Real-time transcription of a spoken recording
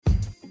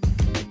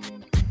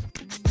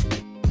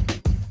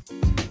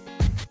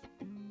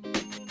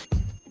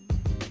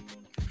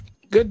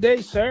Good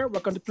day, sir.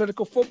 Welcome to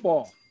Political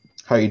Football.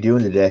 How are you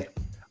doing today?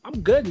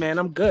 I'm good, man.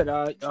 I'm good.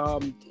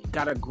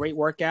 Got a great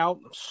workout.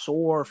 I'm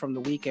sore from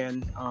the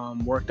weekend.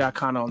 Worked out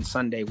kind of on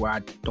Sunday where I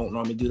don't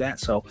normally do that.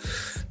 So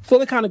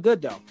feeling kind of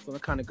good though.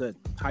 Feeling kind of good.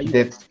 How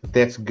you?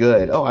 That's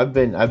good. Oh, I've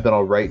been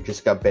all right.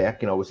 Just got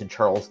back. I was in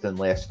Charleston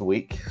last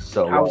week.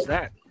 So how was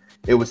that?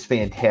 It was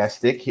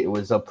fantastic. It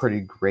was pretty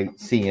great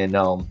seeing.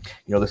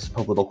 This is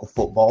political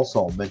football,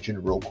 so I'll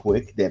mention real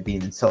quick that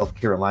being in South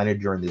Carolina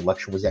during the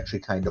election was actually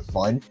kind of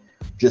fun.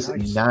 Just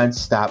nice.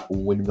 Nonstop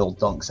windmill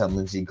dunks on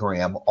Lindsey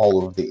Graham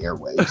all over the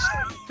airways.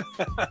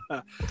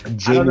 I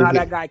don't know how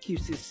that guy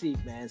keeps his seat,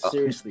 man.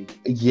 Seriously.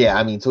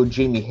 So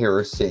Jamie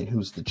Harrison,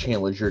 who's the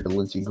challenger to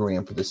Lindsey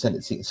Graham for the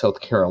Senate seat in South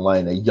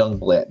Carolina, young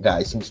black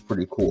guy, seems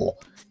pretty cool.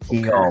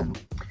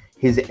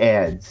 His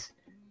ads,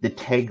 the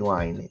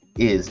tagline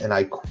is, and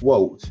I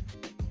quote,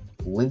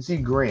 "Lindsey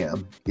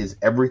Graham is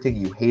everything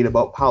you hate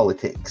about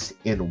politics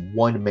in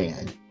one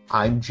man.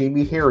 I'm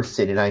Jamie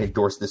Harrison, and I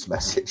endorse this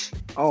message."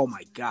 Oh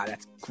my God,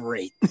 that's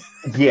great.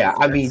 Yeah,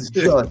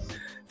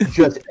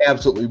 just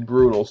absolutely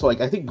brutal. So,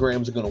 I think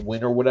Graham's going to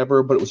win or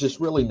whatever, but it was just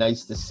really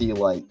nice to see,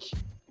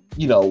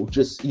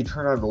 just you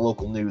turn on the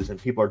local news and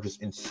people are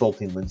just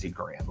insulting Lindsey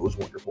Graham. It was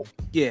wonderful.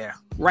 Yeah,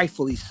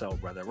 rightfully so,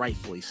 brother.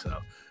 Rightfully so.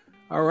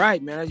 All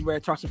right, man. Are you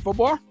ready to talk some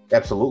football?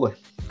 Absolutely.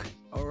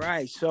 All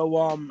right. So,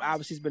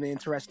 obviously, it's been an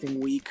interesting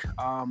week.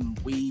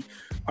 We,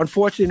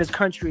 unfortunately, in this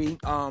country,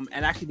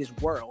 and actually this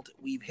world,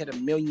 we've hit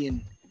 1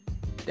 million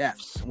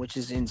deaths, which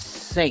is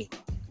insane,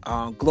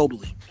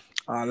 globally.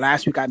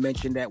 Last week, I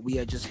mentioned that we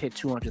had just hit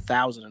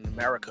 200,000 in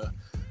America,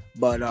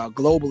 but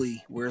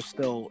globally,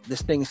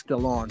 this thing is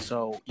still on.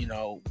 So,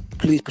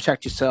 please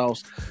protect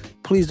yourselves.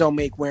 Please don't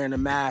make wearing a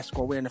mask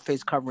or wearing a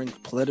face covering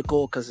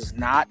political, because it's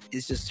not.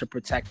 It's just to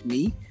protect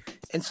me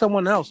and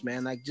someone else,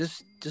 man.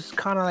 Just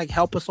kind of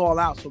help us all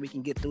out so we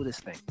can get through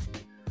this thing.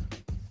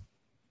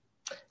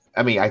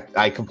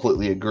 I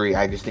completely agree.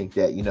 I just think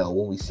that,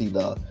 when we see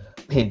the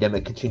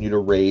pandemic continue to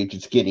rage,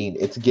 it's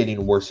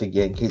getting worse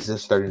again. Cases are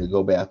starting to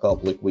go back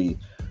up like we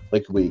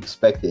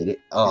expected.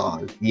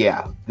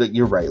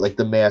 You're right.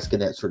 The mask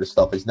and that sort of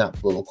stuff is not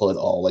political at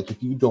all.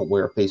 If you don't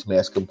wear a face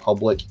mask in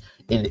public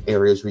in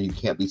areas where you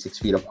can't be 6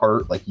 feet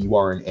apart, you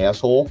are an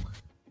asshole.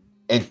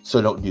 And so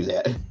don't do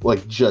that.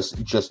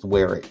 Just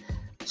wear it.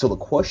 So the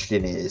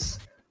question is,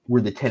 were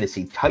the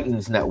Tennessee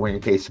Titans not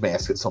wearing face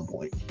masks at some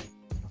point?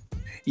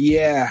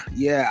 Yeah.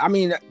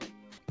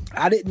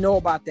 I didn't know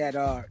about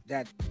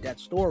that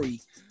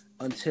story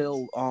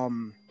until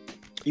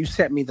you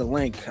sent me the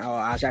link.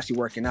 I was actually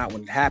working out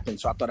when it happened,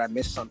 so I thought I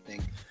missed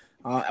something.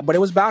 But it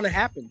was bound to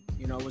happen.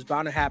 It was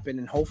bound to happen,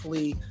 and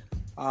hopefully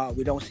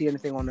we don't see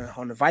anything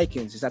on the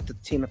Vikings. Is that the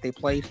team that they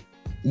played?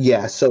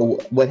 Yeah, so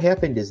what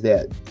happened is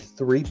that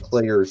 3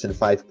 players and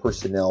 5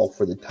 personnel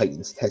for the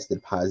Titans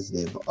tested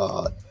positive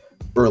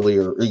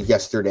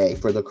yesterday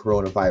for the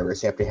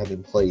coronavirus after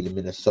having played in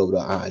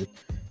Minnesota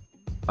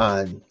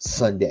on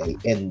Sunday.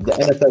 And the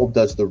NFL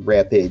does the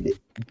rapid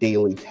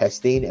daily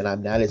testing, and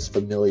I'm not as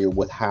familiar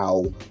with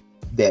how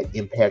that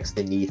impacts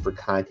the need for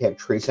contact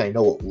tracing. I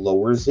know it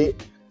lowers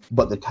it,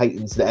 but the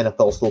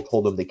NFL still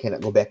told them they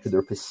cannot go back to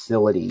their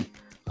facility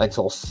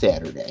until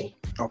Saturday.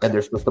 Okay. And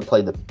they're supposed to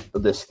play the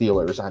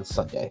Steelers on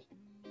Sunday.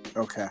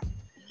 Okay.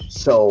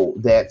 So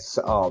that's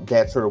sort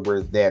of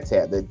where that's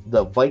at.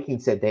 The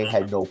Vikings said they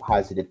had no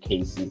positive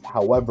cases.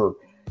 However,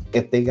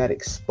 if they got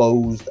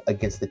exposed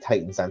against the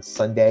Titans on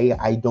Sunday,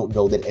 I don't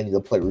know that any of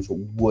the players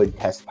would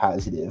test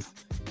positive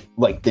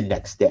the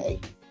next day.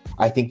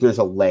 I think there's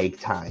a lag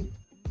time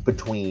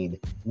between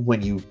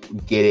when you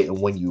get it and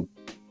when you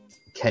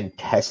can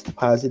test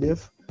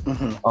positive.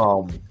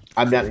 Mm-hmm.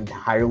 I'm not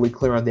entirely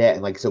clear on that.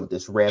 And like I said, with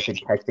this rapid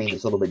testing,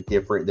 it's a little bit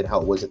different than how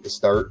it was at the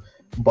start.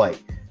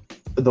 But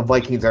the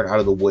Vikings aren't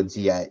out of the woods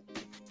yet.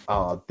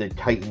 The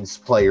Titans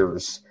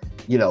players,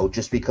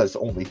 just because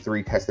only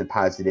 3 tested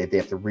positive, they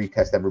have to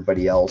retest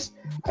everybody else.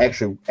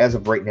 Actually, as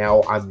of right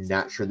now, I'm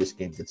not sure this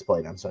game gets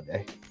played on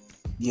Sunday.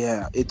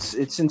 Yeah, it's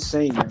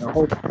insane. I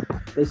hope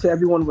they said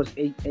everyone was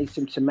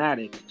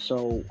asymptomatic,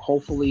 so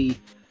hopefully,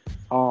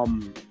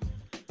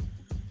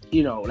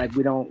 we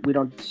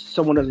don't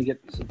someone doesn't get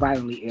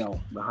violently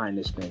ill behind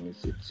this thing.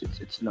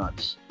 It's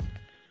nuts.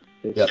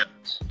 It's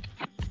nuts.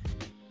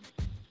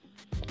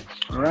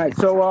 All right,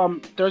 so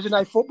Thursday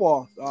night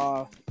football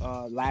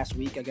last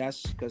week, I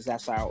guess, because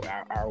that's our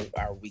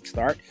week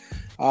start.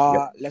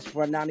 Let's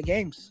run down the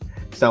games.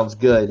 Sounds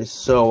good.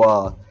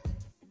 So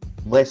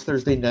last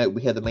Thursday night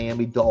we had the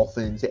Miami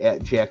Dolphins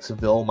at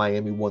Jacksonville.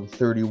 Miami won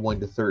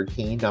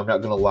 31-13. Now, I'm not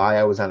going to lie,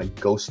 I was on a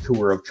ghost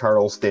tour of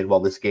Charleston while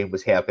this game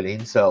was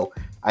happening, so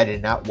I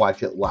did not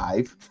watch it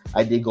live.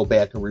 I did go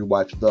back and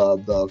rewatch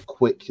the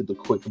quick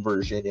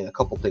version, and a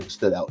couple things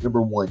stood out.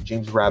 Number 1,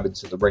 James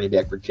Robinson, the running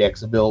back for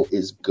Jacksonville,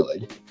 is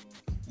good.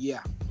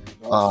 Yeah.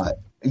 Awesome.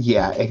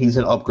 And he's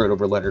an upgrade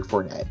over Leonard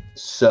Fournette.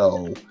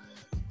 So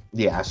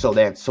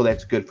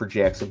that's good for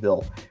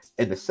Jacksonville.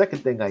 And the second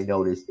thing I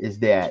noticed is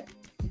that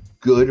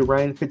good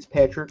Ryan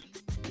Fitzpatrick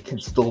can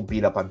still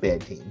beat up on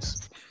bad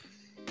teams.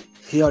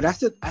 Yo, that's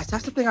the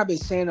thing I've been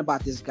saying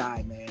about this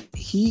guy, man.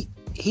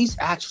 he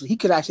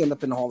could actually end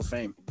up in the Hall of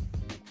Fame.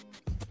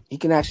 He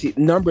can actually,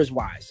 numbers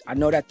wise. I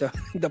know that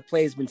the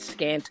play has been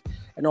scant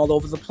and all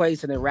over the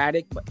place and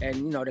erratic,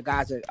 and the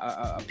guy's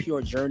a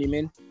pure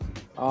journeyman.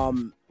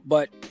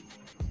 But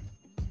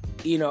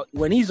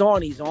when he's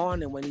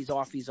on, and when he's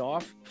off.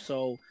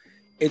 So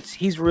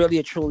he's really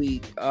a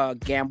truly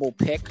gamble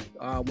pick.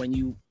 When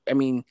you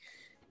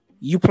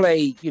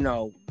play,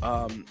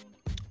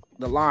 the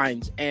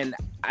lines, and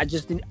I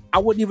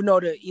wouldn't even know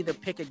to either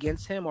pick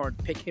against him or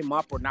pick him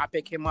up or not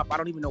pick him up. I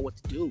don't even know what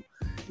to do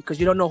because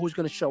you don't know who's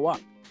going to show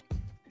up.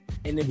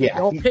 And if you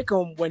don't pick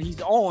him when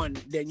he's on,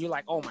 then you're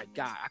like, oh my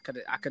God, I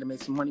could have made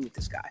some money with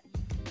this guy,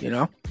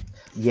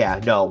 Yeah,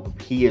 no,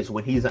 he is.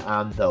 When he's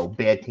on, though,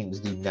 bad teams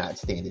do not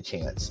stand a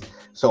chance.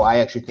 So I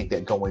actually think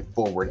that going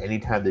forward,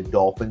 anytime the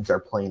Dolphins are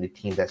playing a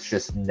team that's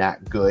just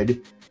not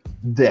good,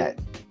 that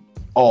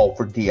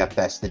for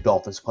DFS, the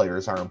Dolphins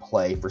players are in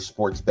play. For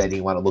sports betting,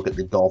 you want to look at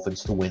the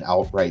Dolphins to win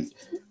outright.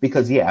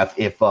 Because,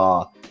 if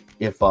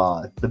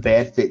the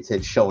bad fits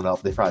had shown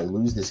up, they probably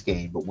lose this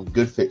game. But when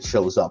good fit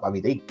shows up,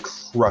 they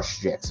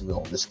crushed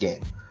Jacksonville in this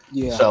game.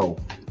 Yeah. So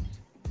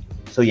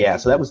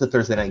that was the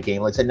Thursday night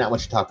game. Like I said, not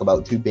much to talk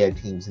about. Two bad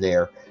teams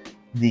there.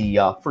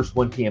 The first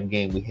 1 p.m.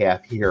 game we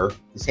have here,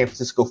 the San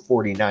Francisco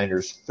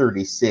 49ers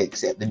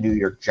 36 at the New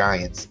York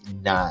Giants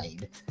 9.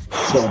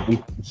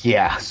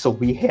 So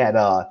we had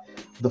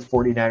the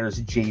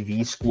 49ers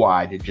JV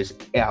squad to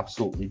just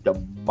absolutely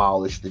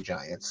demolish the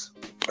Giants.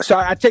 So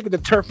I take it the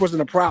turf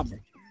wasn't a problem.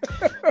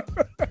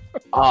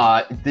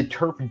 The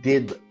turf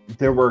did.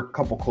 There were a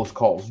couple close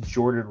calls.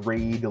 Jordan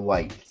Reed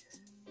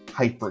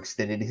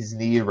hyperextended his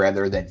knee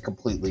rather than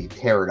completely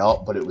tear it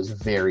up, but it was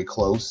very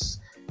close.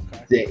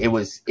 Okay.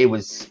 It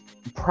was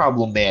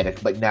problematic,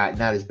 but not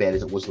as bad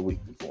as it was the week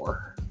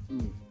before.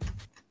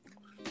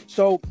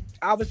 So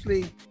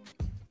obviously,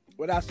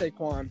 without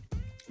Saquon,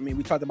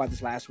 we talked about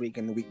this last week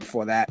and the week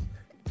before that.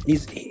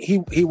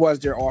 He was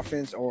their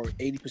offense, or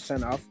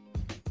 80% of.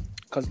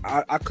 Because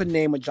I couldn't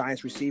name a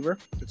Giants receiver,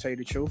 to tell you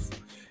the truth.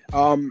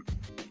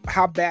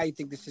 How bad do you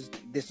think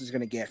this is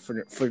going to get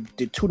for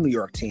the two New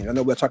York teams? I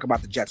know we'll talk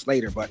about the Jets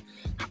later, but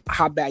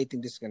how bad do you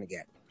think this is going to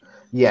get?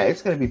 Yeah,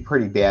 it's going to be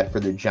pretty bad for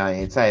the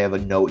Giants. I have a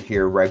note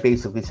here where I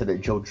basically said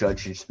that Joe Judge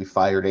should just be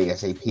fired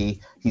ASAP.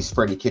 He's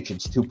Freddie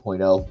Kitchens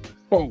 2.0.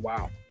 Oh,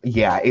 wow.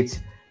 Yeah, it's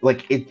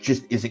it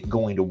just isn't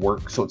going to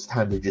work, so it's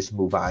time to just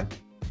move on.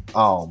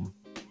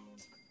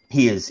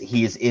 He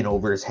is in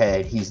over his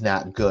head. He's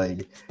not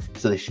good.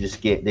 So they should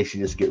just get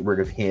rid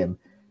of him.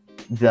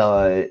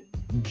 The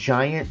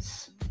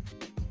Giants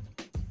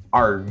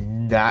are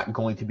not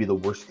going to be the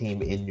worst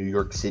team in New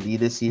York City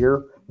this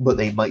year, but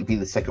they might be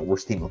the second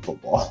worst team in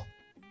football.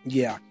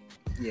 Yeah.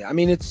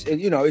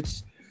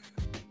 It's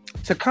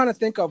to kind of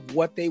think of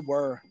what they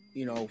were,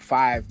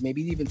 5,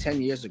 maybe even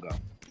 10 years ago.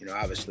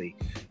 Obviously,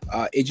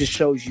 it just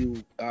shows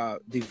you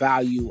the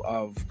value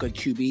of good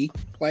QB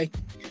play.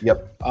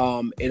 Yep.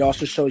 It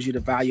also shows you the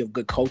value of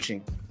good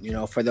coaching.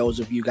 For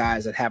those of you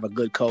guys that have a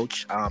good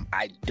coach,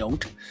 I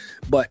don't,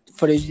 but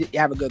for those you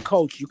have a good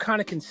coach, you kind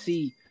of can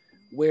see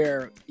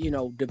where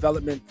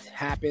development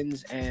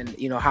happens and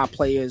how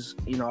players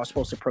are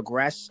supposed to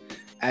progress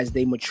as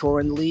they mature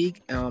in the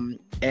league.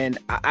 And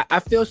I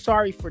feel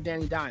sorry for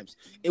Danny Dimes.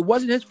 It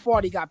wasn't his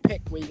fault he got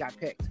picked where he got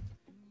picked.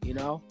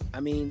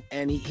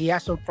 And he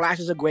has some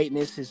flashes of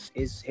greatness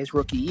his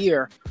rookie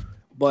year,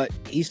 but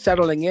he's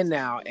settling in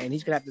now, and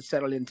he's gonna have to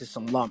settle into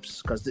some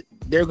lumps because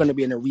they're going to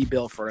be in a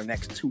rebuild for the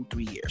next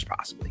 2-3 years,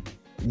 possibly.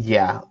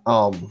 Yeah.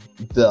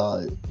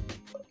 The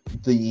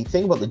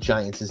thing about the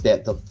Giants is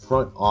that the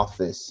front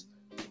office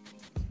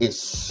is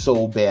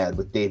so bad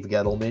with Dave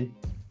Gettleman.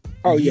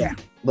 Oh yeah.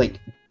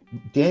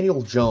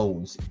 Daniel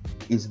Jones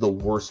is the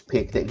worst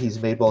pick that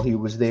he's made while he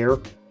was there.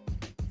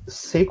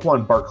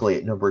 Saquon Barkley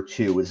at number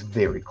 2 is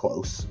very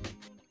close.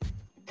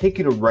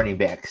 Taking a running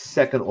back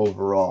second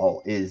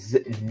overall is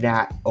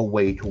not a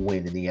way to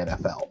win in the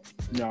NFL.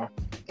 No.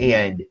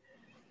 And,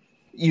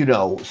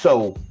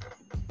 so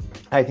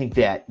I think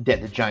that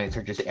the Giants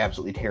are just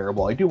absolutely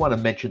terrible. I do want to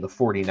mention the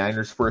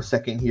 49ers for a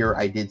second here.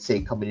 I did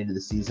say coming into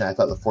the season, I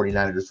thought the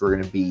 49ers were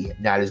going to be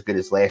not as good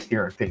as last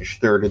year and finish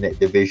 3rd in that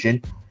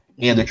division.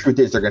 And the truth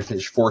is they're going to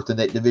finish 4th in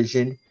that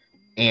division.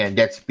 And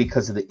that's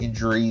because of the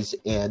injuries,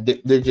 and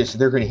they're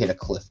going to hit a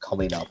cliff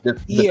coming up. They're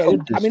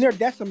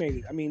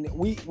decimated.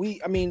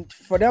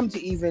 For them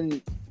to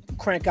even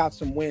crank out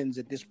some wins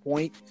at this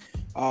point,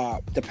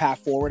 the path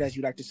forward, as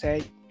you like to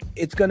say,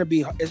 it's going to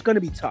be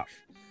tough.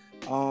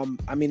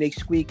 They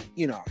squeak.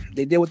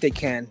 They did what they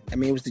can.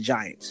 It was the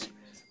Giants,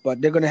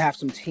 but they're going to have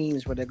some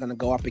teams where they're going to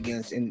go up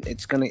against, and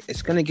it's going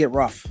to get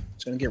rough.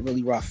 It's going to get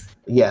really rough.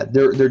 Yeah,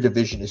 their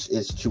division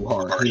is too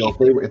hard.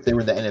 If they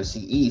were in the NFC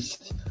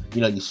East,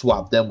 you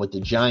swap them with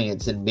the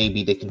Giants, and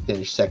maybe they can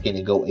finish second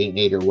and go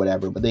 8-8 or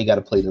whatever. But they got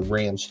to play the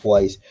Rams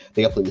twice.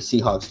 They got to play the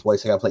Seahawks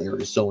twice. They got to play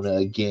Arizona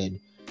again.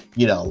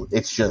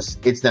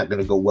 It's not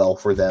going to go well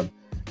for them.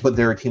 But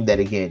they're a team that,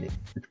 again,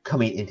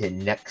 coming into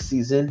next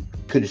season,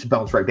 could just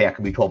bounce right back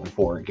and be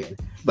 12-4 again.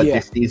 But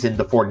This season,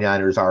 the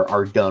 49ers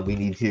are done. We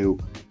need to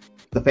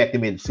the fact they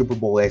made the Super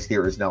Bowl last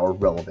year is now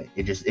irrelevant.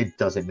 It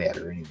doesn't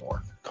matter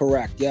anymore.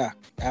 Correct. Yeah,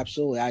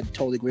 absolutely. I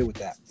totally agree with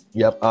that.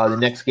 Yep. The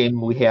next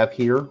game we have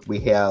here, we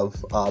have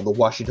the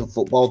Washington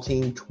Football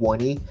Team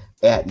 20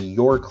 at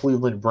your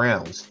Cleveland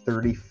Browns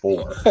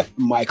 34.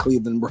 My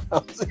Cleveland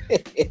Browns.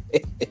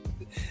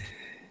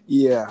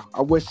 Yeah,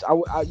 I wish.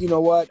 You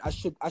know what?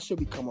 I should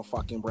become a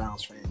fucking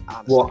Browns fan.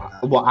 Honestly.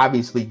 Well,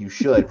 obviously you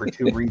should for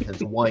two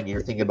reasons. One,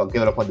 you're thinking about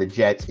giving up on the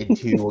Jets, and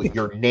two,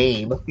 your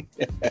name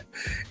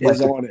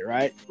is on it,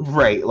 right?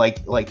 Right,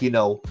 like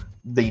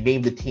they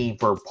named the team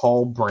for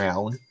Paul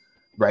Brown,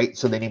 right?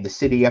 So they named the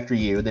city after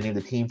you. They named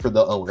the team for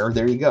the owner.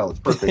 There you go. It's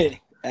perfect.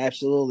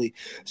 Absolutely.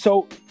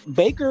 So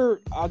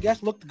Baker, I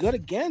guess, looked good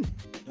again,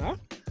 huh?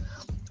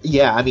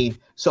 Yeah, I mean,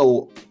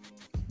 so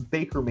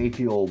Baker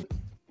Mayfield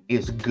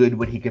is good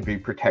when he can be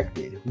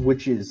protected,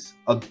 which is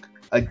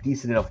a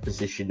decent enough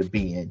position to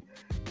be in.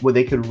 When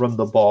they can run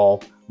the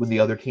ball, when the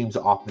other team's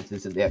offense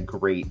isn't that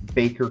great,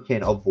 Baker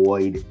can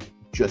avoid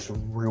just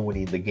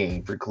ruining the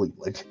game for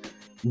Cleveland,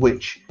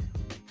 which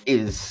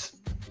is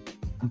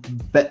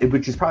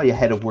probably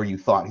ahead of where you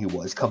thought he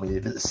was coming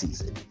into the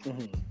season.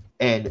 Mm-hmm.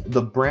 And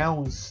the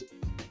Browns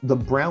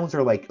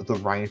are like the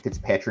Ryan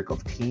Fitzpatrick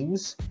of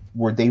teams,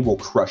 where they will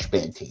crush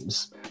bad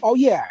teams. Oh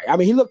yeah,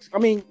 he looked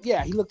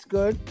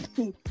good.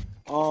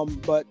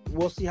 But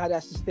we'll see how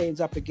that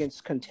sustains up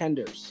against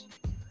contenders.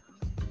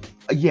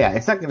 Yeah,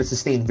 it's not going to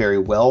sustain very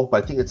well,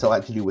 but I think it's a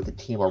lot to do with the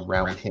team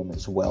around him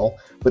as well.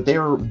 But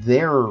they're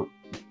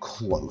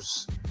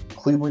close.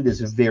 Cleveland is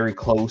very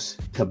close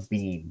to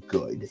being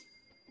good.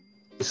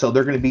 So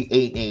they're going to be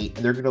 8-8,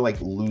 and they're going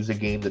to lose a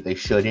game that they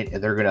shouldn't,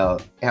 and they're going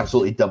to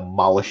absolutely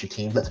demolish a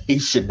team that they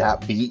should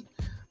not beat.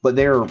 But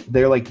they're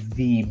like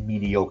the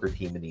mediocre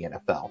team in the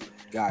NFL.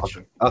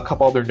 Gotcha. A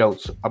couple other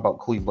notes about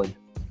Cleveland.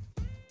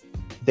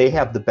 They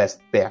have the best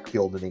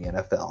backfield in the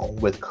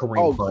NFL with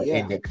Kareem Hunt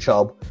and Nick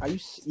Chubb.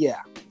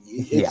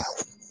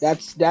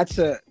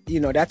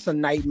 That's a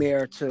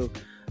nightmare to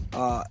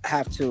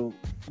have to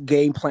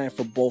game plan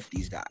for both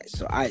these guys.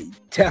 So I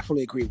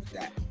definitely agree with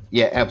that.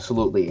 Yeah,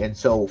 absolutely. And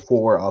so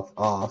for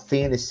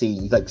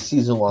fantasy, like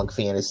season-long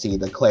fantasy,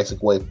 the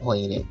classic way of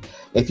playing it,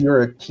 if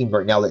you're a team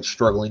right now that's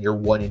struggling, you're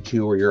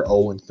 1-2 or you're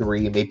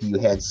 0-3, maybe you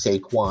had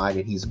Saquon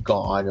and he's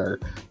gone or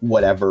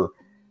whatever,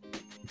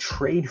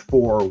 trade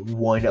for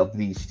one of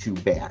these two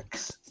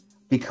backs,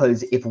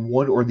 because if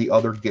one or the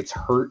other gets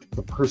hurt,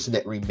 the person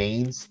that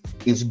remains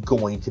is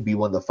going to be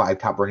one of the 5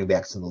 top running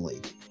backs in the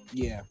league.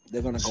 Yeah,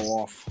 they're going to go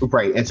off.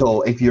 Right, and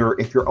so if you're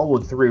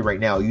 0-3 right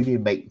now, you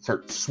need to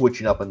start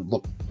switching up and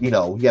look. You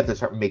have to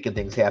start making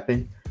things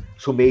happen.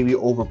 So maybe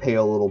overpay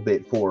a little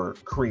bit for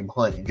Kareem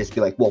Hunt and just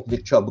be like, well, if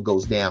Nick Chubb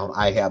goes down,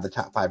 I have the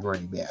top 5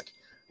 running back.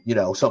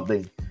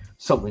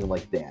 Something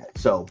like that.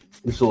 So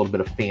just a little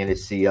bit of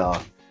fantasy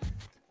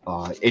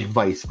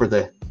advice for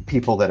the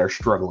people that are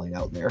struggling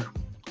out there.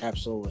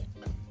 Absolutely.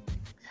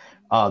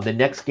 The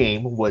next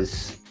game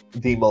was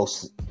the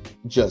most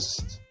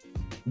just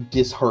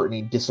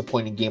disheartening,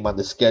 disappointing game on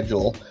the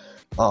schedule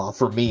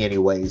for me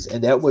anyways,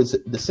 and that was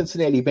the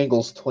Cincinnati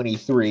Bengals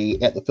 23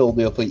 at the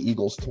Philadelphia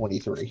Eagles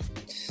 23.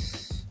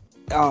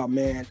 Oh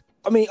man,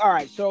 all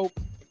right, so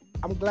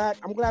I'm glad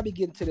we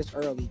get into this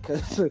early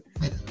because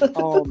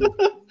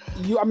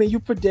you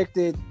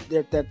predicted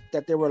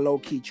that they were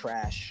low-key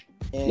trash,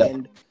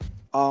 and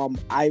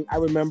I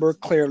remember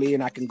clearly,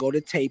 and I can go to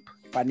tape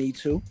if I need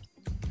to,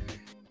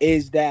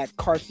 is that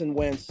Carson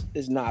Wentz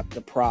is not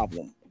the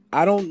problem.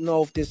 I don't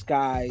know if this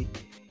guy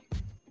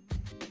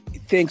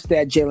thinks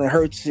that Jalen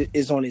Hurts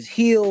is on his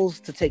heels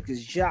to take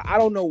his job. I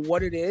don't know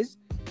what it is.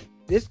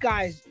 This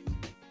guy's,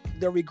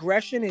 the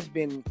regression has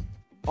been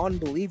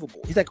unbelievable.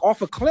 He's like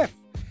off a cliff.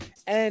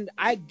 And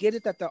I get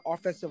it that the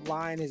offensive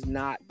line is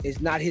not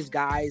his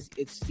guys.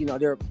 It's,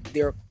 they're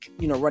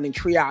running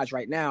triage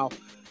right now,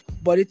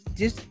 but it's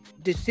just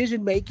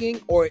decision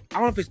making, or I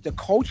don't know if it's the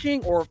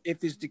coaching or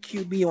if it's the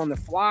QB on the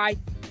fly.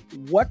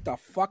 What the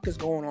fuck is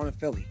going on in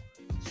Philly?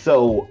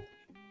 So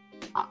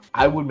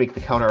I would make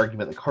the counter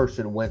argument that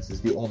Carson Wentz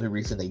is the only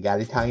reason they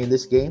got a tie in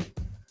this game.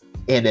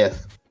 And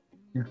if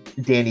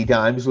Danny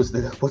Dimes was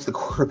the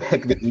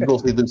quarterback of the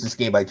Eagles, they lose this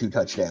game by 2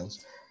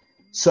 touchdowns.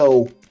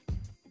 So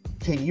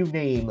can you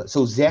name?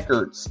 So Zach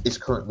Ertz is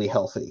currently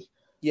healthy.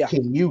 Yeah.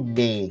 Can you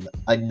name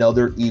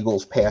another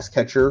Eagles pass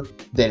catcher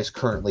that is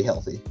currently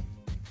healthy?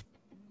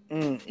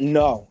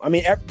 No.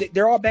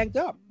 They're all banged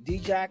up.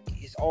 D-Jack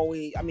is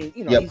always.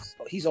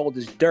 He's old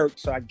as dirt,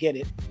 so I get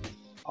it.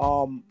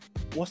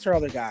 What's their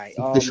other guy?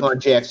 Deshaun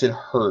Jackson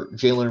hurt.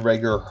 Jalen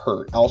Reagor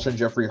hurt. Alshon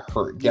Jeffrey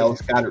hurt.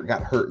 Dallas Goedert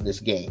got hurt in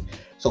this game.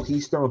 So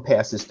he's throwing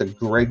passes to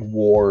Greg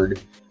Ward,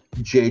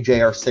 J.J.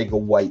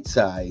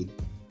 Arcega-Whiteside.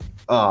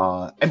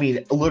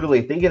 Literally,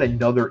 if they get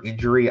another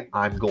injury,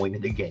 I'm going to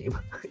the game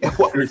at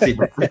wide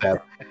receiver for them.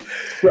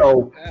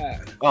 So,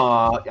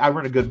 I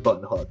run a good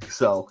button hook,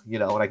 so,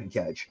 and I can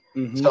catch.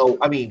 Mm-hmm. So,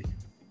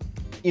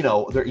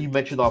 you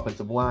mentioned the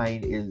offensive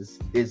line is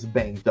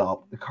banged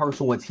up.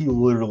 Carson Wentz, he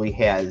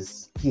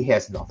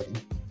has nothing.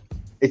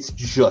 It's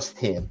just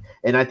him.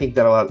 And I think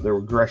that a lot of the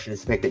regression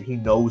is the fact that he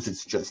knows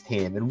it's just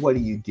him. And what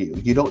do?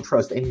 You don't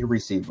trust any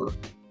receiver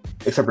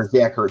except for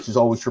Zach Ertz, who's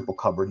always triple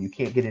covered. You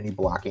can't get any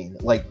blocking.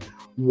 Like,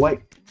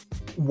 what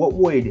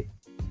would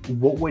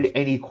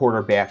any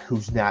quarterback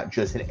who's not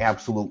just an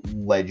absolute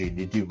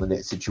legend do in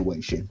that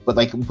situation? But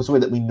like somebody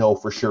that we know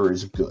for sure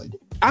is good.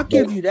 I'll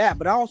give you that,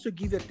 but I also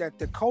give it that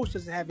the coach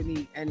doesn't have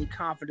any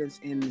confidence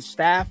in the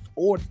staff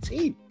or the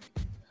team.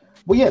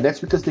 Well, yeah, that's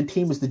because the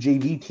team is the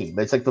JV team.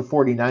 It's like the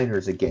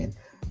 49ers again.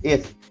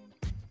 If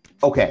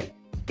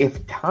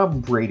Tom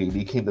Brady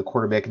became the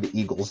quarterback of the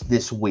Eagles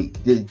this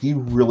week, do you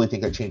really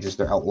think that changes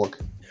their outlook?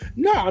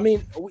 No, I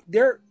mean,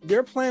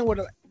 they're playing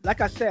with,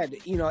 like I said,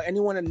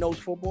 anyone that knows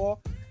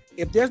football,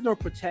 if there's no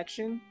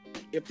protection,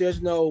 if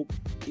there's no,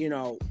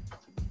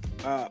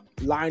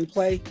 line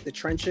play, the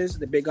trenches,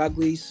 the big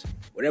uglies,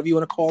 whatever you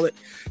want to call it,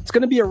 it's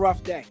going to be a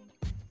rough day.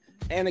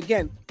 And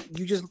again,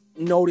 you just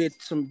noted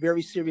some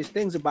very serious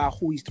things about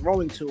who he's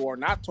throwing to or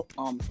not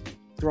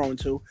throwing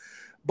to.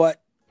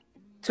 But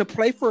to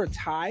play for a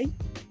tie,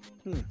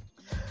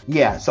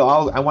 Yeah, so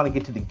I want to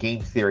get to the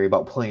game theory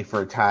about playing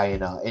for a tie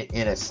in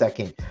a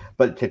second.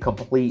 But to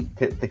complete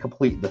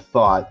the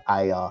thought,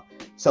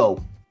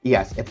 so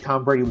yes, if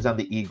Tom Brady was on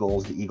the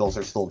Eagles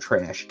are still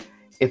trash.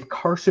 If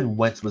Carson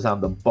Wentz was on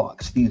the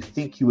Bucs, do you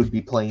think he would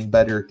be playing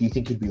better? Do you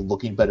think he'd be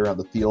looking better on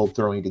the field,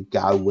 throwing to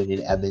Godwin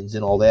and Evans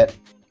and all that?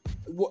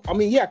 Well, I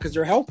mean, yeah, because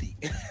they're healthy.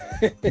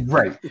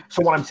 Right.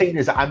 So what I'm saying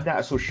is I'm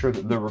not so sure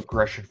that the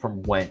regression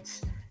from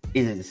Wentz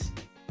is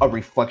a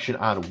reflection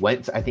on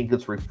Wentz. I think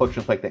it's a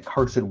reflection of like that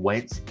Carson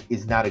Wentz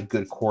is not a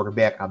good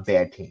quarterback on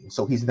bad teams.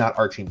 So he's not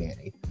Archie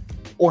Manning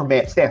or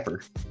Matt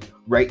Stafford,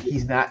 right?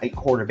 He's not a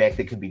quarterback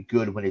that can be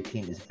good when a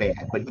team is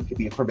bad, but he can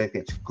be a quarterback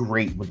that's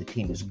great when the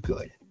team is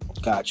good.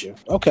 Gotcha.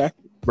 Okay.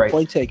 Right.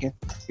 Point taken.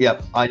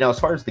 Yep. Now, as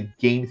far as the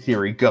game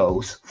theory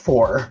goes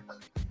for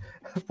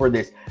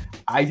this,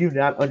 I do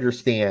not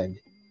understand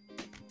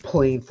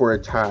playing for a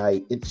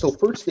tie. And so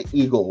first the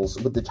Eagles,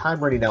 with the time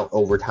running out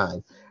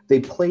overtime, they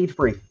played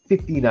for a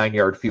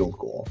 59-yard field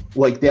goal.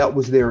 Like that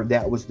was their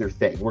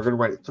thing. We're going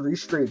to run it 3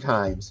 straight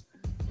times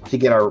to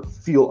get our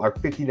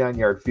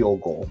 59-yard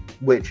field goal,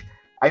 which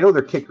I know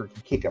their kicker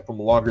can kick it from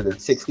longer than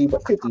 60,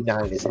 but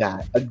 59 is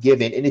not a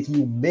given. And if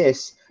you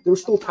miss,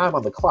 there's still time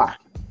on the clock.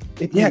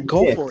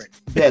 Go for it.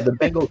 Yeah, the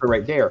Bengals are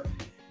right there.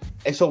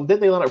 And so then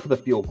they line up for the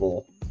field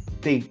goal.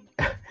 They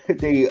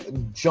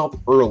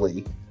jump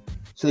early,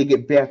 so they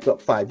get back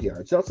up 5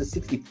 yards. So that's a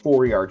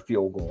 64-yard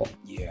field goal.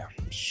 Yeah.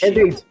 And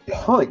they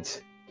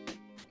punt.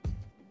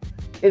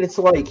 And it's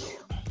like,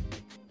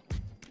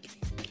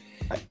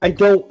 I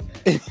don't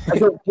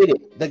get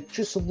it. Like,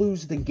 just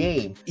lose the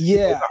game.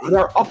 Yeah. There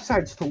are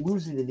upsides to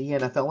losing in the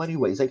NFL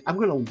anyways. Like, I'm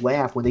going to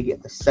laugh when they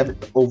get the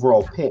 7th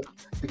overall pick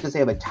because they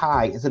have a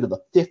tie instead of the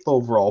 5th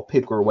overall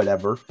pick or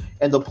whatever,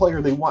 and the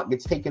player they want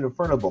gets taken in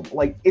front of them.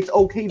 Like, it's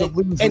okay to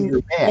lose when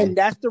you're mad. And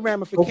that's the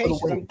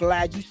ramifications. I'm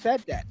glad you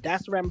said that.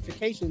 That's the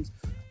ramifications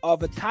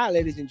of a tie,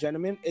 ladies and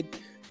gentlemen.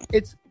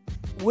 It's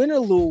win or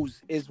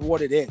lose is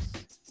what it is.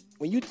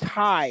 When you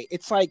tie,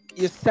 it's like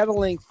you're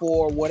settling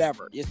for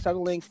whatever. You're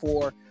settling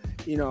for,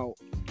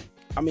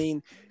 I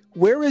mean,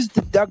 where is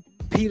the Doug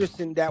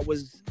Peterson that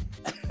was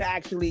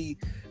actually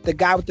the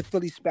guy with the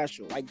Philly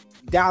special? Like,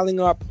 dialing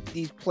up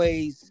these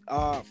plays,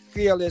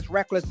 fearless,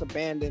 reckless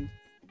abandon.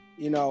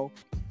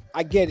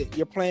 I get it.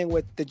 You're playing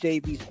with the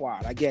JV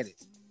squad. I get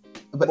it.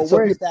 But so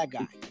where is that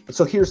guy?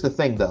 So here's the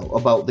thing, though,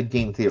 about the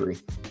game theory.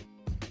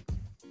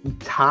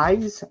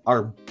 Ties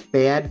are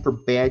bad for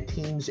bad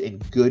teams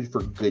and good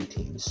for good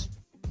teams.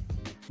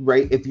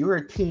 Right? If you're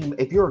a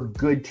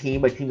good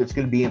team, a team that's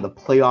going to be in the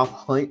playoff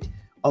hunt,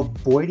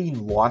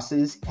 avoiding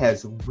losses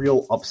has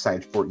real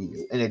upside for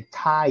you. And a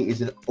tie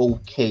is an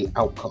okay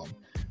outcome.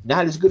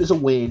 Not as good as a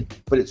win,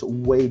 but it's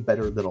way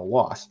better than a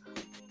loss.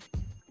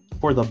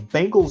 For the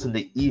Bengals and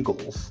the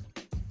Eagles,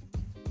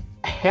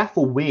 half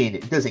a win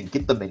doesn't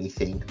get them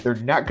anything. They're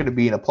not going to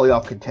be in a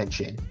playoff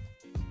contention.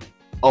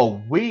 A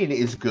win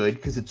is good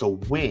because it's a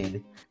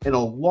win, and a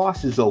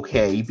loss is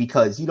okay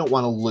because you don't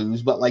want to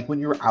lose, but like when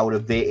you're out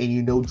of it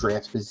and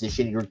draft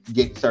position, you're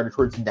getting started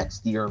towards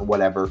next year and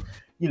whatever,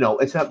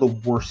 it's not the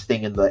worst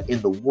thing in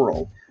the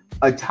world.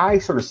 A tie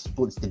sort of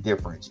splits the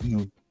difference.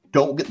 You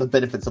don't get the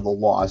benefits of the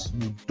loss,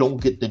 you don't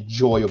get the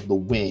joy of the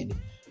win,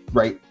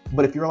 right?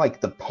 But if you're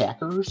like the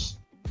Packers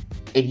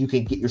and you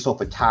can get yourself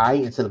a tie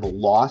instead of a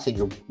loss and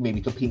you're maybe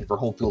competing for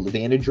home field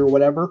advantage or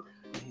whatever,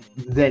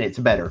 then it's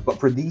better. But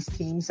for these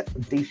teams,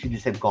 they should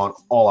just have gone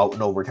all out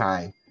in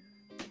overtime.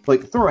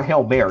 Like, throw a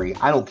Hail Mary.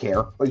 I don't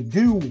care. Like,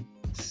 do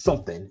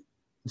something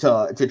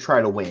to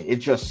try to win.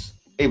 It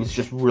was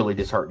just really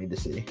disheartening to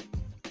see.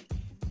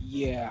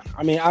 Yeah.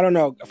 I mean, I don't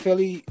know.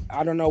 Philly,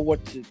 I don't know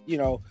what to,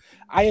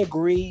 I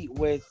agree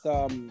with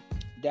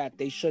that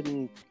they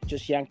shouldn't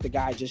just yank the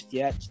guy just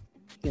yet.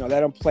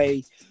 Let him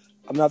play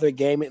another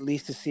game at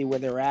least to see where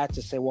they're at,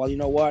 to say, well, you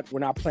know what? We're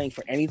not playing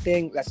for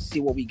anything. Let's see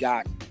what we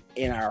got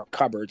in our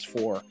cupboards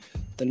for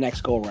the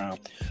next go round.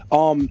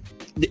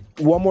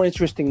 One more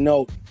interesting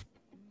note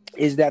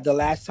is that the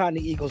last time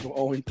the Eagles were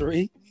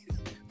 0-3,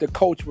 the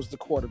coach was the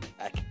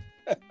quarterback.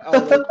 I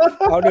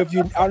don't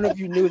know if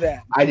you knew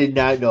that. I did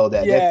not know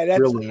that. Yeah, that's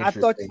really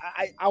interesting.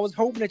 I was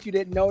hoping that you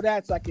didn't know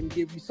that, so I can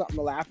give you something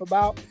to laugh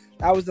about.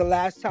 That was the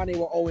last time they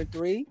were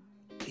 0-3.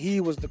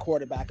 He was the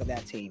quarterback of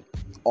that team.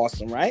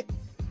 Awesome, right?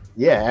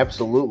 Yeah,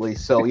 absolutely.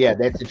 So yeah,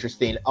 that's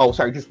interesting. Oh,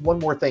 sorry, just one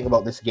more thing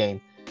about this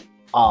game.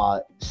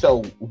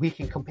 So we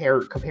can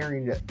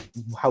comparing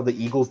how the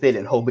Eagles did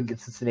at home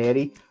against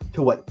Cincinnati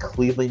to what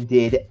Cleveland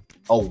did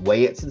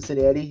away at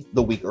Cincinnati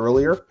the week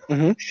earlier.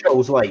 Mm-hmm.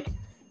 Shows like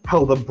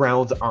how the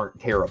Browns aren't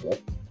terrible.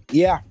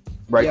 Yeah.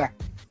 Right. Yeah.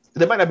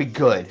 They might not be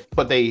good,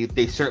 but they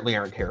certainly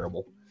aren't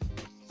terrible.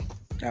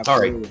 Absolutely. All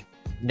right.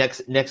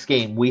 Next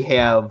game, we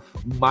have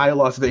my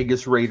Las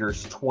Vegas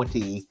Raiders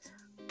 20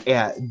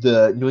 at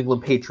the New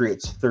England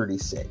Patriots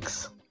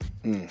 36.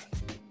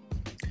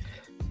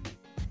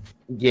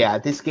 Yeah,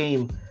 this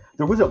game,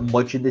 there wasn't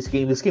much in this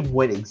game. This game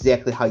went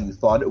exactly how you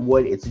thought it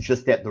would. It's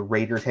just that the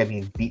Raiders,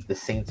 having beat the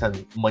Saints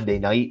on Monday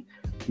night,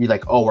 you're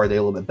like, oh, are they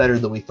a little bit better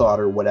than we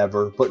thought or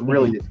whatever? But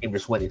really, this game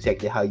just went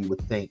exactly how you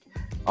would think.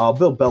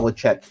 Bill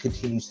Belichick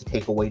continues to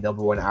take away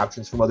number one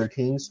options from other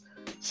teams.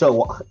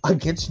 So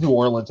against New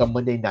Orleans on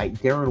Monday night,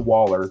 Darren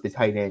Waller, the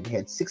tight end,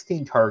 had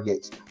 16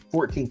 targets,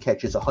 14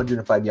 catches,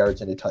 105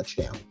 yards, and a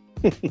touchdown.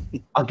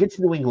 Against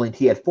New England,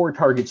 he had 4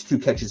 targets, 2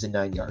 catches, and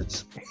 9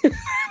 yards.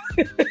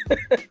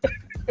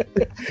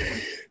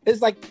 Is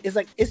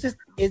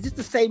this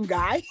the same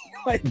guy?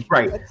 Like,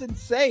 right. That's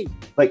insane.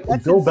 Like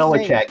that's Bill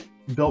insane.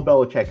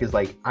 Belichick is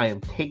like, I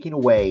am taking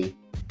away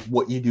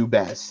what you do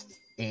best,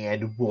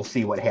 and we'll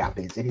see what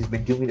happens. And he's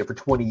been doing it for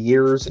 20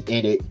 years, and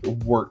it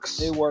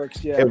works. It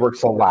works, yeah. It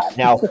works a lot.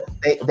 Now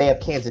they have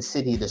Kansas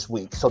City this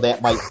week, so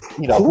that might,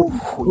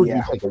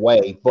 take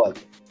away.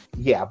 But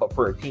yeah, but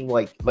for a team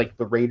like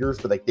the Raiders,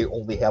 but like they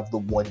only have the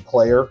one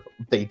player,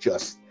 they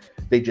just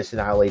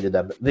annihilated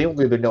them. The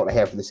only other note I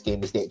have for this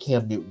game is that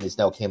Cam Newton is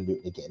now Cam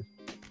Newton again.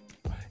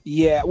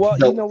 Yeah, well,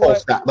 you know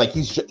what? Not. Like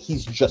he's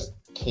just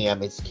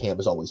Cam. It's Cam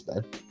has always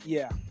been.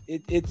 Yeah,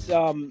 it's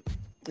I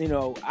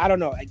don't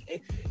know.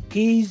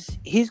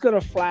 He's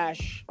gonna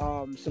flash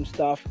some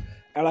stuff,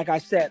 and like I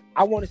said,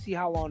 I want to see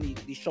how long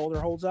the shoulder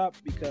holds up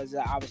because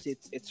obviously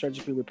it's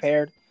surgically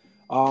repaired.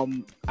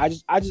 I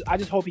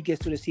just hope he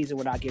gets through the season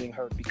without getting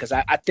hurt because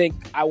I think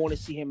I want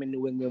to see him in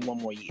New England one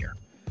more year.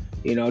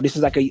 This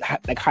is like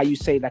how you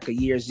say like a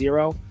year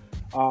zero.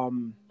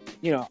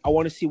 I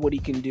want to see what he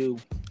can do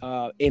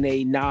in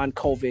a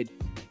non-COVID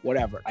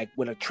whatever, like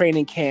with a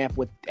training camp,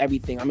 with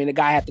everything. I mean, the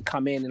guy had to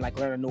come in and like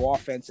learn a new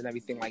offense and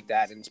everything like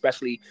that, and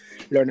especially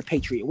learn the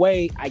Patriot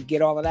way. I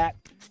get all of that,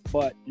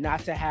 but not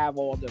to have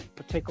all the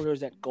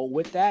particulars that go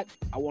with that.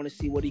 I want to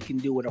see what he can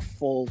do with a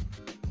full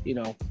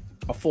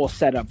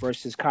setup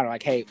versus kind of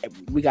like, hey,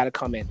 we got to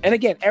come in. And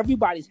again,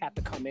 everybody's had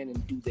to come in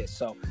and do this.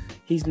 So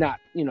he's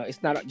not,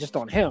 it's not just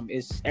on him.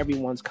 It's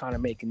everyone's kind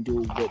of making do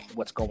with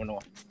what's going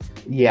on.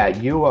 Yeah,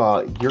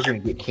 you're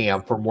going to get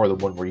Cam for more than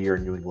one more year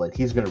in New England.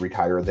 He's going to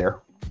retire there.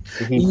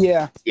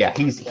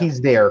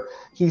 He's there.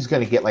 He's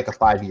going to get like a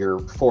 4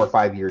 or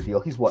 5 year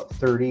deal. He's what,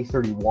 30,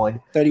 31?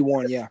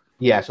 31, yeah.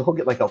 Yeah, so he'll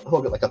get like a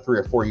 3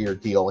 or 4 year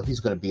deal, and he's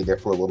going to be there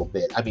for a little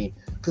bit. I mean,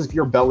 because if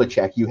you're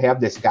Belichick, you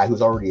have this guy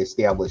who's already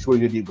established. What are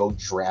you going to do? Go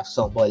draft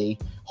somebody?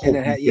 And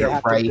then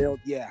have to build,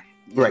 yeah.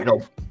 Right.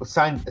 No,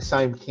 sign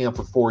Cam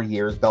for 4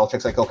 years.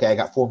 Belichick's like, okay, I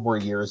got 4 more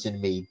years in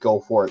me.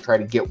 Go for it. Try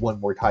to get one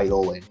more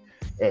title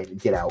and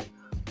get out.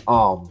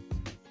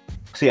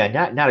 So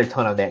yeah, not a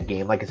ton on that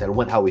game. Like I said, it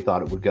went how we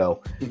thought it would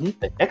go. Mm-hmm.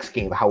 The next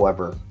game,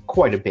 however,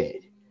 quite a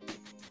bit.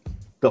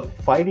 The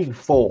Fighting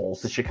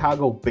Foles, the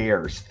Chicago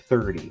Bears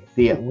 30,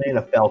 the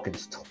Atlanta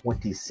Falcons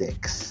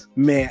 26.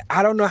 Man,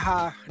 I don't know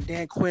how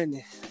Dan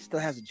Quinn still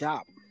has a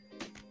job.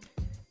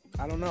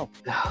 I don't know.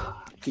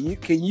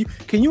 Can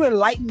you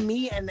enlighten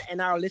me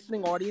and our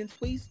listening audience,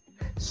 please?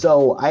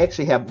 So I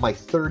actually have my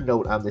third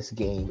note on this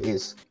game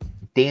is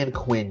Dan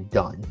Quinn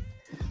done.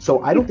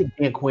 So I don't think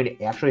Dan Quinn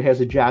actually has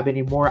a job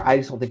anymore. I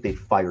just don't think they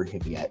fired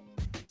him yet.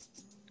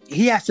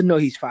 He has to know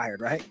he's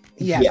fired, right?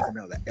 He has to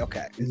know that.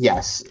 Okay.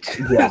 Yes.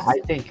 Yeah, I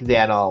think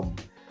that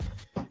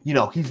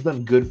he's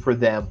done good for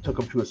them. Took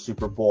them to a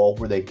Super Bowl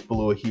where they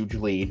blew a huge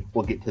lead.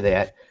 We'll get to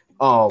that.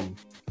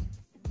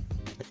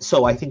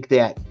 So I think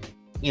that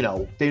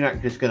they're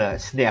not just gonna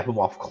snap him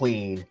off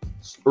clean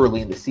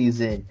early in the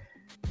season.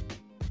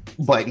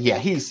 But yeah,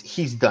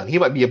 he's done. He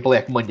might be a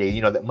Black Monday,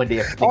 that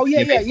Monday after. Oh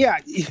yeah,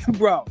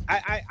 bro.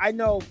 I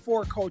know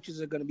 4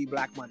 coaches are going to be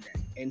Black Monday,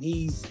 and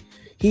he's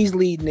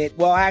leading it.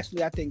 Well,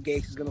 actually, I think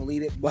Gase is going to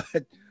lead it, but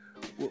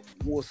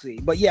we'll see.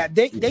 But yeah,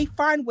 they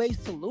find ways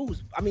to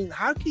lose. I mean,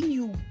 how can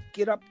you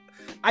get up?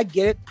 I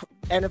get it.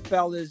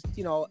 NFL is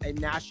a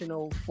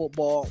national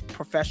football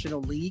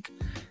professional league,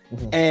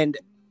 and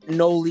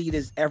no lead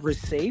is ever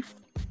safe.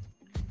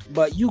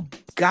 But you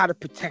gotta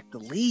protect the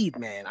lead,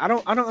 man. I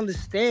don't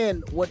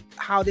understand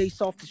how they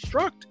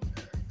self-destruct.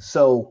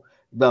 So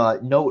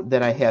the note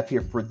that I have here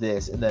for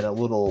this, and then a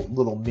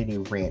little mini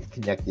rant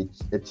connected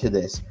to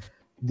this.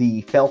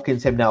 The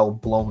Falcons have now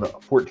blown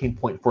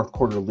 14-point fourth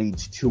quarter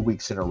leads 2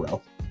 weeks in a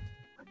row.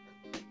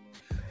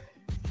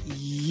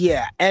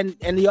 Yeah, and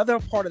the other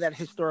part of that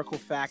historical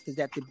fact is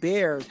that the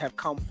Bears have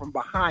come from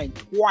behind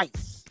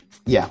twice.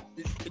 Yeah.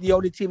 The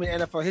only team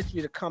in NFL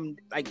history to come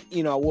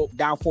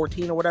down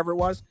 14 or whatever it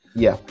was.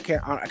 Yeah. I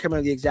can't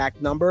remember the exact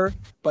number,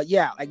 but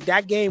yeah, like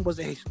that game was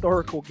a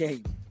historical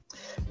game.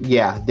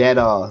 Yeah, that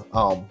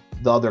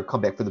the other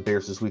comeback for the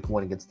Bears is week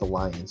 1 against the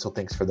Lions, so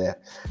thanks for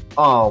that.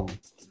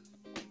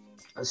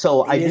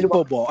 So I did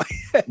football.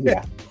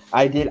 Yeah.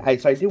 I did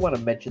want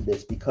to mention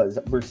this because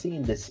we're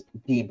seeing this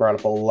being brought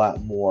up a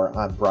lot more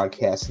on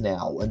broadcast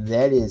now, and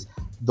that is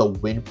the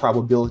win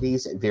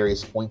probabilities at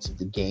various points of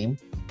the game.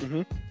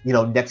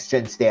 Mm-hmm. Next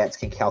Gen Stats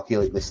can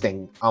calculate this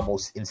thing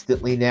almost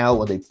instantly now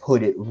when they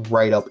put it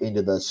right up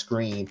into the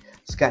screen.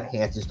 Scott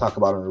Hansen's talk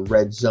about it in a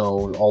red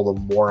zone, all the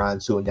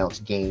morons who announce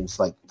games,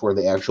 like where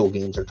the actual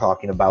games are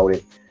talking about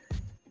it.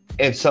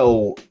 And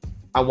so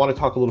I want to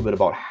talk a little bit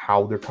about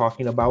how they're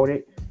talking about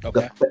it.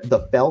 Okay.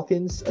 The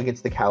Falcons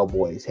against the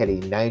Cowboys had a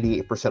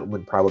 98%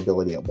 win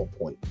probability at one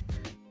point.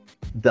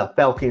 The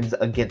Falcons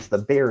against the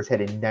Bears had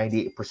a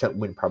 98%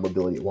 win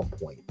probability at one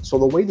point. So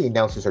the way the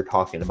announcers are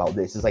talking about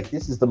this is like,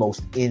 this is the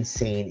most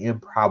insane,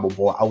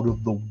 improbable, out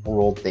of the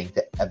world thing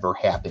to ever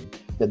happen,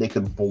 that they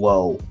could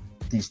blow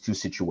these two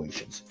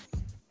situations.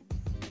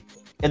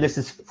 And this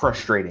is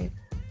frustrating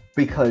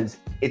because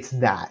it's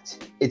not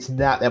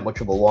that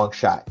much of a long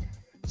shot.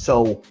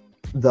 So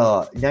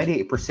the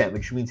 98%,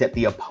 which means that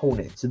the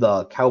opponents,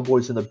 the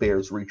Cowboys and the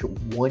Bears, reach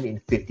 1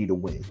 in 50 to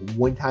win.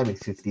 One time in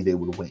 50 they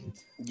would win.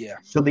 Yeah.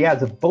 So the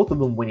odds of both of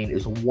them winning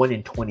is 1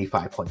 in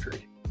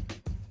 2,500.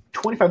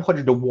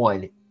 2,500 to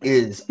 1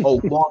 is a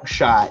long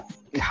shot,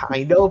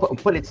 kind of,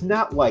 but it's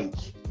not like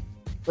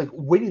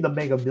winning the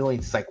Mega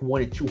Millions is like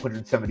 1 in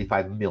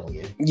 275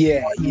 million.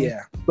 Yeah,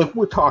 yeah. Like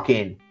we're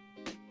talking,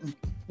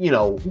 1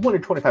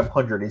 in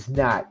 2,500 is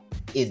not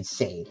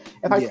insane.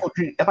 If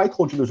I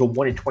told you there's a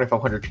 1 in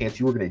 2,500 chance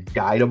you were going to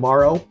die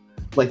tomorrow,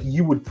 like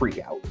you would freak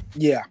out.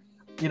 Yeah.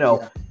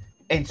 Yeah.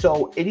 And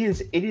so it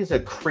is a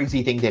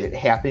crazy thing that it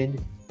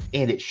happened,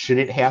 and it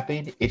shouldn't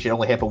happen. It should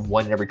only happen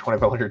 1 in every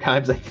 2,500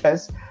 times, I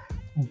guess.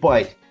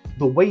 But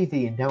the way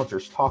the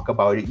announcers talk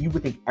about it, you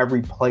would think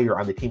every player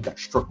on the team got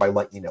struck by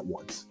lightning at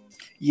once.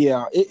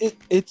 Yeah,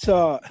 it's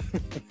I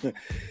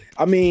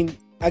mean,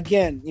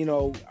 again,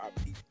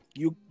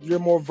 you're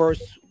more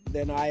versed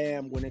than I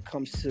am when it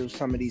comes to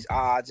some of these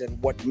odds and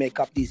what make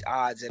up these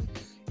odds, and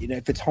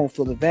if it's home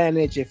field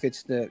advantage, if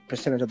it's the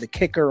percentage of the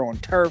kicker on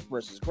turf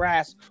versus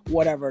grass,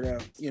 whatever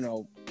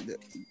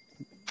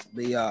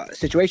the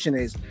situation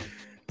is.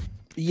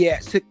 Yeah,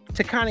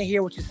 to kind of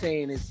hear what you're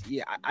saying is,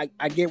 yeah,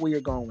 I get where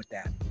you're going with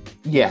that.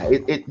 Yeah,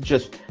 it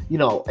just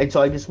and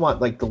so I just want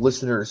the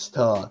listeners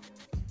to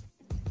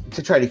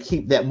try to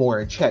keep that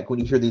more in check when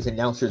you hear these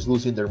announcers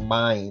losing their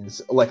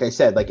minds. Like I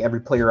said,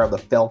 every player on the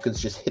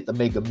Falcons just hit the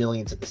Mega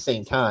Millions at the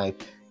same time.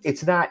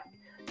 It's not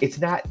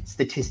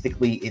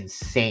statistically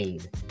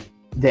insane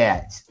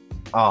that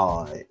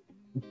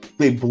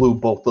they blew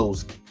both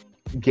those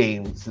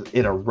games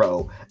in a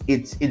row.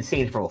 It's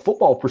insane from a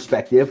football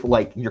perspective,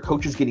 like your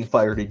coach is getting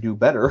fired and do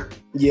better.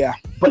 Yeah.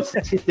 But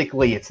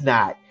statistically, it's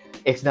not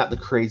the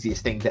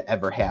craziest thing to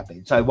ever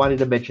happen. So I wanted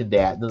to mention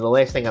that. And then the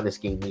last thing on this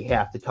game we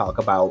have to talk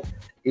about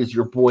is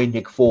your boy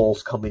Nick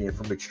Foles coming in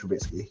for Mitch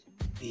Trubisky.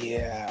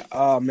 Yeah.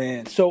 Oh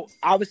man. So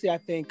obviously, I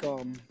think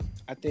the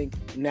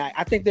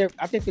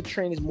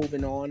train is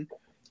moving on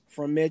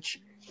from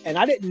Mitch, and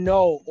I didn't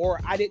know,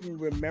 or I didn't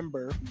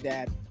remember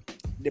that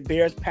the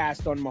Bears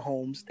passed on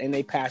Mahomes and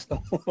they passed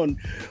on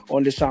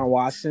Deshaun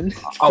Watson.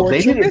 Oh,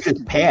 they didn't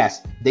just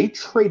pass; they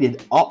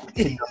traded up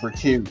to number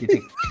 2 to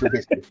take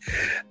Trubisky.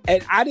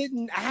 And I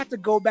had to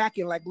go back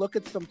and look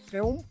at some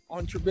film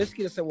on Trubisky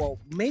to say, well,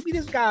 maybe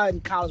this guy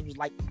in college was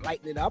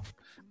lighting it up.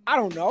 I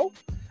don't know,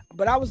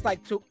 but I was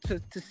to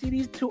see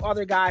these two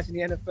other guys in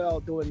the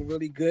NFL doing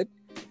really good,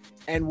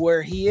 and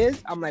where he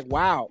is, I'm like,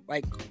 wow,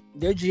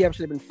 their GM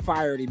should have been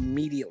fired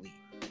immediately.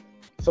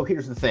 So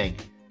here's the thing.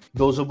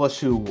 Those of us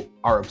who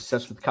are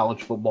obsessed with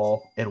college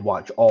football and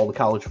watch all the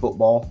college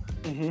football,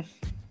 mm-hmm.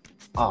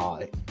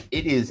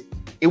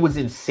 It was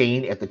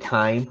insane at the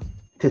time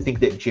to think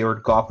that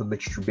Jared Goff and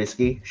Mitch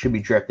Trubisky should be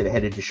drafted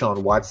ahead of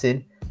Deshaun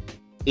Watson,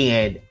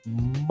 and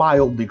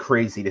mildly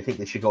crazy to think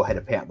they should go ahead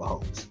of Pat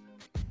Mahomes.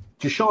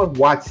 Deshaun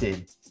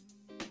Watson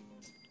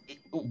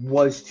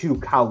was to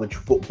college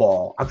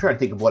football. I'm trying to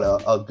think of what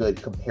a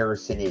good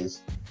comparison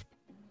is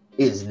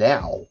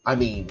now. I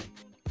mean,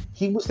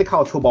 he was to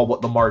college football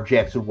what Lamar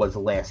Jackson was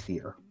last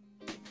year.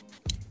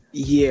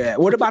 Yeah.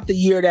 What about the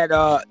year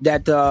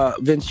that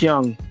Vince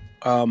Young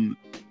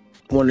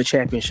won the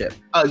championship?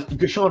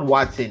 Deshaun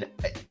Watson,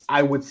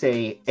 I would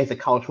say, as a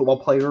college football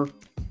player,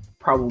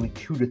 probably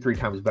 2 to 3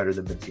 times better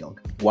than Vince Young.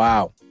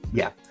 Wow.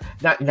 Yeah.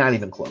 Not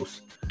even close.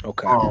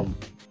 Okay.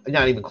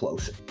 Not even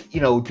close.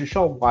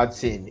 Deshaun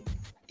Watson,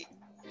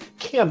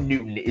 Cam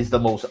Newton is the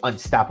most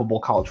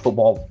unstoppable college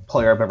football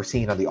player I've ever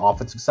seen on the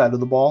offensive side of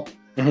the ball.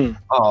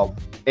 Mm-hmm.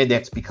 And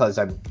that's because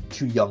I'm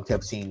too young to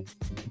have seen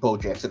Bo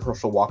Jackson,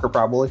 Herschel Walker,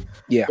 probably.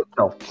 Yeah.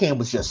 But, Cam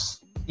was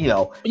just,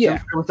 yeah.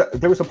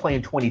 There was a play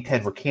in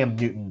 2010 where Cam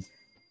Newton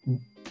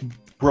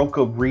broke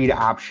a read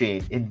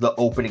option in the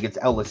open against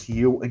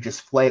LSU and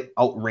just flat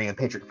outran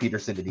Patrick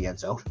Peterson to the end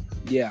zone.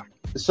 Yeah.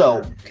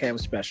 So Cam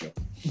was special.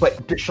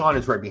 But Deshaun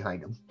is right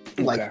behind him.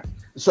 Okay.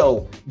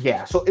 So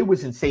it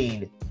was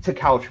insane to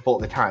college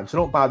football at the time. So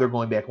don't bother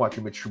going back and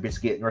watching Mitch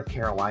Trubisky at North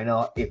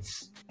Carolina.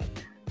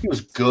 He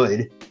was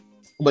good,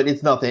 but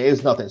it's nothing. It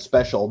was nothing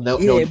special.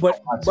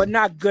 But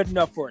not good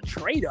enough for a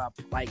trade up.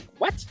 Like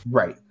what?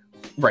 Right.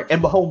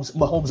 And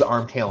Mahomes'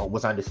 arm talent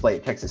was on display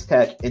at Texas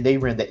Tech, and they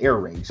ran the air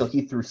raid. So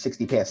he threw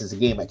 60 passes a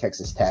game at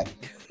Texas Tech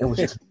and was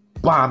just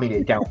bombing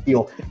it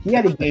downfield. He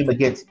had a game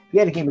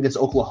against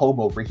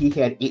Oklahoma where he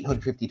had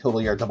 850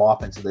 total yards of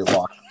offense and they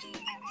lost.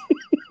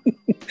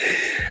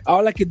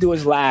 All I could do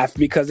is laugh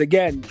because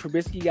again,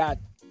 Trubisky got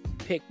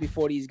picked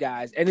before these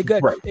guys, and it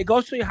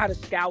goes to you how the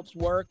scouts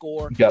work,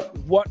 or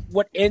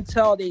what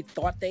intel they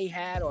thought they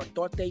had or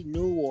thought they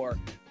knew, or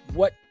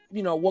what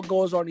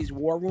goes on in these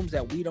war rooms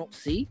that we don't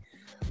see.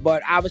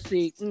 But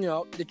obviously,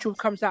 the truth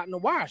comes out in the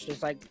wash.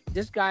 It's like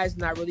this guy's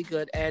not really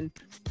good. And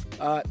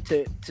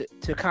to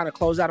kind of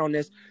close out on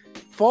this,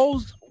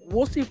 Foles,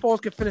 we'll see if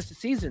Foles can finish the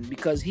season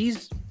because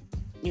he's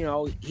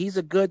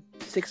a good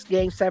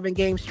 6-game,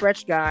 7-game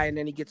stretch guy, and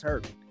then he gets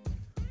hurt.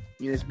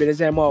 It's been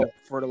his MO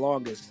for the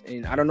longest,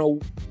 and I don't know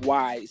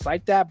why it's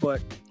like that,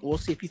 but we'll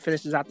see if he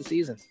finishes out the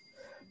season.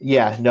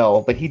 Yeah,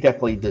 no, but he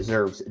definitely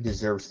deserves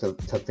to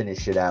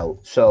finish it out.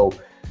 So,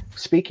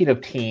 speaking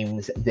of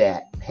teams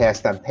that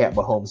passed on Pat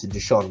Mahomes and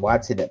Deshaun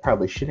Watson that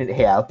probably shouldn't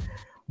have,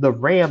 the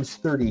Rams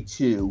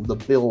 32, the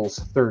Bills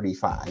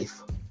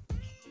 35.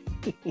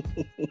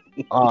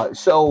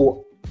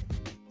 So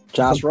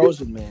Josh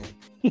Rosen, man.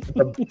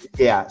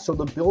 So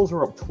the Bills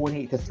were up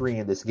 28-3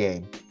 in this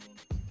game,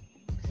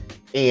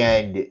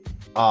 and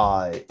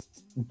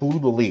blew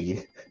the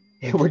lead.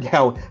 And we're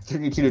down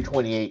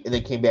 32-28, and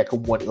they came back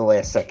and won in the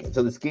last second.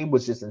 So this game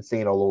was just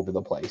insane all over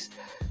the place.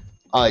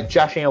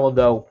 Josh Allen,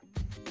 though,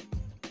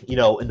 in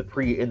the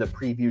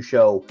preview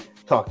show,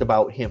 talked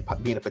about him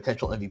being a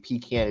potential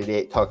MVP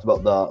candidate. Talked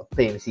about the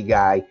fantasy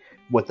guy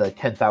with a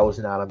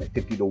 10,000 on him at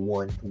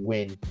 50-1 to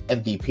win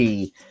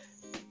MVP.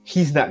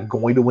 He's not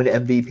going to win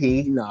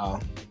MVP. No.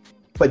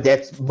 But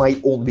that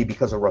might only be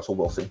because of Russell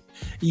Wilson.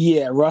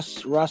 Yeah,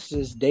 Russ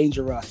is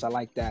dangerous. I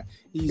like that.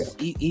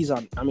 He's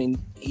on. I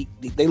mean,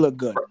 they look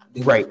good.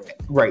 Right.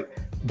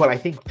 But I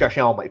think Josh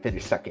Allen might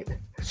finish second.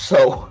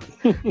 So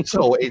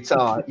it's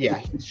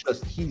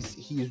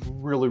he's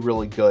really,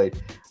 really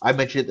good. I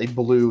mentioned they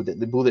blew that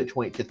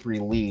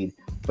 28-3 lead.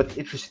 But the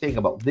interesting thing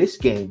about this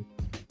game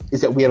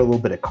is that we had a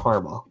little bit of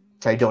karma,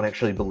 which I don't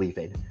actually believe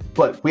in.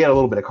 But we had a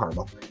little bit of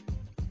karma.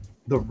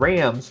 The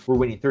Rams were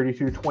winning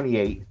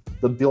 32-28.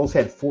 The Bills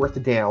had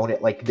fourth down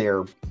at like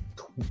their,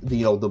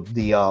 the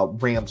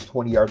Rams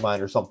 20-yard line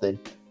or something.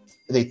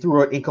 They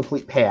threw an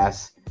incomplete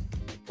pass.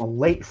 A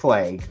late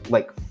flag,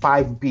 like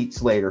 5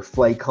 beats later,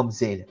 flag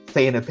comes in,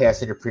 phantom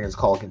pass interference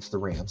call against the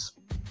Rams.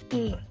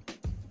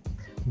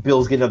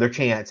 Bills get another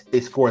chance.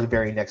 They score the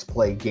very next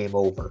play, game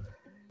over.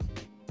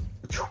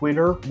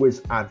 Twitter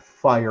was on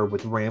fire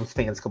with Rams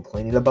fans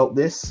complaining about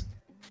this.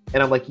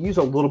 And I'm like, use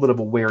a little bit of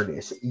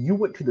awareness. You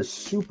went to the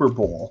Super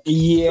Bowl.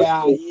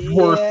 Yeah.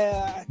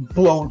 Worst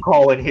blown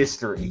call in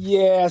history.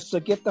 Yeah, so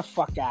get the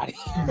fuck out of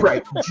here.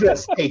 Right.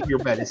 Just take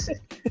your medicine.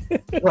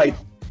 Like,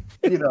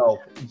 you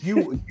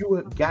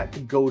got to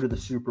go to the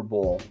Super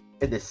Bowl,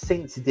 and the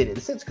Saints didn't.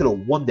 The Saints could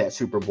have won that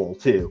Super Bowl,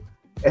 too.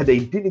 And they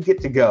didn't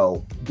get to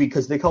go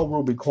because they called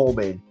Roby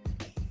Coleman,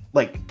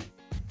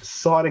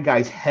 sawed a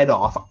guy's head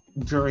off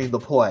during the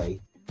play,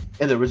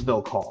 and there was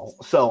no call.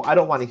 So I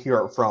don't want to hear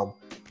it from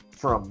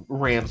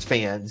Rams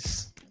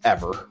fans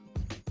ever.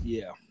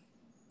 Yeah,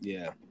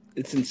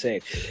 it's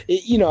insane.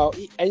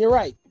 And you're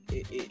right.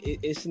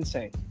 It's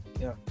insane.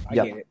 Yeah, I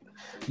get it.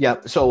 Yeah,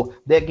 so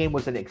that game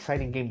was an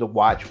exciting game to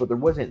watch, but there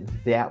wasn't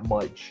that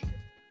much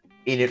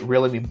in it,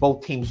 really. I mean,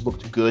 both teams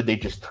looked good. They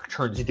just took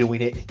turns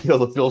doing it.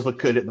 The Bills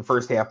looked good in the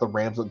first half. The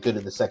Rams looked good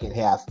in the second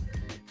half.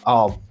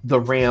 The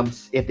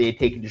Rams, if they had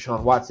taken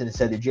Deshaun Watson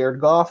instead of Jared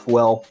Goff,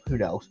 well, who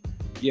knows?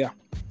 Yeah.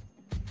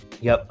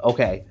 Yep,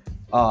 okay.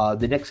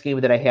 The next game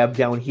that I have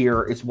down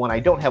here is one I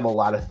don't have a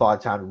lot of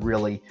thoughts on,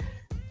 really.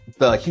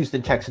 The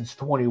Houston Texans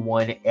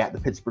 21 at the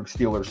Pittsburgh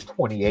Steelers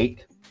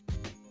 28.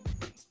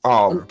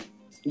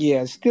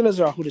 Yeah,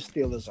 Steelers are who the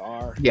Steelers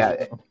are.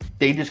 Yeah,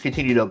 they just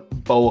continue to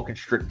boa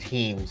constrict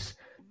teams.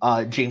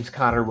 James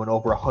Conner went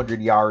over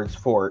 100 yards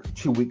for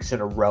 2 weeks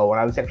in a row,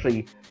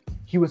 and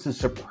he was a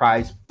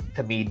surprise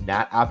to me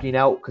not opting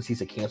out because he's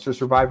a cancer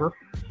survivor.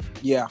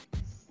 Yeah.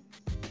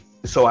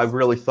 So I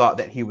really thought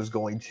that he was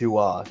going to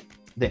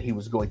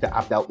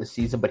opt out this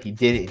season, but he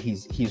didn't.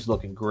 He's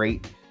looking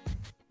great.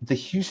 The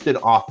Houston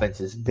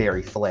offense is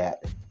very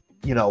flat.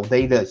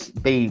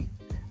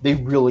 They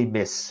really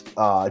miss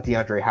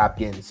DeAndre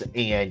Hopkins,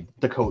 and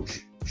the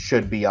coach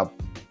should be up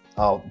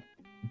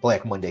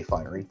Black Monday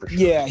firing for sure.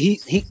 Yeah,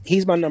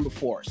 he's my number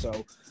 4.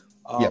 So,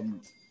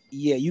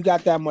 you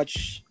got that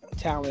much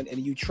talent,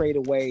 and you trade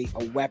away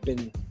a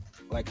weapon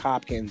like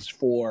Hopkins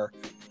for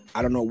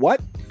I don't know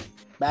what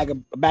bag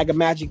of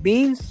magic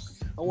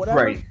beans or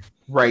whatever.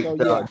 Right,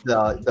 So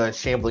the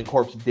shambling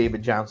corpse of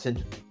David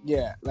Johnson.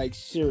 yeah, like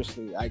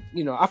seriously, like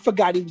I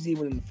forgot he was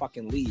even in the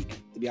fucking league.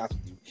 To be honest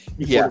with you,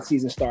 before Yeah. the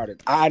season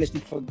started, I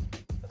honestly forgot.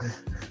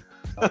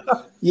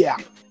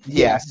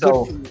 Yeah.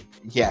 So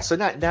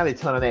not a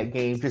ton of that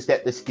game. Just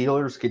that the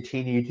Steelers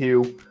continue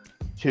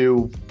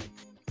to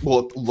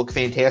look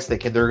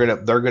fantastic, and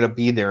they're gonna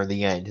be there in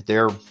the end.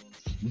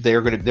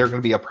 They're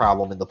gonna be a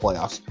problem in the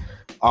playoffs.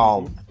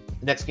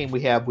 Next game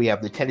we have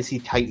the Tennessee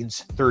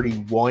Titans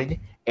 31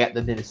 at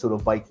the Minnesota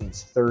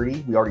Vikings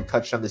 30. We already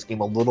touched on this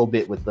game a little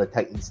bit with the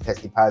Titans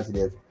testing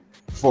positive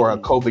for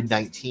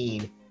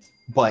COVID-19,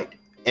 but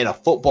in a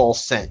football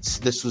sense,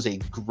 this was a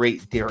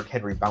great Derrick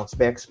Henry bounce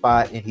back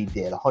spot, and he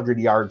did 100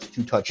 yards,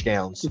 2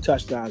 touchdowns. 2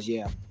 touchdowns,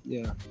 yeah.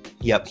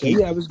 Yep. So,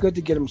 it was good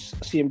to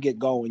see him get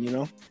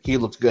going. He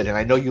looks good, and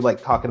I know you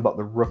like talking about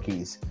the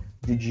rookies.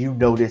 Did you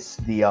notice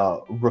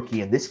the rookie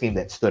in this game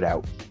that stood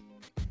out?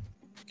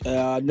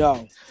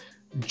 No.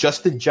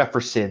 Justin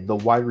Jefferson, the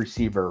wide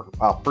receiver,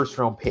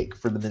 first-round pick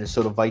for the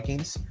Minnesota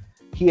Vikings.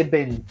 He had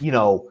been,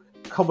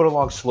 coming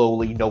along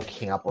slowly, no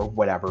camp or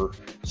whatever.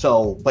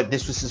 So, but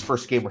this was his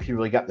first game where he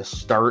really got the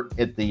start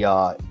at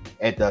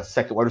the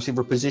second wide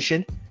receiver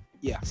position.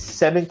 Yeah.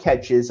 7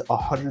 catches,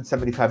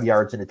 175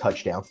 yards, and a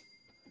touchdown.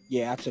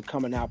 Yeah, that's a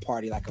coming out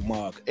party like a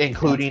mug.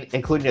 Including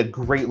a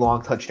great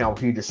long touchdown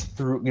where he just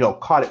threw,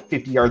 caught it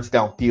 50 yards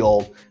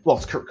downfield. Well,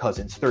 it's Kirk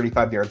Cousins,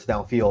 35 yards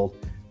downfield,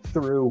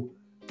 threw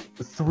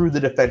the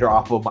defender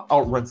off of him,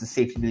 outruns the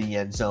safety to the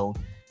end zone.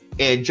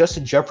 And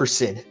Justin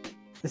Jefferson,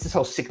 this is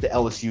how sick the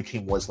LSU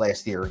team was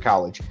last year in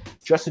college.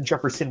 Justin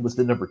Jefferson was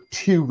the number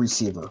 2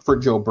 receiver for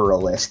Joe Burrow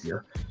last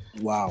year.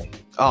 Wow.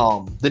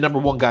 The number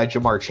 1 guy,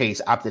 Jamar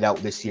Chase, opted out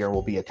this year and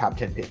will be a top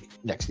 10 pick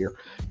next year.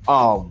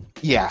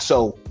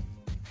 So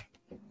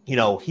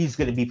he's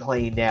going to be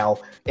playing now.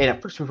 And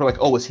at first we were like,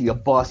 oh, is he a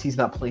bust? He's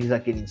not playing. He's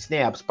not getting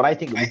snaps. But I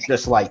think it was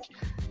just like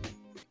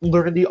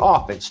learning the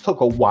offense took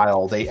a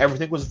while.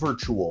 Everything was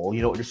virtual.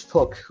 It just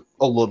took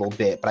a little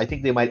bit. But I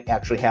think they might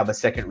actually have a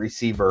second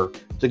receiver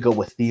to go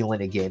with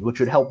Thielen again, which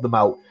would help them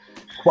out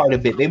quite a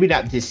bit. Maybe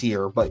not this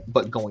year,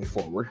 but going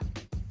forward.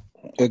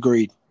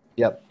 Agreed.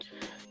 Yep.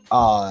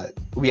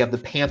 We have the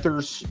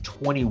Panthers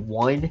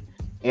 21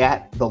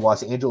 at the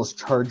Los Angeles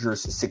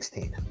Chargers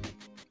 16.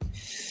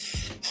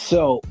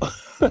 So,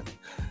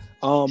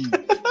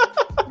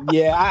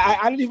 yeah,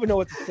 I don't even know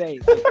what to say.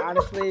 Like,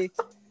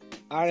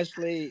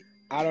 honestly,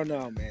 I don't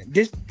know, man.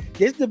 This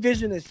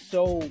division is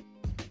so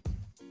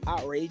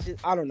outrageous.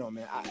 I don't know,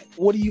 man.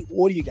 What do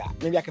you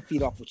got? Maybe I can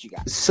feed off what you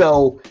got.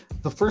 So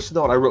the first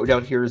note I wrote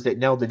down here is that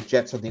now the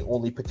Jets are the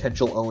only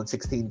potential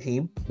 0-16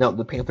 team. Now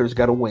the Panthers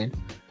got to win.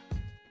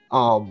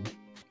 I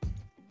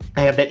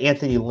have that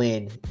Anthony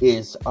Lynn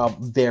is a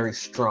very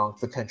strong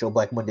potential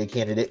Black Monday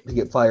candidate to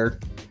get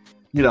fired.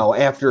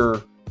 After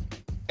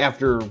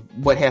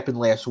what happened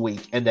last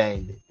week, and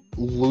then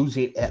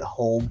losing at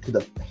home to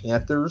the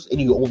Panthers, and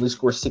you only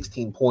score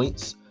 16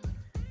 points.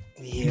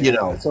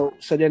 Yeah. So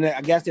then I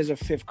guess there's a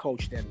 5th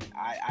coach. Then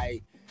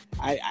I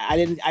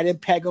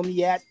didn't peg him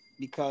yet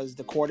because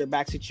the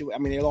quarterback situation. I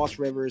mean, they lost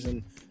Rivers,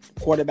 and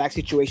the quarterback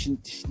situation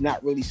is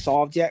not really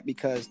solved yet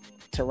because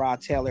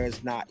Tyrod Taylor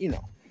is not.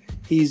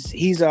 He's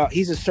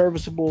a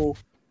serviceable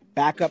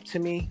backup to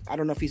me. I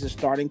don't know if he's a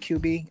starting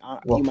QB.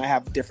 You might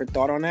have a different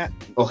thought on that.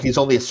 Well, he's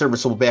only a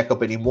serviceable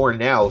backup anymore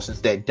now since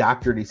that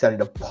doctor decided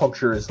to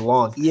puncture his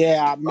lung.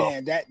 Yeah,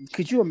 man. That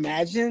could you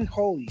imagine?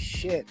 Holy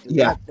shit. Dude,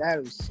 yeah.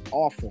 That was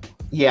awful.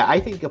 Yeah, I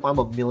think if I'm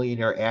a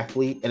millionaire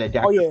athlete and a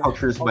doctor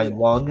punctures my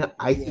lung,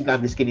 I think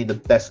I'm just getting the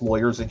best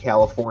lawyers in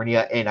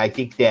California, and I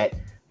think that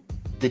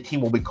the team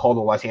will be called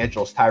the Los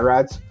Angeles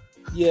Tyrods.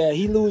 Yeah,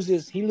 he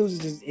loses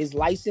his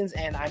license,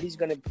 and he's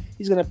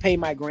gonna pay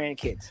my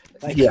grandkids.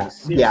 Like,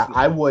 seriously.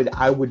 I would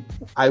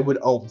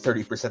own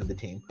 30% of the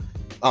team,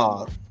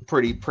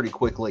 pretty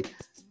quickly.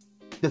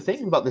 The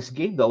thing about this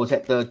game though is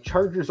that the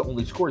Chargers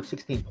only scored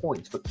 16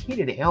 points, but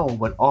Keenan Allen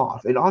went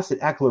off and Austin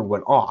Eckler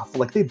went off.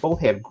 Like they both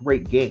had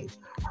great games.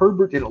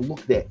 Herbert didn't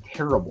look that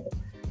terrible,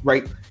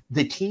 right?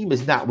 The team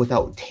is not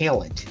without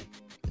talent.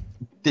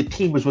 The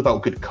team was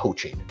without good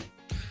coaching.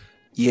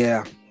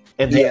 Yeah.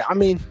 And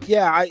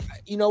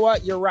you know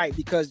what? You're right,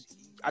 because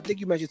I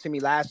think you mentioned to me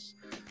last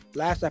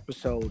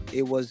episode,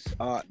 it was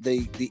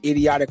the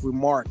idiotic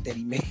remark that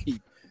he made.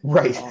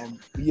 Right.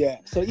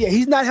 So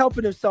he's not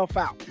helping himself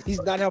out.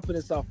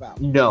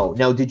 No.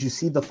 Now, did you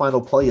see the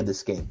final play of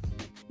this game?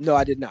 No,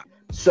 I did not.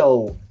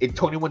 So in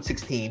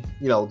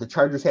 21-16, the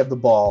Chargers have the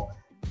ball.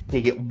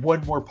 They get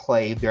one more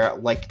play. They're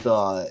at like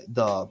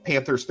the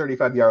Panthers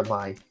 35-yard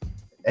line,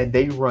 and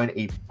they run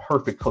a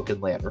perfect hook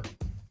and ladder.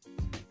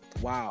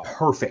 Wow.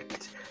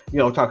 Perfect.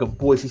 Talking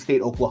Boise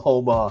State,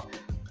 Oklahoma,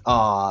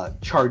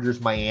 Chargers,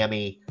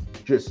 Miami,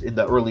 just in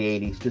the early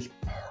 80s, just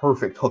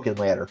perfect hook and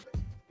ladder.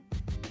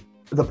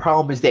 The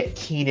problem is that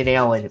Keenan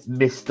Allen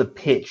missed the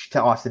pitch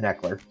to Austin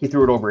Eckler. He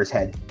threw it over his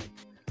head.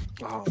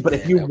 But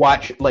if you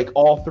watch, like,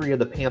 all 3 of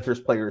the Panthers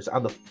players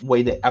on the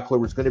way that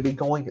Eckler was going to be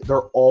going,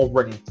 they're all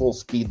running full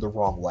speed the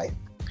wrong way.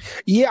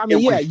 Yeah, I mean,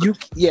 it you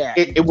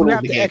would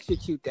have the to game.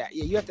 execute that.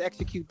 Yeah, you have to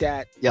execute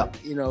that. Yep.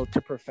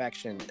 To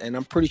perfection. And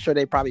I'm pretty sure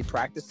they probably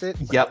practice it.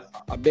 Yep.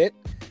 A bit.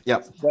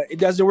 Yep. But it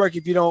doesn't work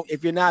if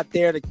you're not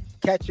there to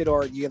catch it,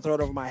 or you can throw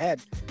it over my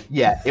head.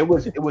 Yeah, it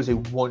was a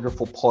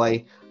wonderful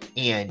play,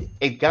 and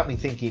it got me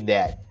thinking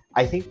that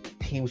I think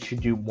teams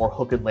should do more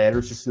hook and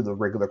ladders just through the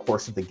regular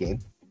course of the game.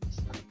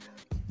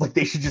 Like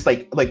they should just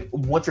like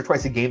once or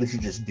twice a game they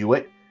should just do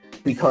it,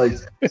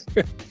 because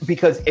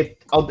if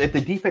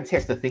the defense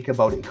has to think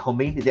about it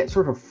coming, that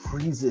sort of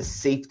freezes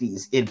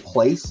safeties in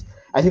place.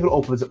 I think it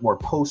opens up more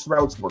post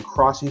routes, more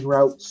crossing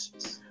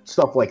routes,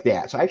 stuff like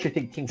that. So I actually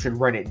think teams should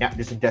run it not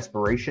just in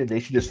desperation; they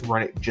should just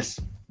run it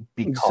just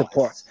because.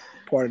 Support.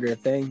 Part of their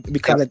thing,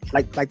 become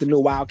like the new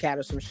Wildcat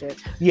or some shit.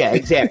 Yeah,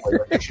 exactly.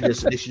 They should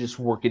just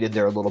work it in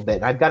there a little bit.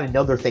 And I've got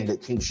another thing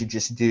that teams should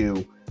just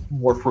do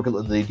more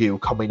frequently than they do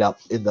coming up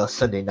in the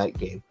Sunday night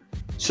game.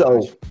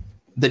 So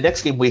the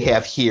next game we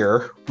have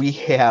here, we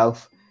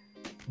have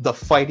the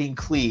Fighting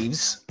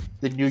Cleaves,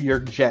 the New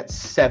York Jets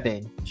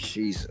 7.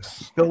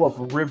 Jesus. Phillip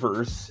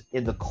Rivers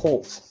in the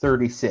Colts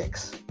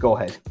 36. Go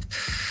ahead.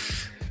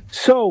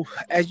 So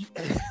I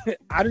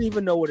don't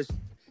even know what it's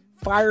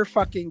fire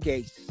fucking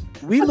Gase.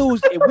 If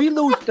we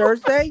lose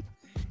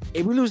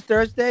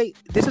Thursday,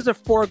 this is a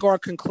foregone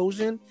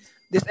conclusion.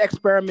 This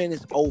experiment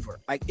is over.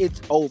 Like,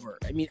 it's over.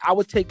 I mean, I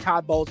would take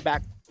Todd Bowles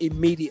back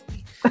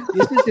immediately.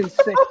 This is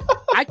insane.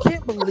 I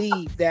can't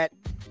believe that,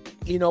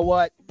 you know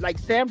what, like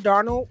Sam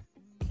Darnold,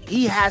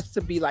 he has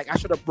to be like, I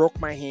should have broke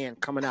my hand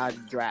coming out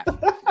of the draft.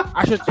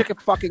 I should have took a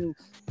fucking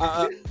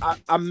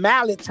a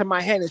mallet to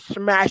my hand and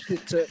smashed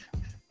it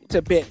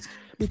to bits,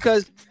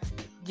 because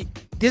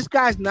this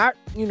guy's not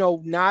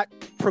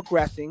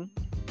progressing.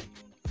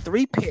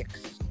 3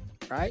 picks,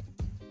 right?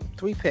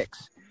 3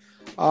 picks.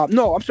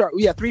 No, I'm sorry.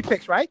 Yeah, 3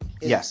 picks, right?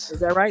 Yes. Is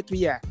that right? 3,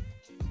 yeah.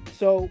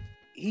 So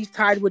he's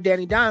tied with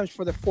Danny Dimes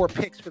for the 4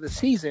 picks for the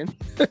season.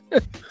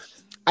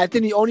 I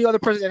think the only other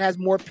person that has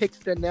more picks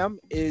than them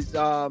is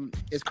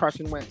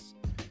Carson Wentz.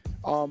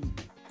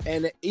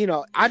 And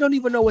I don't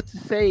even know what to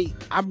say.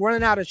 I'm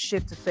running out of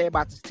shit to say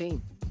about this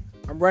team.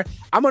 I'm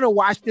gonna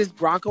watch this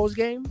Broncos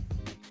game,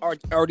 or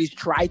at least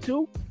try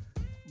to,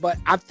 but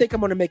I think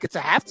I'm gonna make it to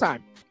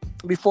halftime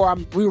before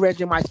I'm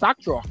rearranging my stock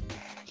draw.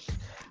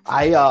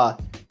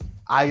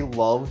 I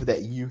love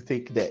that you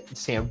think that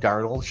Sam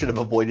Darnold should have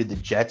avoided the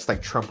Jets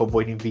like Trump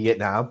avoiding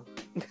Vietnam.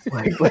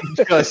 Like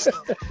just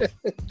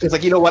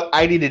like, you know what?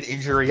 I need an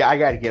injury. I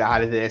got to get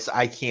out of this.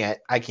 I can't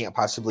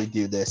possibly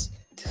do this.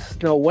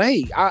 No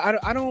way.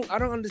 I don't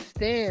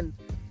understand.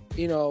 I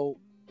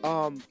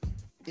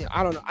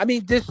don't know. I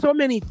mean, there's so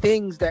many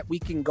things that we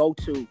can go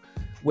to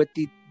with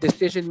the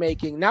decision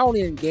making, not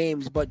only in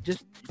games, but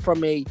just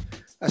from a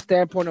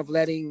standpoint of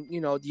letting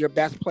your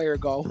best player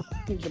go.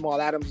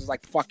 Jamal Adams is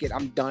like, fuck it,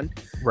 I'm done.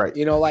 Right.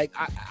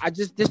 I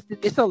just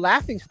it's a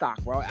laughing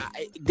stock, bro.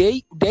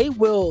 They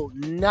will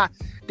not.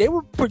 They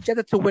were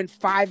projected to win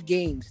 5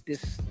 games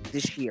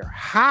this year.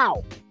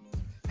 How?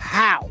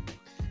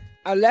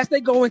 Unless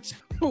they go into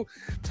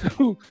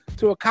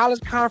to a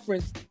college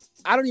conference,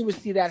 I don't even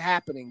see that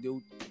happening,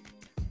 dude.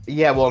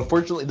 Yeah, well,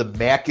 unfortunately, the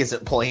MAC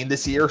isn't playing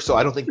this year, so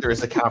I don't think there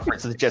is a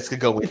conference that the Jets could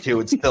go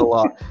into and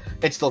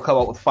still come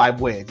out with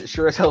 5 wins. It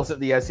sure as hell isn't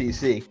the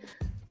SEC.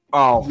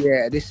 Oh,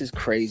 yeah, this is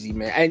crazy,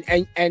 man.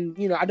 And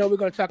I know we're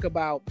going to talk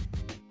about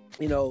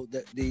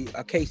the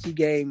KC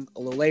game a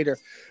little later,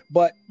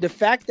 but the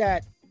fact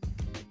that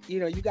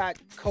you got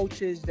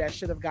coaches that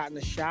should have gotten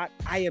a shot,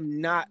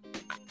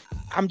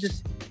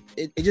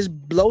 it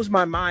just blows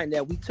my mind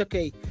that we took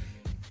a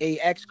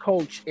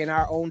ex-coach in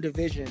our own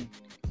division.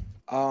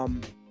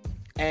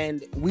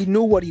 And we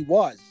knew what he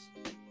was.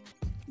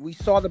 We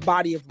saw the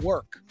body of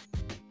work,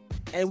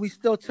 and we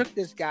still took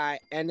this guy.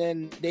 And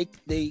then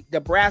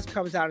the brass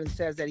comes out and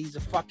says that he's a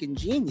fucking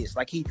genius.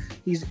 Like he's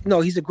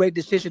a great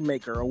decision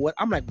maker or what?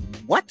 I'm like,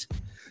 what?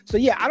 So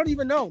yeah, I don't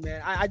even know,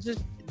 man. I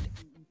just,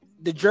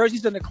 the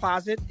jersey's in the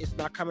closet. It's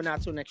not coming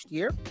out till next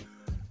year.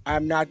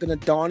 I'm not gonna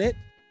don it.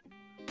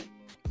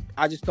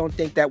 I just don't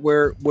think that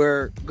we're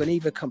gonna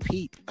even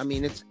compete. I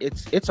mean,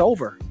 it's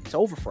over. It's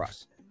over for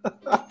us.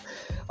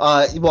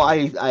 Well,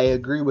 I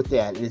agree with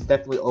that. It is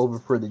definitely over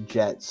for the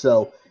Jets.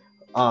 So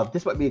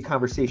this might be a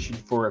conversation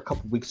for a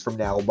couple weeks from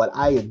now, but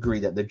I agree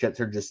that the Jets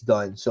are just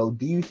done. So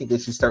do you think they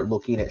should start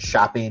looking at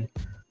shopping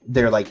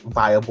their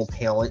viable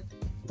talent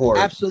for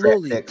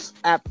absolutely draft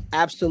picks?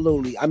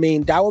 Absolutely. I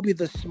mean, that would be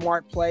the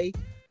smart play.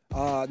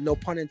 No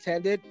pun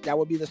intended. That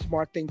would be the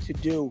smart thing to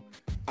do,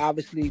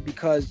 obviously,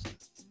 because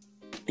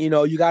you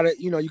gotta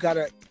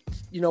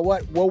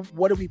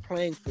what are we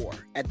playing for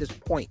at this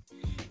point?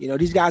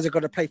 These guys are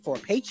going to play for a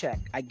paycheck.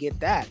 I get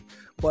that.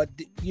 But,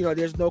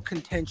 there's no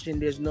contention.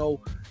 There's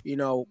no,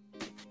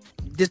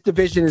 this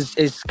division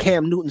is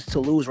Cam Newton's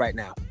to lose right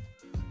now.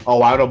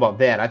 Oh, I don't know about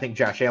that. I think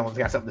Josh Allen's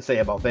got something to say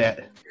about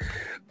that.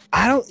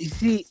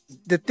 See,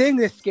 the thing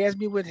that scares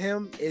me with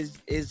him is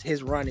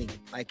his running.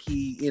 Like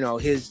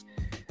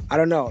I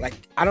don't know. Like,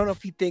 I don't know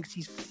if he thinks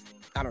he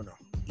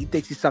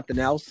thinks he's something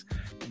else,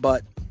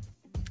 but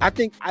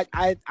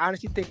I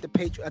honestly think the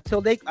Patriots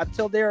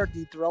until they're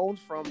dethroned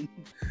from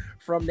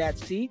that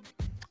seat,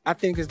 I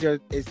think it's their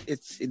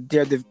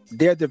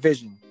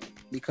division,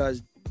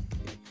 because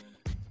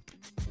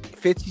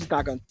Fitzy's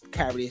not going to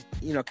carry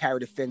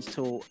the Finns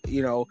till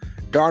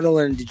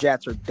Darnold and the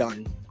Jets are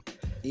done.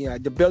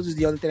 The Bills is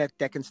the only thing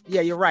that can.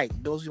 Yeah, you're right.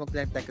 Bills is the only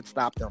thing that can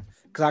stop them,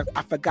 because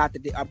I forgot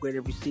that they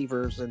upgraded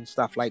receivers and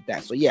stuff like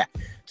that. So yeah,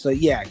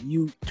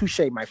 you touche,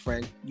 my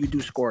friend. You do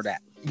score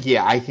that.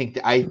 Yeah, I think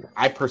I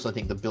personally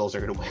think the Bills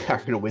are going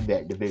to win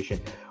that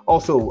division.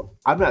 Also,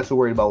 I'm not so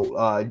worried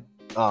about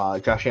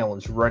Josh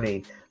Allen's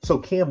running. So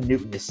Cam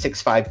Newton is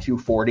 6'5",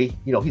 240.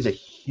 He's a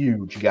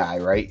huge guy,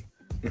 right?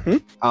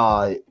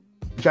 Mm-hmm.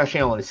 Josh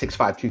Allen is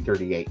 6'5",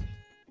 238.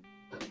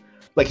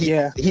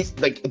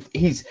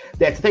 He's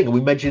that's the thing.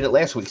 We mentioned it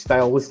last week.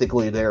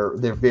 Stylistically,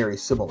 they're very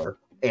similar,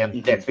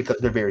 and that's because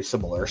they're very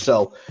similar.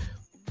 So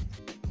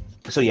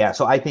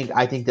I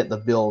think that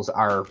the Bills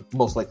are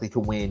most likely to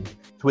win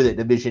that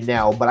division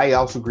now. But I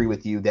also agree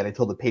with you that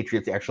until the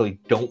Patriots actually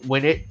don't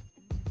win it,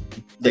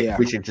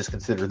 we should just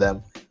consider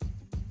them.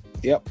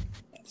 Yep,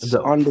 it's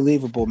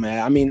unbelievable,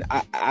 man. I mean,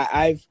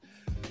 I've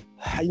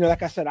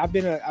like I said, I've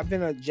been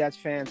a Jets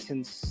fan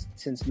since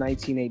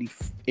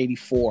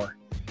 1984.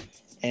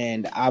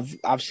 And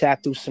I've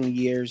sat through some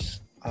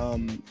years.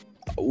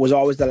 Was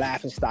always the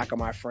laughing stock of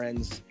my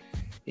friends.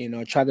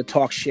 Tried to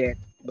talk shit,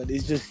 but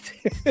it's just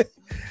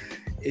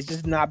it's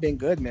just not been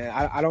good, man.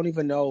 I don't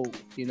even know.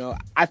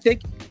 I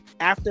think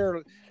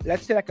after,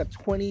 let's say, like a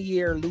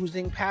 20-year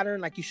losing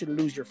pattern, like, you should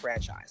lose your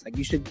franchise. Like,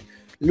 you should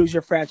lose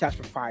your franchise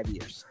for 5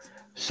 years.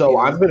 So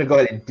I'm going to go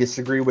ahead and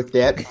disagree with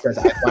that, because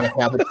I want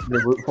to have it to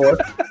root for.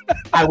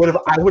 I would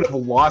have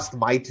lost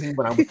my team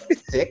when I was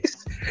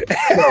 6.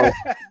 So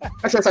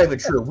that's not even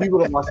true. We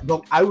would have lost.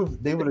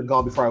 They would have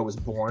gone before I was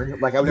born.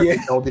 Like, I would have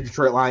known the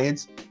Detroit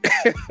Lions.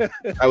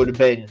 I would have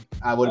been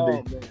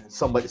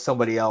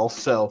somebody else.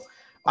 So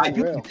I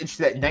do think it's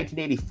interesting that in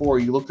 1984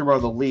 you looked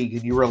around the league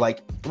and you were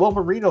like, well,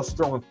 Marino's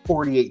throwing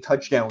 48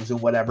 touchdowns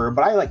and whatever,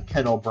 but I like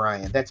Ken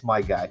O'Brien. That's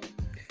my guy.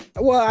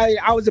 Well,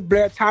 I was a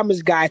Blair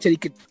Thomas guy until he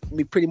could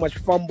pretty much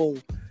fumble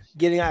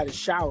getting out of the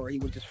shower. He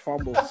would just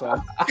fumble.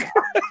 So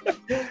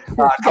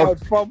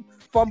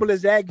fumble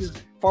his eggs,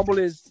 fumble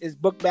his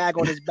book bag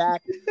on his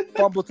back,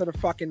 fumble to the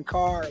fucking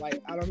car.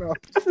 Like, I don't know.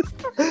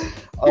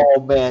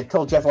 Oh man,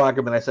 tell Jeff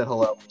Lockerman I said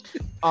hello.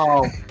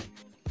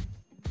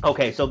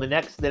 Okay, so the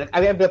next,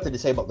 I have nothing to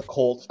say about the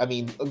Colts. I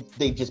mean,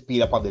 they just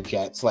beat up on the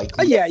Jets. Like,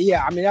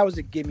 yeah. I mean, that was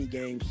a gimme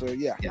game. So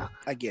yeah,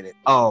 I get it.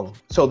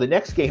 So the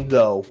next game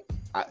though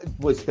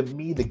was, to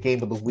me, the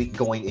game of the week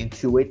going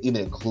into it,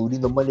 even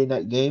including the Monday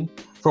night game,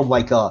 from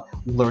like a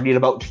learning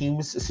about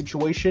teams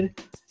situation.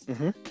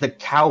 Mm-hmm. The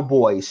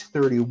Cowboys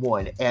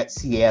 31 at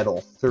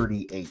Seattle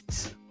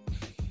 38.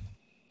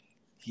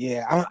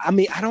 Yeah, I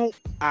mean, I don't.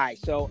 All right,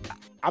 so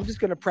I'm just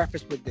gonna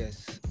preface with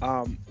this.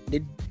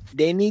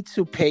 They need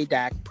to pay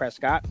Dak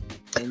Prescott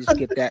and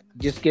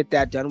just get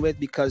that done with,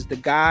 because the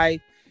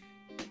guy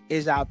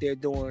is out there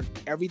doing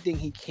everything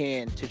he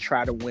can to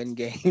try to win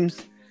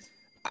games.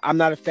 I'm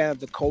not a fan of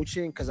the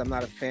coaching, because I'm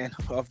not a fan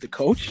of the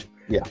coach.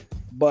 Yeah,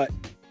 but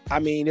I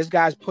mean, this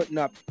guy's putting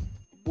up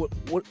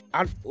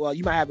well,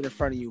 you might have it in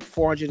front of you,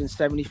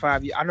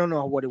 475. I don't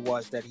know what it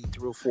was that he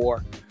threw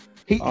for.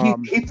 He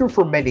threw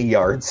for many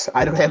yards.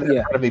 I don't have it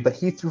in front of me, but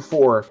he threw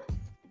for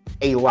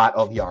a lot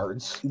of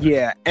yards.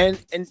 Yeah, and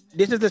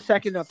this is the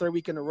second or third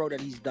week in a row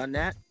that he's done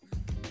that.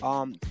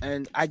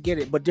 And I get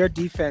it, but their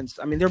defense,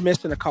 I mean, they're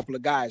missing a couple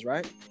of guys,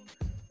 right?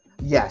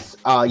 Yes.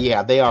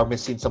 They are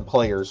missing some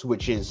players,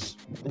 which is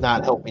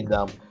not helping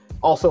them.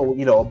 Also,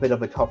 a bit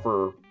of a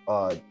tougher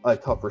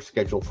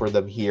schedule for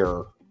them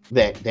here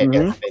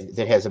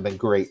that hasn't been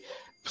great.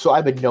 So I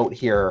have a note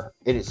here,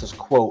 and it says,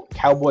 quote,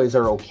 Cowboys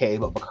are okay,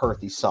 but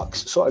McCarthy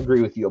sucks. So I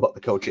agree with you about the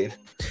coaching.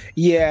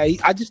 Yeah,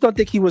 I just don't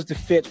think he was the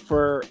fit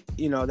for,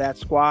 that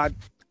squad.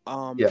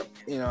 I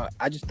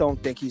just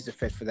don't think he's the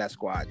fit for that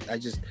squad. I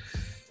just,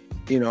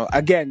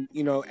 again,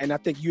 and I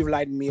think you've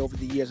enlightened me over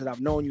the years that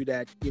I've known you,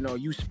 that,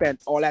 you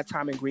spent all that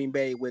time in Green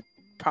Bay with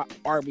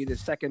arguably the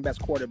second best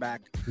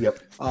quarterback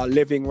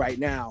living right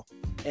now,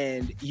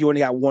 and you only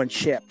got one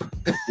chip.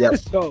 Yep.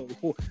 So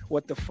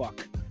what the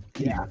fuck?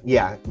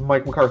 Yeah.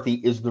 Mike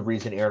McCarthy is the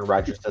reason Aaron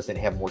Rodgers doesn't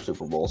have more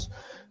Super Bowls.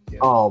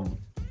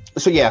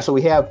 Yeah. So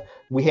we have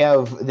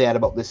that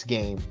about this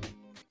game.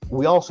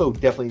 We also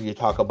definitely need to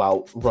talk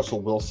about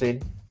Russell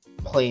Wilson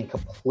playing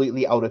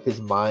completely out of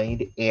his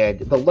mind, and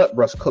the let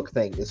Russ cook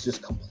thing is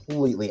just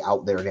completely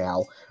out there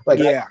now. Like,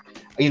 yeah.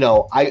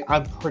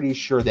 I'm pretty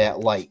sure that,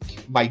 like,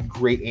 my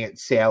great aunt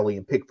Sally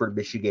in Pickford,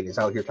 Michigan, is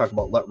out here talking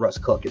about let Russ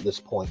cook at this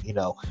point.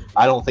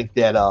 I don't think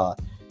that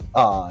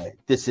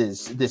this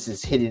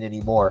is hidden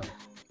anymore.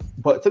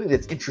 But something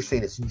that's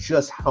interesting is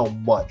just how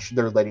much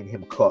they're letting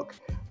him cook.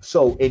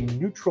 So in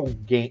neutral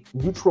game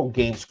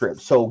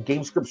scripts, so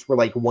game scripts where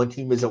like one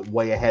team isn't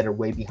way ahead or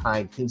way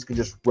behind, teams can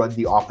just run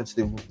the offense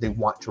they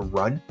want to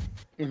run.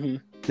 Mm-hmm.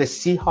 The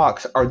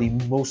Seahawks are the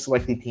most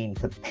likely team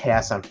to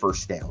pass on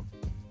first down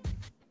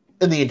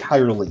in the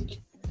entire league.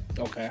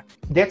 Okay.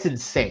 That's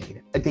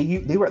insane.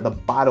 They were at the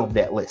bottom of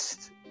that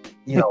list,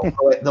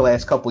 the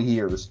last couple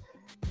years.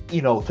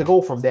 To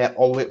go from that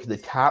all the way up to the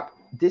top,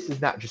 this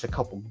is not just a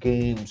couple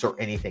games or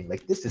anything.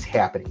 Like, this is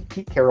happening.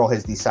 Pete Carroll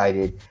has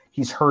decided.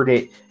 He's heard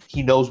it.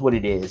 He knows what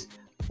it is.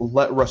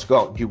 Let Russ go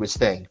out and do his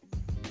thing.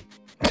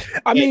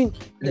 I mean,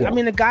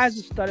 the guy's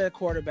a stud at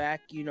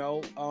quarterback.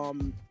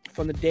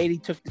 From the day he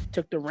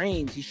took the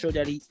reins, he showed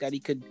that he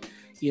could,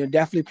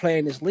 definitely play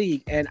in this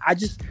league. And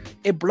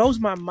it blows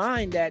my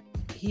mind that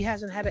he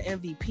hasn't had an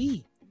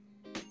MVP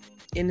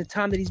in the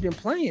time that he's been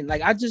playing.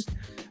 Like, I just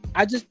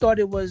thought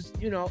it was,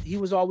 he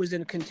was always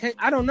in content.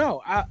 I don't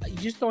know. You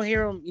just don't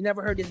hear him. You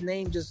never heard his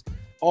name just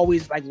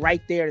always like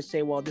right there to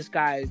say, well, this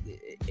guy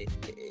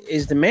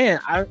is the man.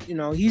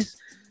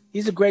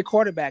 He's a great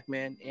quarterback,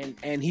 man.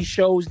 And he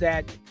shows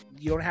that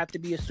you don't have to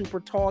be a super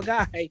tall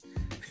guy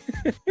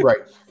right,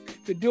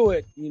 to do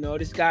it.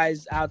 This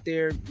guy's out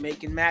there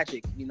making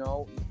magic, he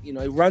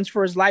runs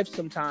for his life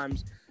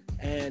sometimes,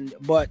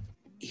 but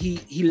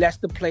he lets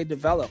the play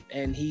develop,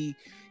 and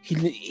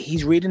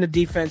he's reading the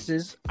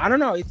defenses. I don't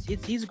know.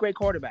 He's a great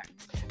quarterback.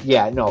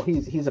 Yeah, no,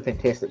 he's a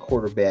fantastic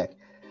quarterback.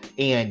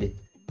 And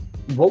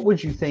what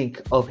would you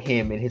think of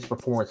him and his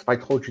performance if I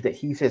told you that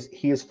he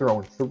has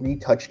thrown 3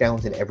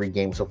 touchdowns in every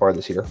game so far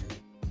this year?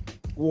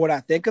 What I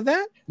think of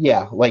that?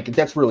 Yeah, like,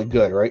 that's really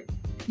good, right?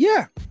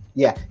 Yeah.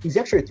 Yeah, he's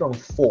actually thrown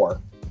 4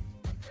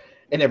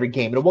 in every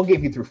game. In one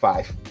game, he threw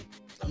 5.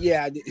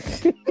 Yeah.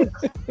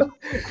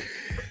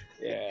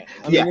 Yeah.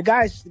 I mean, the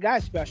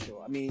guy's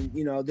special. I mean,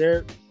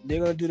 they're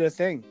gonna do their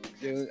thing.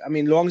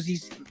 Long as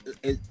he's,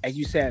 as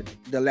you said,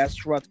 let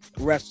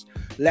Russ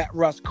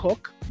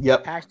cook.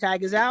 Yep.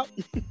 Hashtag is out.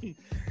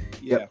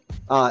 Yeah.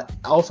 Yep.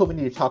 Also, we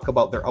need to talk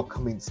about their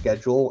upcoming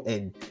schedule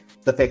and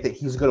the fact that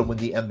he's going to win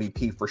the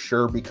MVP for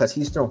sure, because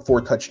he's thrown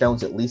 4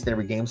 touchdowns at least in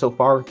every game so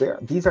far.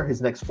 These are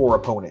his next 4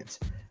 opponents: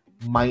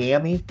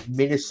 Miami,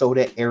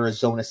 Minnesota,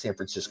 Arizona, San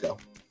Francisco.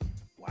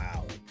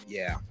 Wow.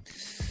 Yeah.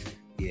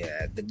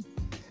 Yeah.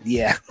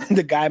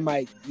 The guy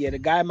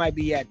might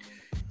be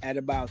at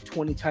about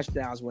 20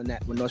 touchdowns when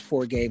those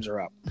 4 games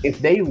are up. If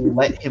they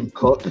let him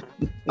cook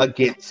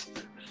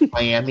against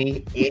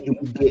Miami and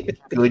we get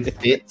good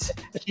fits,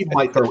 he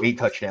might throw 8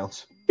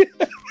 touchdowns.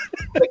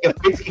 Like, if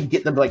Fitz can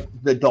get them, like,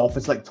 the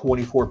Dolphins, like,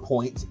 24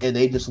 points, and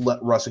they just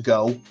let Russ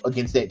go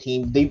against that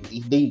team,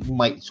 they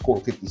might score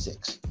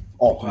 56.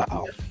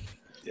 Wow.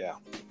 Yeah.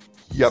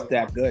 Yep. It's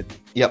that good.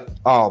 Yep.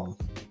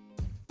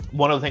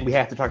 One other thing we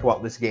have to talk about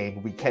in this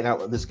game, we cannot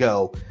let this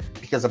go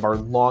because of our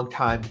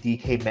longtime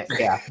DK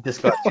Metcalf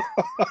discussion.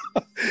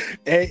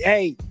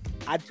 Hey,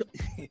 I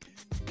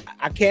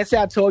can't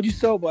say I told you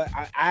so, but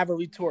I have a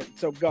retort.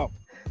 So go.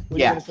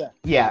 What are you gonna say?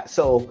 Yeah.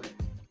 So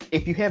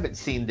if you haven't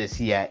seen this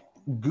yet,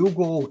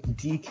 Google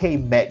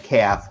DK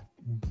Metcalf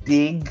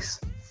Diggs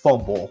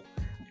fumble,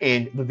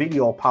 and the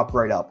video will pop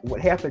right up.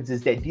 What happens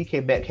is that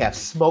DK Metcalf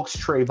smokes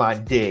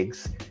Trayvon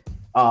Diggs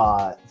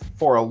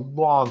for a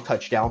long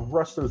touchdown.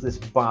 Russ throws this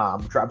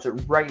bomb, drops it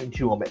right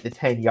into him at the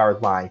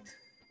 10-yard line.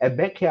 And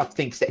Metcalf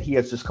thinks that he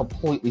has just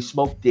completely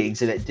smoked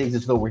Diggs and that Diggs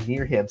is nowhere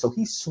near him. So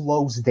he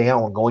slows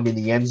down going in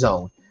the end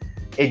zone.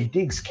 And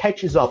Diggs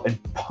catches up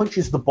and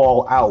punches the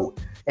ball out.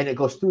 And it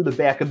goes through the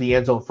back of the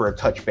end zone for a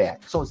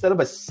touchback. So instead of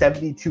a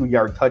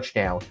 72-yard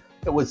touchdown,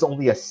 it was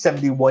only a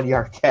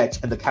 71-yard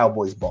catch and the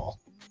Cowboys' ball.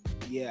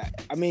 Yeah,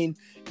 I mean,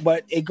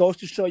 but it goes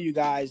to show you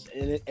guys,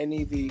 and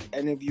any of you,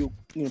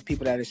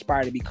 people that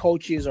aspire to be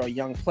coaches or a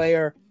young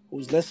player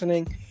who's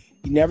listening,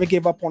 you never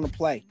give up on the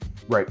play.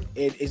 Right.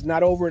 It's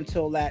not over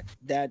until that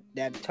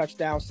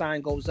touchdown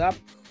sign goes up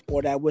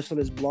or that whistle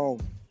is blown.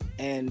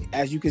 And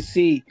as you can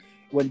see,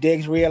 when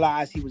Diggs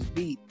realized he was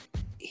beat,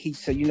 he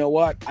said, "You know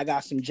what? I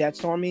got some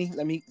jets on me.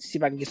 Let me see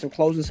if I can get some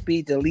closing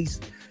speed to at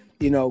least,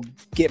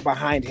 get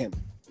behind him."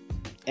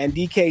 And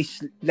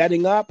DK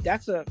letting up,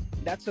 that's a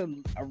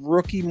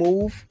rookie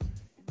move.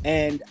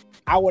 And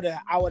I would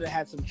have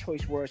had some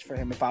choice words for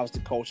him if I was the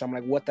coach. I'm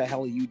like, "What the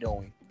hell are you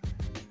doing?"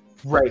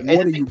 Right.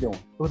 What are you doing?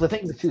 Well, the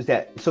thing too is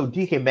that, so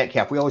DK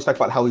Metcalf, we always talk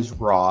about how he's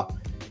raw,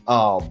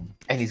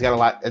 and he's got a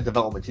lot of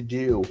development to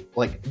do.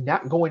 Like,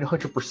 not going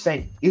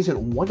 100% isn't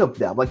one of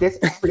them. Like,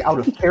 that's actually out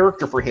of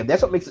character for him.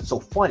 That's what makes it so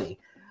funny.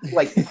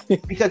 Like,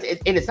 because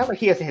it's not like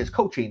he hasn't his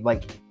coaching.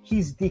 Like,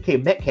 he's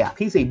DK Metcalf.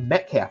 He's a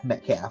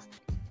Metcalf.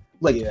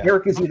 Like,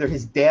 Eric is either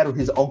his dad or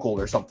his uncle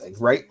or something,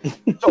 right?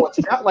 So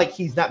it's not like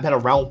he's not been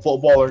around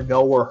football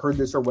or heard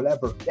this or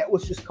whatever. That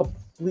was just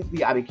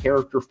completely out of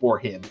character for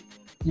him.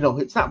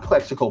 It's not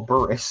Plexico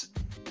Burris,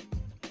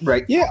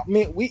 right? Yeah, I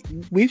mean,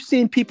 we've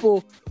seen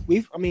people.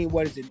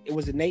 What is it?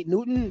 Was it Nate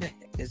Newton?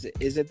 Is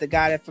it the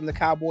guy that from the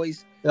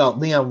Cowboys? No,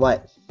 Leon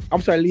Lett.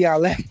 I'm sorry,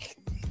 Leon Lett.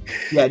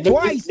 Yeah,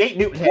 Twice. Nate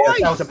Newton had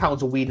 1,000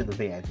 pounds of weed in the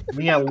van.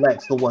 Leon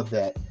Lett's the one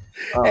that.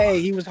 Hey,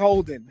 he was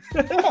holding.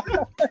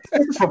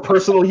 For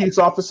personal use,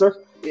 officer.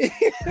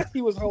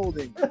 He was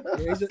holding.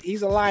 Yeah,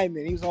 he's a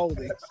lineman. He was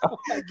holding. So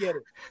I get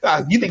it.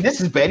 You think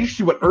this is bad? You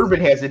see what Urban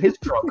has in his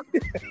trunk.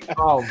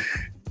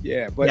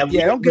 Yeah, but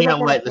don't give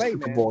up on the play,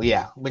 Super Bowl.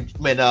 Yeah, when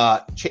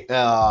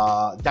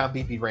Don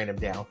Beebe ran him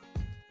down.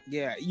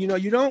 Yeah,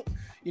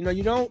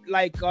 You don't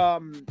like I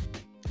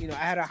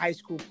had a high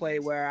school play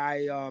where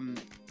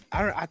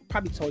I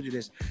probably told you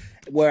this,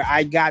 where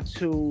I got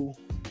to,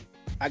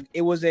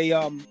 it was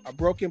a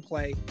broken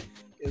play.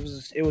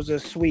 It was a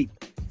sweep,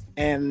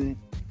 and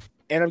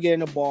I'm getting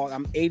the ball.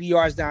 I'm 80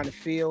 yards down the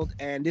field,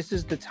 and this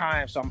is the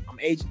time. So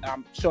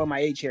I'm showing my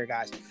age here,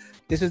 guys.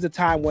 This is the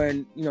time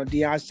when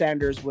Deion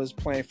Sanders was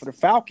playing for the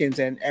Falcons,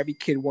 and every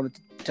kid wanted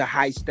to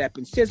high step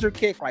and scissor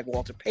kick like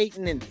Walter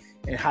Payton and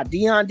how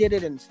Deion did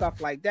it and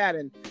stuff like that.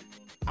 And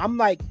I'm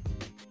like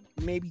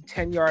maybe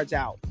 10 yards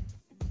out.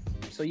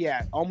 So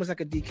yeah, almost like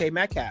a DK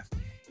Metcalf.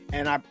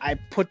 And I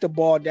put the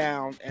ball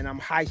down and I'm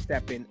high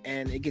stepping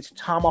and it gets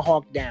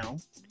tomahawked down.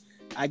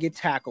 I get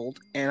tackled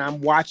and I'm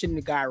watching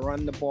the guy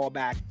run the ball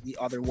back the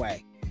other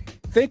way,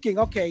 thinking,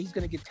 okay, he's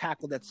going to get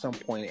tackled at some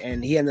point,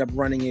 and he ended up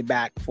running it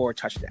back for a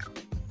touchdown.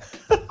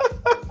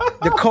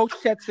 The coach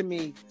said to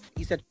me,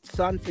 he said,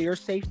 son, for your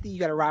safety, you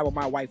got to ride with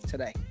my wife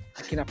today.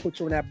 I cannot put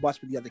you in that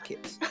bus with the other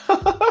kids.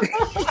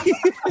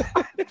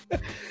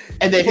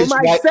 And then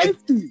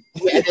safety.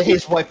 And then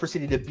his wife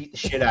proceeded to beat the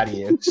shit out of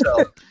you.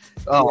 So,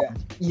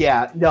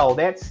 no,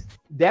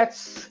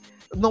 that's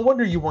no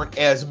wonder you weren't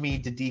as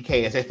mean to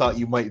DK as I thought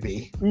you might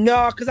be.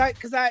 No, because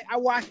I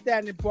watched that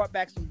and it brought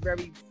back some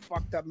very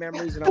fucked up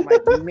memories, and I'm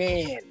like,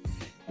 man.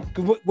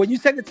 When you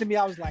sent it to me,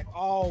 I was like,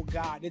 oh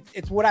God,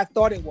 it's what I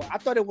thought it was. I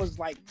thought it was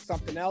like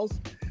something else,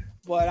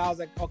 but I was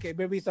like, okay,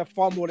 maybe it's a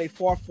fumble. They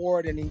fought for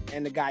it,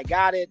 and the guy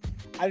got it.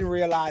 I didn't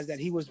realize that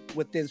he was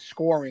within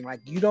scoring. Like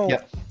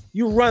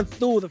you run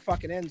through the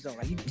fucking end zone.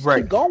 Like you just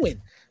keep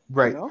going.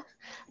 Right.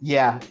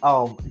 Yeah.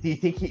 Do you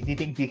think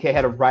DK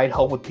had a ride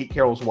home with Pete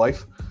Carroll's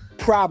wife?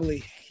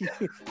 Probably.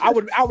 I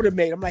would have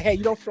made. I'm like, hey,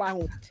 you don't fly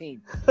home with the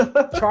team.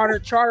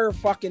 Charter a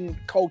fucking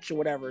coach or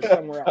whatever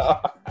somewhere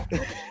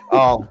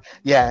else.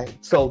 Yeah.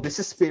 So this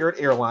is Spirit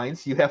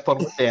Airlines. You have fun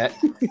with that.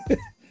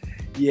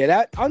 Yeah,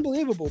 that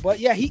unbelievable. But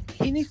yeah, he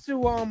needs to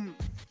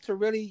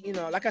really,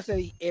 like I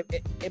said,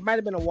 it might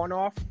have been a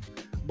one-off,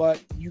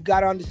 but you got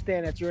to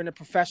understand that you're in a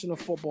professional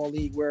football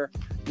league where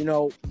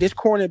this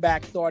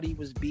cornerback thought he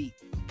was beat.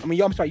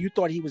 You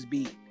thought he was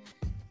beat,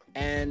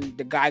 and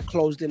the guy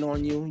closed in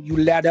on you. You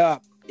let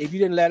up. If you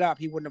didn't let up,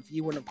 he wouldn't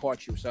have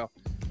caught you. So,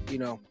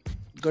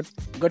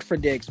 good for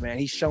Diggs, man.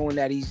 He's showing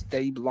that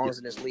he belongs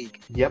in this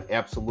league. Yep,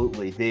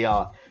 absolutely.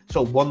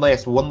 So one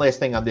last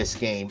thing on this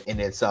game,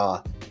 and it's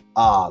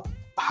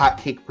hot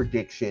take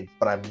prediction,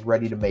 but I'm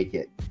ready to make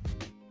it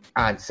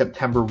on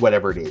September,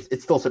 whatever it is.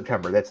 It's still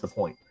September. That's the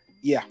point.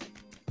 Yeah.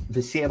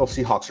 The Seattle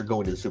Seahawks are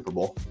going to the Super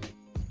Bowl.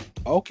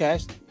 Okay,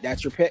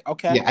 that's your pick.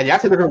 Okay. Yeah, and I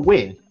said they're going to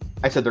win.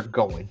 I said they're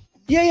going.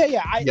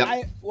 Yeah.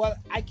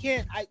 I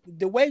can't.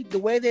 The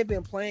way they've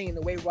been playing and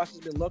the way Russ has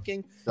been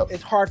looking,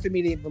 it's hard for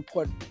me to even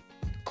put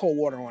cold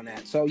water on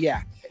that. So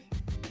yeah.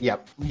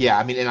 Yep. Yeah.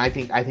 I mean, and I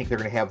think they're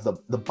going to have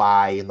the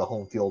bye and the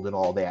home field and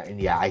all that. And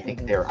yeah, I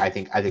think they're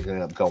going to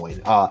end up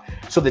going.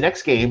 So the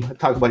next game,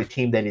 talk about a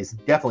team that is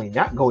definitely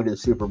not going to the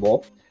Super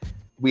Bowl.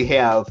 We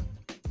have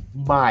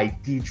my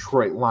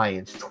Detroit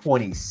Lions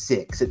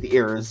 26 at the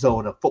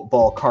Arizona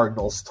Football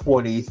Cardinals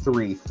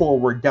 23.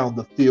 Forward down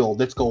the field.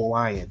 Let's go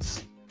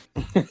Lions.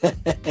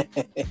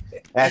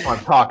 That's what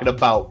I'm talking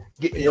about.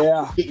 Get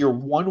your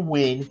one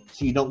win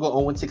so you don't go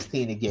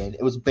 0-16 again.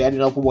 It was bad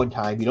enough one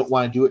time. You don't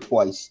want to do it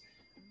twice.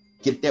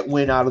 Get that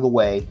win out of the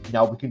way.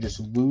 Now we can just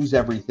lose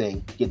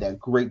everything. Get that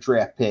great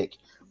draft pick.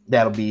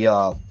 That'll be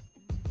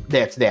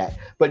that's that.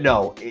 But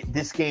no,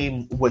 this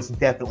game was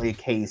definitely a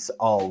case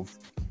of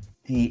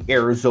the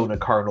Arizona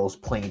Cardinals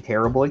playing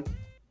terribly.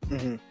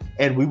 Mm-hmm.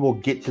 And we will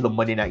get to the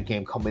Monday night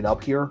game coming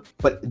up here,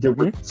 but there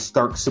were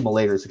stark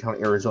similarities to how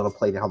Arizona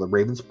played and how the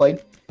Ravens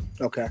played.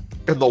 Okay.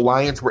 And the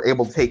Lions were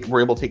able to take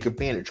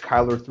advantage.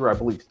 Kyler threw, I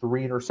believe,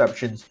 3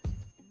 interceptions.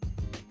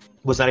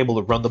 Was not able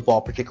to run the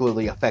ball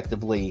particularly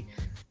effectively.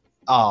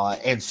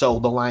 And so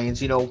the Lions,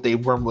 they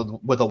run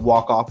with a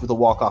walk-off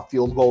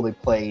field goal.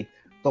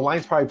 The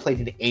Lions probably played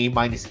an A-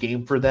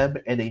 game for them,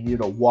 and they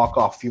needed a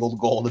walk-off field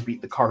goal to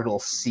beat the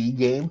Cardinals C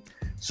game.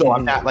 So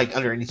I'm not like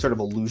under any sort of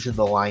illusion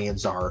the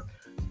Lions are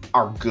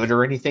good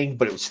or anything,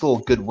 but it was still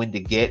a good win to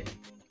get.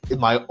 And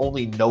my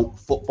only note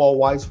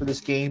football-wise for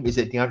this game is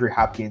that DeAndre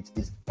Hopkins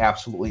is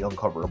absolutely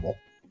uncoverable.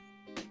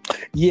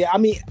 Yeah, I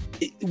mean,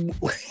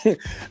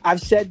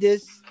 I've said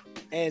this,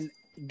 and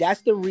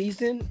that's the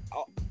reason,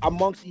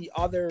 amongst the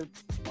other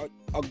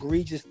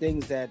egregious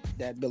things that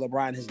Bill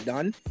O'Brien has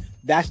done,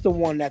 that's the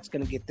one that's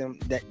going to get them.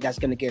 That's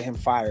going to get him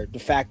fired. The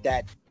fact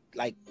that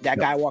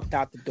guy walked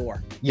out the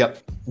door. Yep.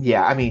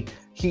 Yeah. I mean,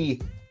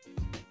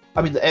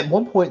 at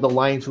one point the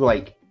Lions were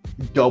like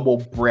double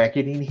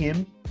bracketing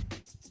him,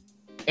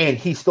 and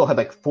he still had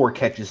like 4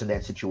 catches in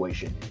that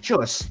situation.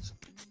 Just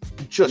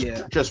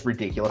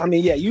ridiculous. I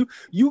mean, yeah, you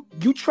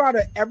try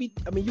to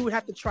you would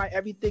have to try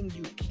everything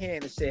you can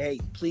to say, hey,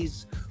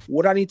 please,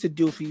 what I need to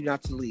do for you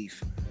not to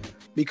leave?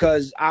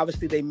 Because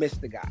obviously they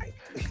missed the guy.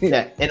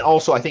 Yeah, and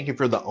also I think if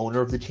you're the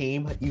owner of the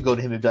team, you go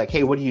to him and be like,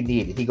 hey, what do you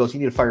need? And he goes, you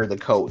need to fire the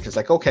coach. It's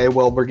like, okay,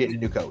 well, we're getting a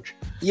new coach.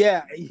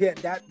 Yeah,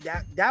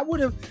 that would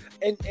have,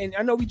 and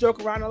I know we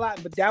joke around a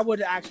lot, but that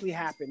would have actually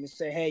happened, and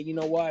say, hey, you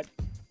know what?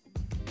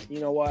 you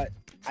know what?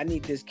 I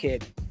need this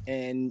kid,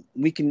 and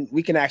we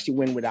can actually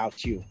win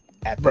without you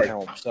at the Right.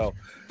 helm. So,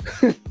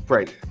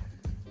 Right.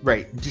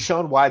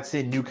 Deshaun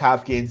Watson, Nuke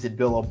Hopkins, and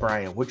Bill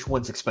O'Brien. Which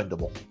one's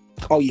expendable?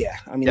 oh yeah,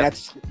 I mean Yep.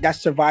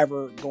 that's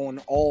Survivor going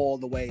all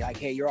the way. Like,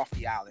 hey, you're off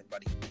the island,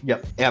 buddy.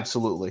 Yep,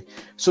 absolutely.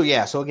 So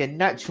again,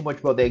 not too much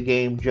about that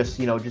game. Just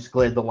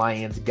glad the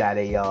Lions got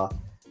a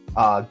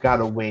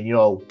win. You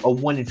know, a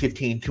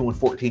 1-15,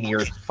 2-14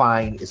 year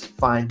is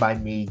fine by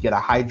me. Get a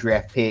high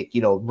draft pick.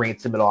 You know,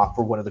 ransom it off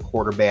for one of the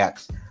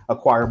quarterbacks.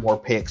 Acquire more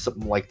picks,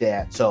 something like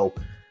that. So,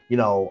 you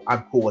know,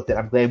 I'm cool with it.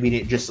 I'm glad we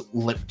didn't just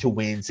limp to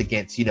wins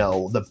against, you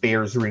know, the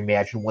Bears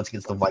rematch and once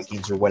against the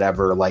Vikings or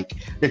whatever. Like,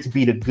 let's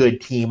beat a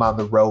good team on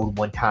the road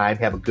one time,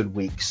 have a good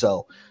week.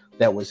 So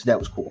that was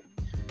cool.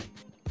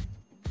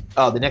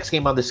 The next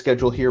game on the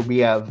schedule here, we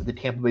have the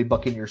Tampa Bay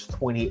Buccaneers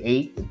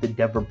 28, the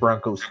Denver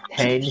Broncos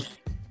 10.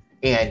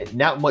 And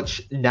not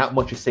much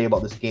to say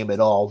about this game at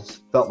all.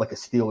 This felt like a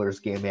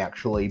Steelers game,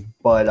 actually.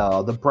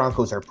 But the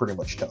Broncos are pretty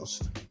much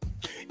toast.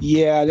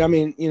 Yeah, I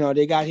mean, you know,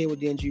 they got hit with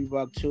the injury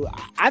bug too.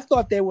 I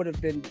thought they would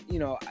have been, you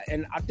know,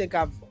 and I think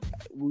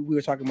we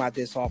were talking about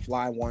this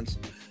offline once.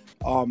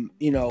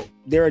 You know,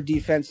 they're a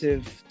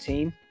defensive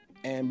team,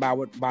 and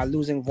by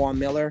losing Von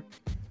Miller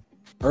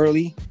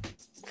early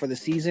for the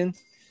season,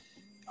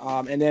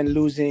 and then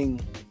losing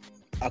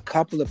a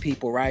couple of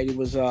people, right? It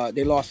was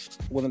they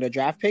lost one of their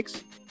draft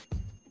picks.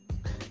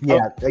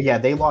 Yeah,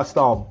 they lost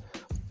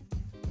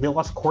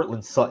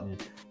Cortland Sutton,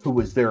 who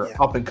was their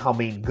up and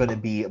coming, gonna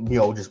be, you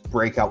know, just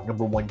breakout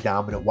number one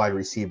dominant wide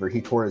receiver.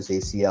 He tore his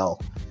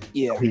ACL.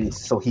 Yeah,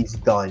 so he's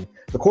done.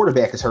 The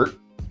quarterback is hurt.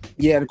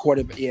 Yeah, the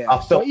quarterback. Yeah,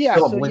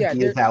 Philip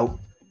Lindsay is out.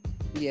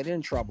 Yeah, they're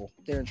in trouble.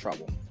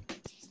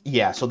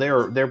 Yeah, so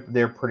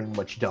they're pretty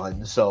much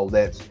done. So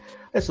that's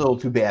a little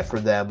too bad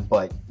for them,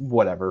 but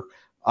whatever.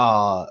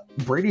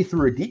 Brady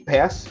threw a deep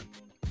pass.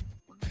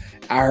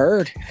 I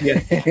heard. Yeah,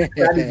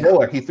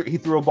 Miller, he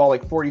threw a ball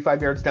like 45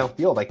 yards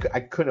downfield. I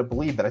couldn't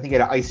believe that. I think he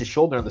had to ice his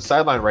shoulder on the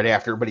sideline right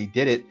after, but he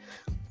did it.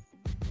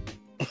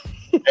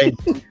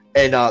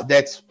 and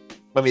that's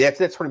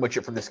pretty much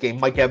it from this game.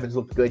 Mike Evans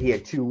looked good. He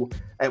had two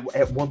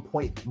at one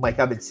point. Mike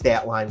Evans'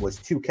 stat line was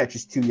 2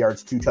 catches, 2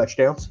 yards, 2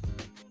 touchdowns.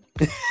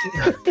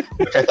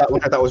 which I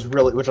thought was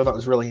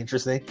really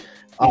interesting.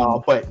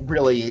 But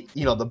really,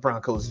 you know, the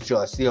Broncos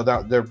just, you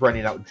know, they're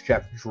running out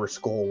Jeff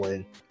Driscoll,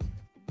 and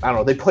I don't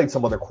know, they played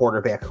some other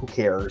quarterback. Who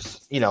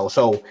cares? You know,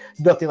 so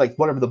nothing like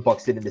whatever the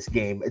Bucs did in this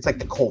game. It's like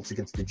the Colts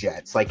against the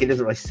Jets. Like, it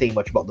doesn't really say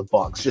much about the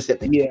Bucs, just that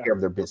they take care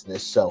of their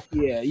business. So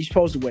yeah, you're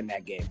supposed to win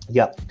that game.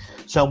 Yep.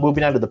 So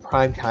moving on to the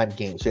primetime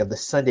games, we have the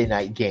Sunday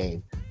night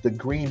game. The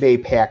Green Bay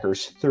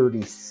Packers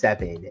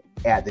 37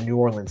 at the New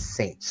Orleans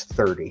Saints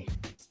 30.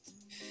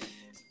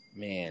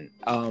 Man,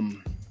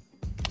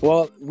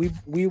 well,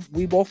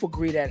 we both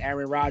agree that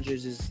Aaron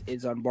Rodgers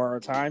is on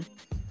borrowed time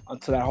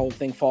until that whole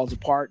thing falls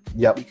apart.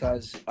 Yep.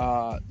 Because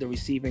the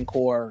receiving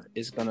core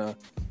is gonna,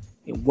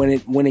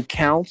 when it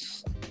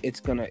counts,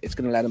 it's gonna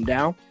let him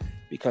down,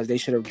 because they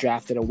should have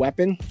drafted a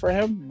weapon for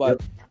him.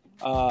 But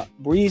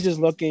Breeze is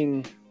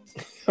looking,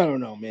 I don't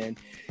know, man.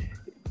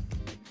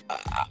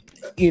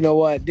 You know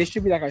what? This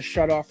should be like a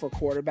shut off for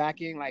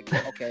quarterbacking. Like,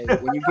 okay,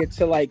 when you get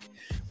to like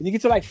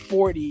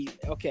 40,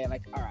 okay,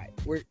 like, all right,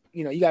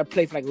 you got to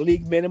play for like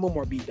league minimum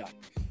or be done.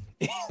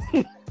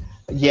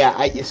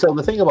 Yeah, so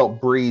the thing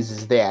about Breeze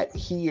is that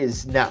he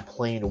is not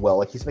playing well.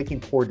 Like, he's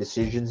making poor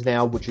decisions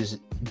now, which is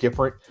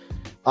different.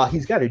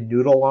 He's got a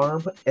noodle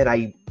arm, and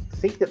I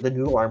think that the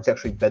noodle arm's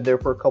actually been there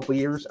for a couple of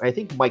years. And I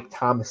think Mike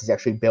Thomas has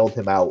actually bailed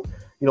him out.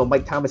 You know,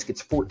 Mike Thomas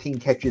gets 14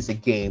 catches a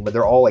game, but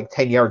they're all like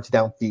 10 yards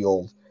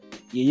downfield.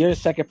 Yeah, you're the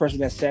second person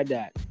that said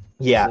that.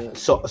 Yeah,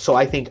 so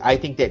I think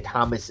that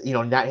Thomas, you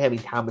know, not having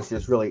Thomas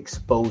is really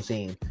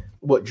exposing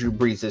what Drew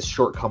Brees'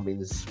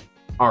 shortcomings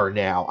are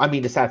now. I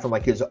mean, aside from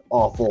like his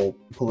awful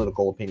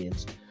political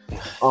opinions.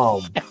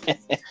 But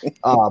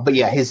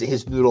yeah,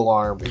 his noodle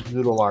arm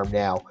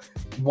now.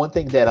 One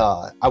thing that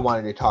I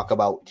wanted to talk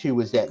about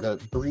too is that the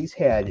Brees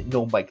had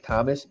no Mike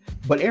Thomas,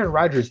 but Aaron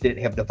Rodgers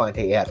didn't have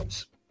Devontae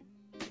Adams.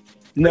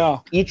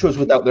 No. Each was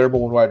without their number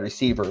one wide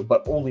receiver,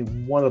 but only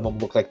one of them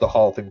looked like the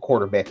Hall of Fame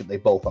quarterback that they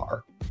both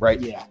are,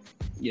 right? Yeah.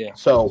 Yeah.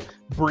 So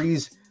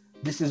Breeze,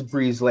 this is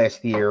Breeze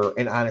last year,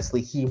 and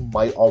honestly, he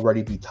might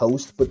already be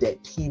toast, but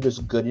that team is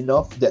good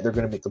enough that they're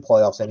going to make the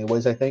playoffs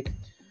anyways, I think.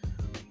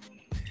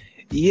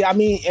 Yeah, I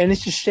mean, and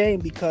it's a shame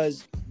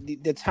because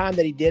the time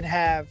that he did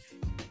have,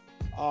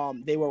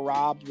 they were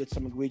robbed with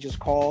some egregious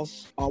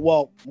calls.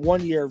 Well,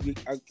 1 year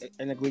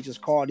an egregious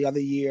call, the other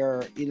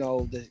year, you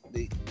know,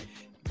 the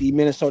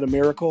Minnesota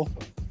Miracle.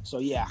 So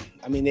yeah,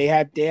 I mean, they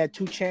had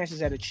 2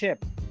 chances at a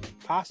chip,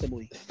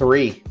 possibly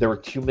 3. There were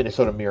 2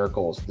 Minnesota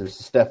Miracles. There's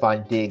the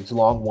Stephon Diggs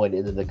long one,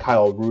 and then the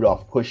Kyle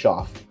Rudolph push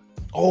off.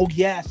 Oh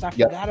yes, I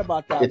forgot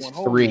about that it's one.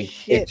 Holy 3.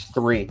 Shit. It's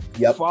 3.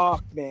 Yep.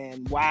 Fuck,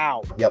 man.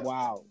 Wow. Yep.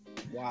 Wow.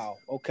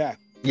 Okay.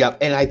 Yep.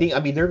 And I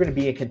mean, they're going to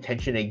be in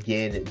contention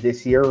again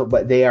this year,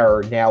 but they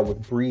are now,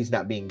 with Breeze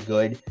not being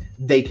good,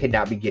 they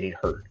cannot be getting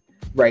hurt,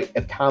 right?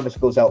 If Thomas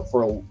goes out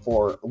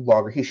for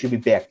longer, he should be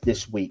back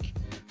this week.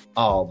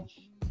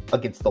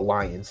 against the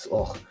Lions.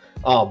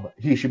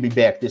 He should be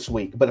back this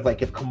week. But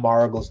if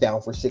Kamara goes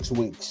down for 6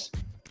 weeks,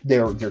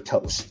 they're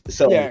toast.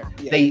 So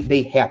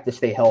they have to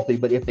stay healthy.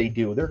 But if they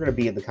do, they're going to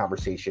be in the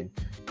conversation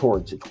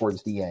towards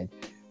the end.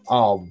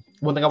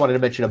 One thing I wanted to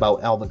mention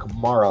about Alvin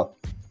Kamara,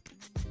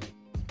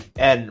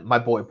 and my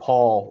boy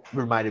Paul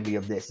reminded me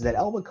of this, is that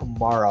Alvin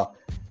Kamara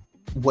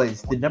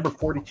was the number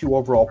 42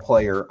 overall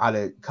player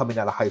coming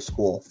out of high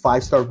school,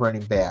 5-star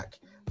running back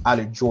out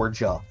of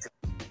Georgia,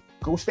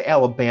 goes to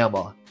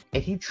Alabama,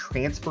 and he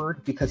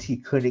transferred because he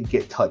couldn't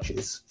get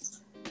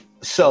touches.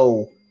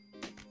 So,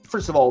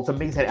 first of all, it's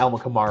amazing that Alvin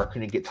Kamara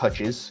couldn't get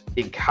touches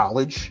in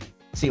college.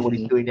 See what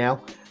he's doing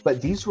now.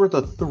 But these were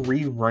the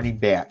 3 running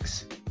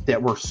backs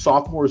that were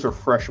sophomores or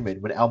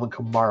freshmen when Alvin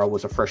Kamara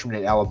was a freshman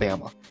at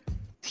Alabama.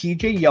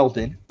 TJ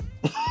Yeldon,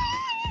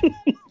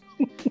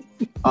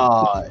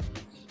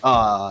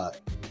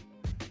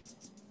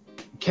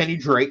 Kenny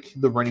Drake,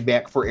 the running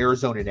back for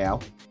Arizona now,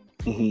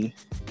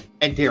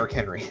 and Derrick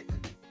Henry.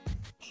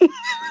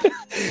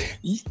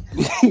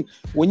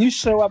 When you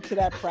show up to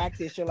that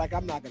practice, you're like,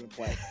 I'm not going to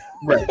play.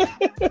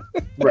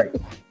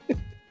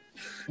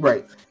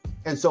 Right.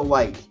 And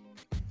so,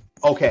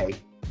 okay,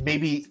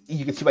 maybe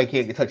you can see why he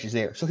can't get touches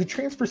there. So he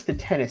transfers to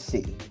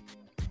Tennessee.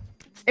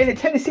 And at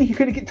Tennessee, he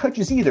couldn't get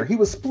touches either. He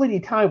was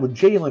splitting time with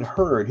Jalen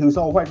Hurd, who's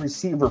all wide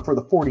receiver for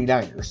the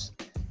 49ers.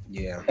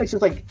 Yeah. It's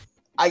just in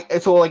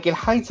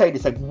hindsight,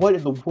 it's like, what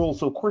in the world?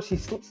 So, of course, he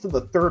slips to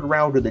the 3rd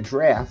round of the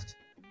draft.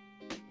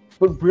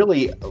 But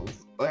really,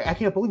 I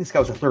can't believe this guy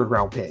was a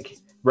 3rd-round pick,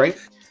 right?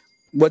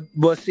 But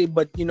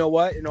you know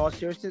what? In all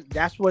seriousness,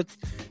 that's what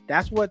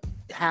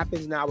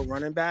happens now with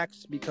running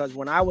backs. Because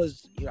when I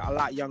was a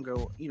lot younger,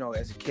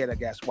 as a kid, I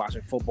guess,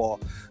 watching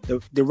football,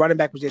 the running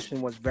back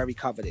position was very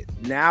coveted.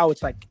 Now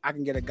it's like I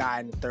can get a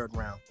guy in the 3rd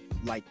round,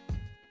 like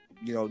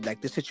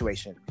this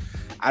situation.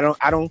 I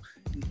don't.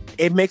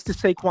 It makes the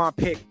Saquon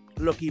pick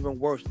look even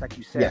worse, like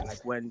you said. Yes.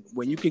 Like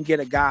when you can get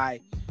a guy,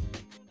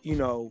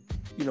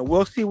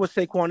 we'll see what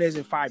Saquon is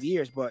in 5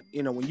 years, but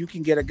when you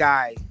can get a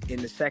guy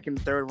in the 2nd,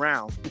 3rd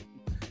round,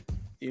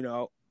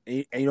 and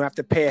you don't have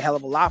to pay a hell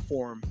of a lot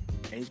for him,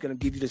 and he's going to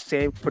give you the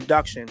same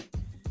production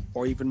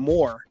or even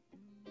more,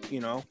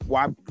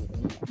 why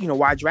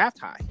draft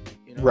high?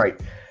 Right.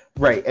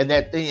 And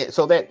that is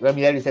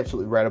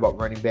absolutely right about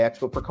running backs,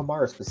 but for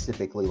Kamara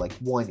specifically,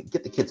 1,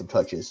 get the kid some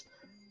touches.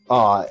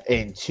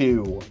 And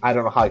 2, I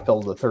don't know how I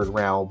felt in the 3rd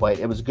round, but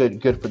it was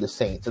good for the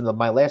Saints. And then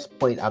my last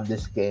point on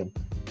this game,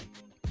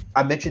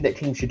 I mentioned that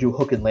teams should do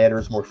hook and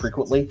ladders more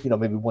frequently,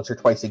 maybe once or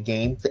twice a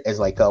game as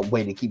a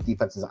way to keep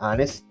defenses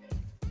honest.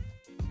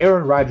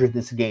 Aaron Rodgers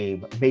this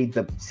game made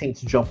the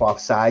Saints jump off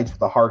sides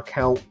with a hard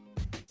count,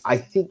 I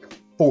think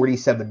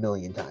 47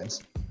 million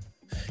times.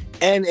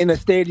 And in a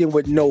stadium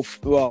with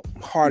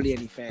hardly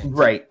any fans.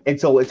 Right. And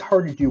so it's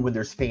hard to do when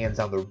there's fans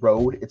on the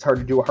road. It's hard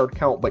to do a hard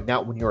count, but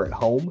not when you're at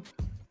home.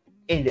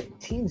 And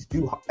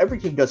every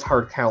team does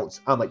hard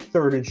counts on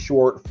 3rd and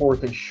short,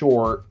 4th and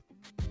short,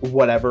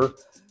 whatever.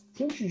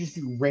 Teams should just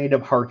do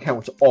random hard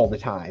counts all the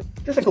time.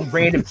 Just a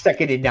random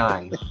 2nd and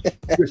 9.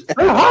 Just,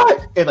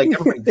 and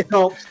everybody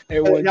jumps.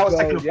 And now it's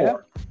 2nd and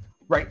 4.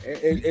 Right.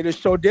 It is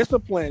so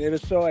disciplined. It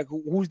is so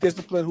who's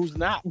disciplined, who's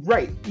not.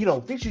 Right.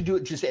 They should do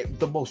it just at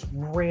the most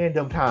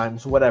random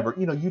times, whatever.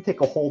 You take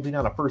a holding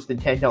on a 1st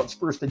and 10, now it's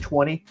 1st and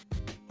 20.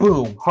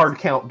 Boom. Hard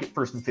count, get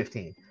 1st and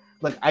 15.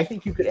 I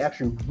think you could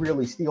actually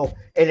really steal.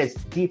 And as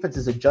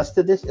defenses adjust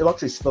to this, it'll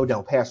actually slow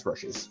down pass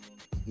rushes.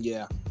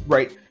 Yeah.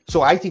 Right.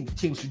 So I think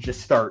teams should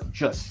just start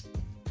just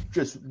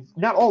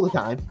not all the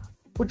time,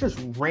 but just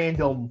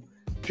random,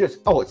 it's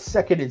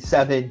 2nd and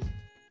 7,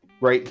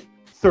 right?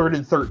 3rd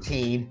and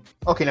 13.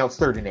 Okay, now it's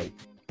 3rd and 8.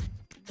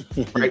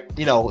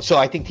 Right? So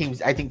I think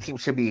teams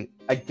should be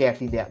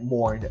adapting that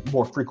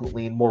more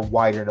frequently and more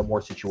wider into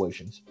more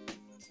situations.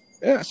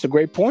 Yeah, it's a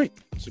great point.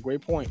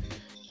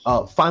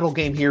 Final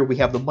game here, we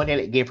have the Monday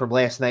night game from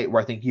last night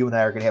where I think you and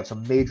I are going to have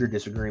some major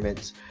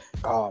disagreements.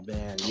 Oh,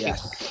 man,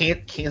 yes.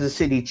 Kansas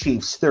City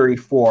Chiefs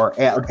 34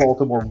 at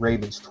Baltimore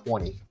Ravens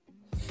 20.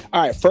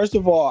 All right, first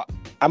of all,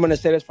 I'm going to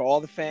say this for all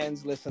the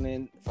fans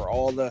listening, for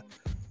all the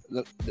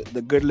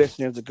good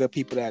listeners, the good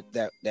people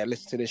that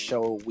listen to this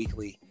show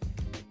weekly.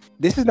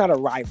 This is not a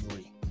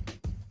rivalry.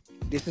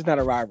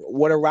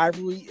 What a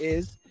rivalry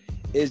is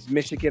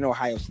Michigan,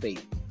 Ohio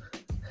State.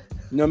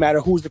 No matter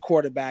who's the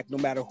quarterback, no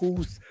matter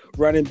who's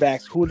running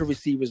backs, who the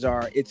receivers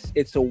are,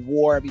 it's a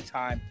war every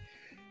time.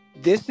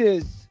 This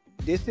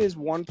is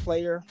one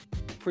player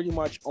pretty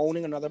much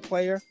owning another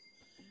player,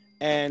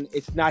 and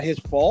it's not his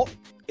fault.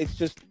 It's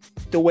just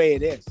the way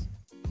it is.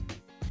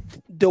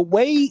 The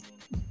way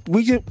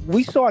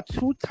we saw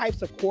 2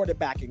 types of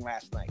quarterbacking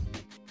last night,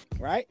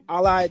 right?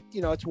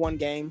 It's one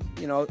game,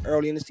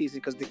 early in the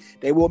season because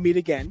they will meet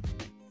again.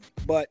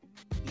 But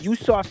you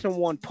saw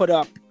someone put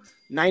up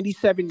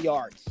 97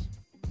 yards.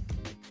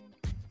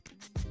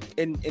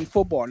 In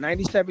football,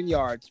 97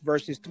 yards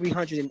versus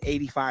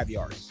 385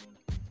 yards.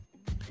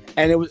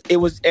 And it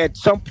was at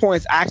some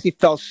points I actually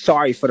felt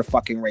sorry for the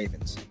fucking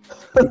Ravens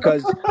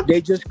because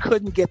they just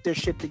couldn't get their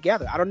shit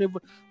together. I don't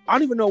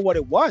even know what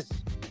it was.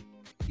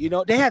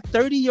 They had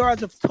 30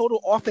 yards of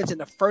total offense in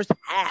the first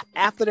half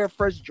after their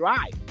first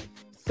drive.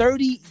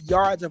 30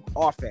 yards of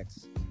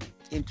offense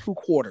in 2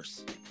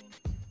 quarters.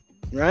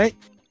 Right?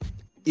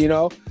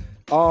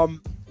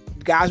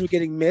 Guys were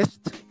getting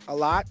missed a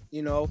lot.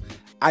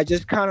 I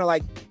just kind of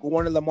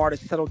wanted Lamar to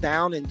settle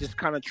down and just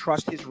kind of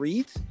trust his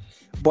reads.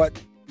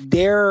 But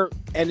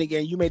and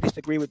again, you may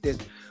disagree with this.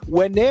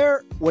 When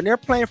they're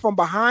playing from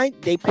behind,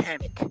 they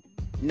panic.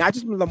 Not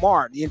just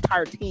Lamar, the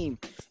entire team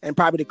and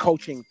probably the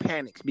coaching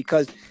panics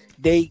because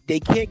they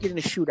can't get in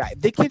a shootout.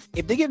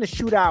 If they get in a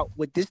shootout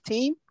with this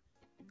team,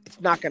 it's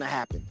not going to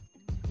happen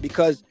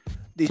because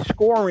the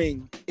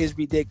scoring is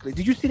ridiculous.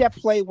 Did you see that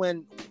play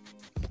when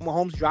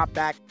Mahomes dropped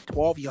back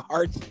 12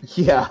 yards?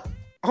 Yeah.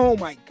 Oh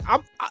my!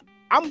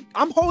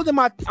 I'm holding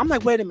my. I'm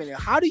like, wait a minute.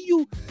 How do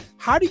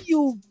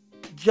you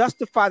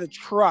justify the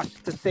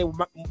trust to say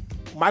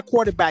my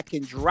quarterback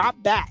can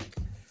drop back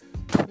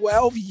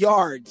 12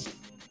 yards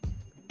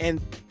and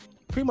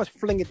pretty much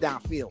fling it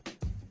downfield?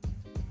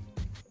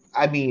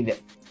 I mean,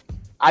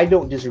 I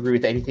don't disagree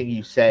with anything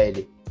you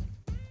said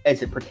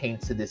as it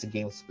pertains to this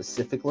game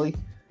specifically.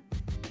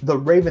 The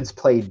Ravens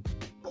played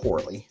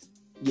poorly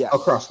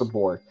across the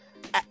board.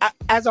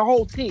 As a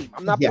whole team.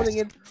 I'm not putting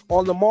it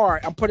on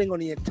Lamar. I'm putting on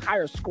the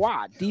entire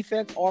squad.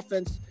 Defense,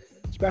 offense,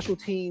 special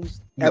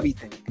teams,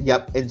 everything.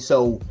 Yep. And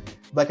so,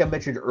 like I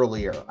mentioned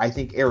earlier, I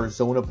think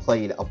Arizona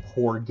played a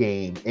poor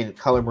game and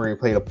Kyler Murray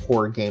played a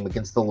poor game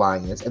against the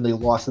Lions, and they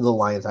lost to the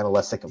Lions on a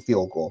last-second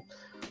field goal.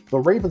 The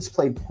Ravens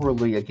played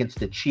poorly against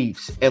the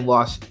Chiefs and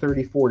lost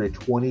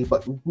 34-20,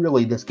 but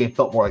really this game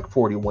felt more like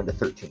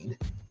 41-13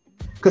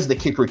 because of the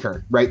kick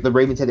return, right? The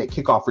Ravens had that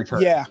kickoff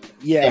return. Yeah.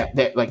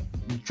 That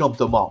jumped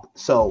them up.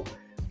 So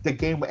the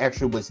game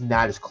actually was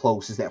not as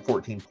close as that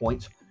 14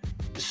 points.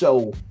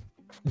 So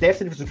that's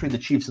the difference between the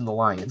Chiefs and the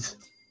Lions,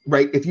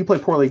 right? If you play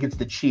poorly against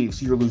the Chiefs,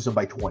 you're losing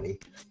by 20.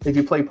 If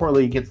you play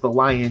poorly against the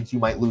Lions, you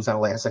might lose on a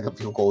last-second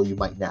field goal. You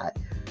might not.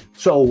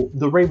 So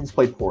the Ravens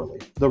played poorly.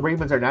 The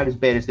Ravens are not as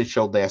bad as they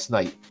showed last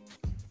night.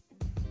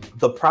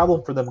 The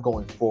problem for them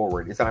going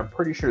forward is that I'm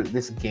pretty sure that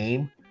this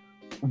game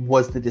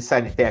was the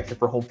deciding factor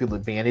for home field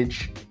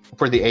advantage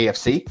for the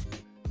AFC.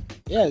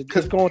 Yeah,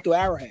 because going through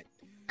Arrowhead.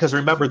 Because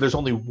remember, there's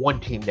only one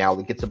team now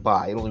that gets a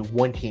bye, and only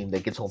one team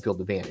that gets home field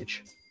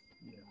advantage.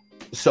 Yeah.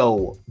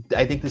 So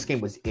I think this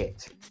game was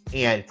it.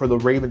 And for the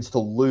Ravens to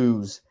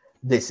lose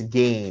this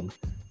game,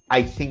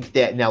 I think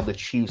that now the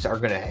Chiefs are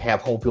going to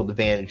have home field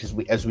advantage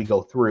as we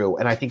go through.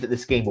 And I think that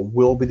this game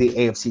will be the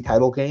AFC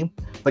title game,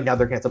 but now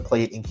they're going to have to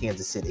play it in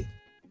Kansas City.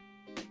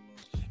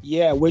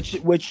 Yeah, which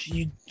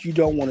you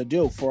don't want to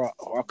do for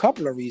a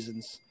couple of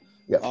reasons.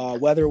 Yep.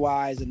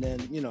 Weather-wise, and then,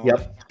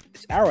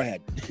 it's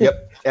Arrowhead.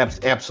 Yep,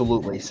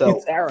 absolutely. So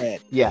it's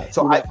Arrowhead. Yeah,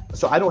 so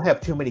I don't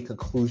have too many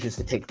conclusions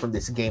to take from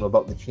this game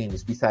about the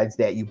teams. Besides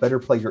that, you better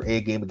play your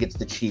A game against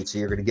the Chiefs, or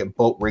you're going to get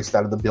boat raced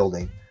out of the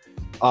building.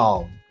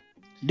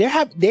 They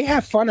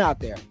have fun out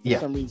there for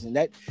some reason.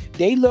 That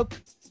they look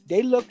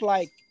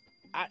like,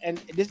 and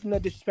this is no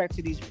disrespect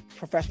to these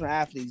professional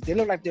athletes. They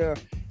look like they're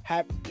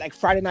like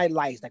Friday Night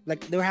Lights,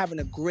 like they're having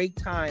a great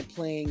time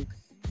playing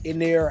in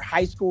their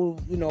high school,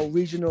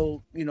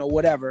 regional,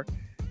 whatever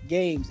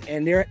games,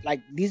 and they're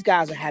like, these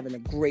guys are having a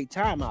great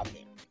time out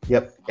there.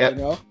 Yep.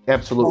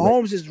 Absolutely.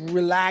 Mahomes is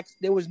relaxed.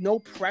 There was no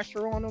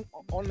pressure on him,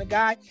 on the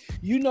guy.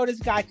 This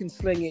guy can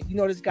sling it.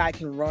 This guy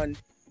can run.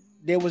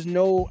 There was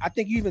no. I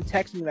think you even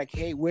texted me like,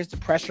 "Hey, where's the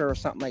pressure?" or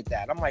something like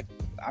that. I'm like,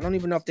 I don't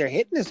even know if they're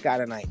hitting this guy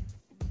tonight.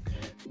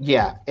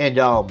 Yeah, and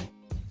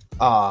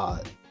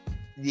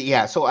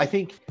So I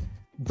think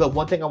the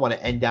one thing I want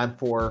to end on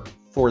for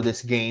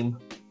this game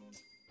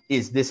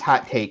is this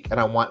hot take, and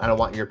I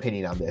want your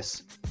opinion on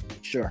this.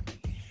 Sure.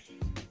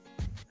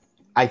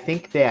 I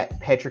think that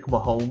Patrick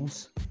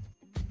Mahomes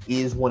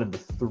is one of the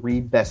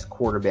 3 best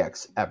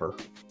quarterbacks ever.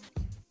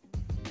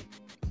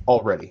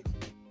 Already.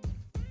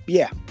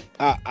 Yeah.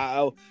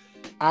 From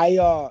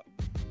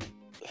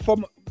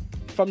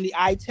the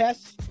eye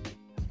test,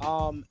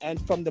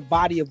 and from the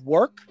body of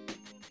work.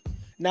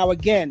 Now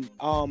again,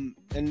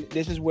 and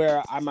this is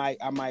where I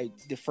might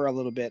differ a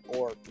little bit,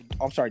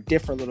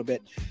 differ a little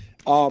bit.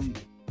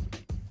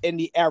 In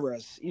the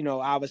eras,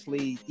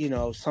 obviously,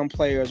 some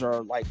players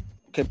are like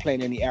can play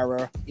in any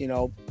era.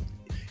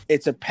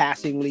 It's a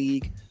passing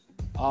league,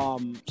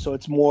 so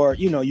it's more,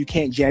 you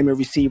can't jam your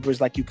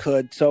receivers like you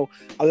could. So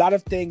a lot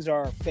of things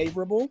are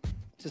favorable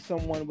to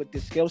someone with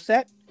this skill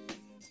set.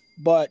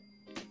 But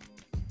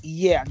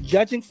yeah,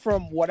 judging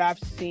from what I've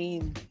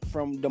seen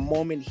from the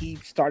moment he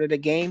started a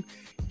game,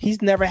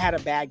 he's never had a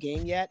bad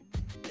game yet.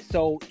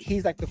 So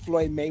he's like the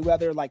Floyd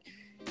Mayweather, like.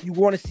 You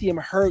want to see him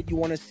hurt. You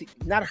want to see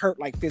not hurt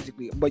like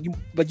physically, but you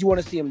want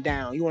to see him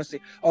down. You want to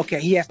say, okay,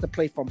 he has to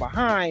play from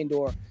behind,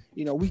 or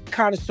we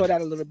kind of saw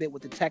that a little bit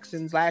with the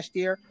Texans last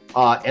year,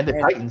 and the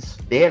Titans.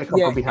 They had to come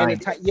from behind.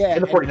 And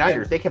the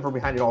 49ers, they came from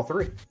behind in all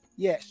 3.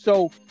 Yeah.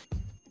 So,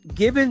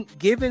 given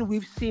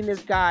we've seen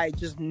this guy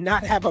just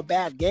not have a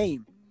bad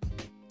game,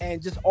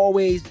 and just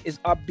always is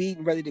upbeat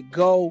and ready to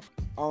go.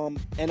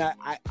 And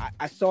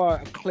I saw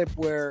a clip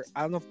where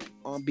I don't know if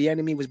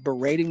Bieniemy was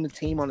berating the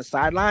team on the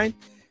sideline.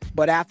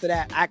 But after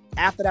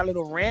that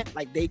little rant,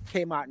 like they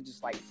came out and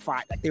just like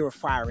they were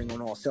firing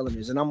on all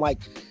cylinders. And I'm like,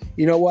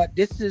 you know what?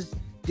 This is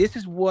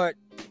what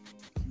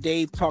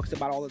Dave talks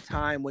about all the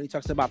time when he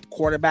talks about the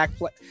quarterback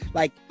play.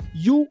 Like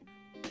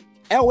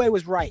Elway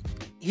was right.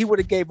 He would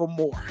have gave him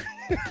more.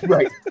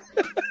 Right.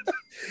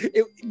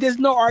 There's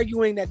no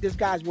arguing that this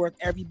guy's worth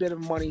every bit of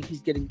money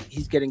he's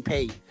getting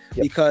paid,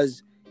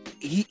 because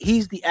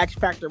he's the X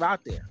factor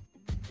out there.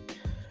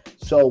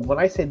 So when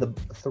I say the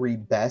three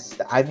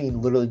best, I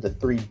mean literally the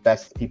three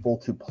best people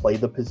to play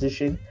the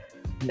position.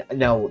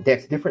 Now,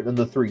 that's different than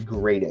the three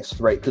greatest,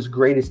 right? Because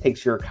greatest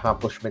takes your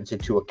accomplishments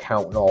into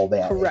account and all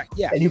that. Correct,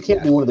 yeah. And you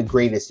can't be one of the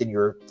greatest in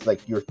your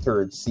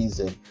third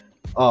season.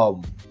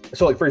 So,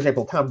 like, for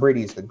example, Tom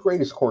Brady is the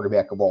greatest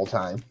quarterback of all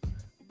time,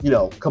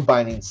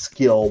 combining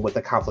skill with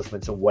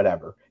accomplishments and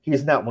whatever. He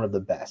is not one of the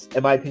best.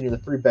 In my opinion, the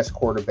three best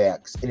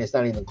quarterbacks, and it's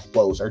not even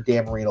close, are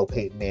Dan Marino,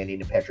 Peyton Manning,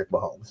 and Patrick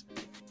Mahomes.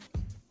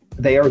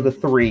 They are the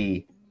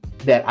three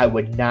that I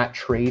would not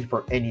trade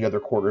for any other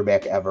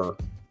quarterback ever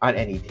on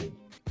any team.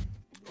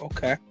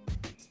 Okay.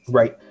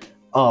 Right.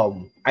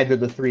 Either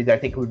the three that I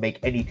think would make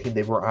any team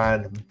they were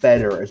on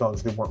better as long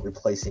as they weren't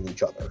replacing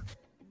each other.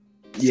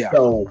 Yeah.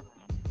 So,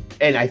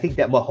 and I think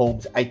that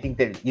Mahomes,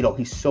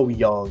 he's so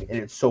young and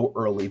it's so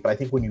early, but I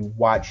think when you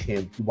watch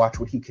him, you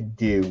watch what he can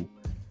do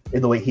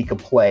and the way he can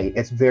play,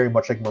 it's very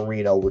much like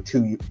Marino, where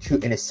two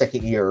in his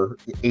second year,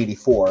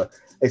 84.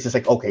 It's just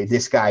like, okay,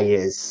 this guy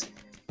is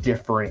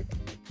different.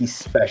 He's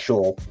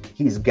special.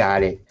 He's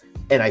got it.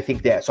 And I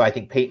think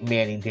Peyton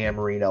Manning, Dan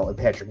Marino, and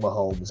Patrick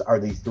Mahomes are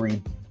the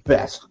three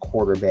best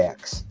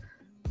quarterbacks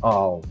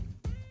to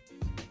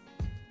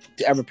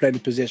ever play the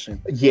position.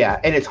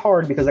 Yeah, and it's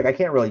hard because I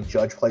can't really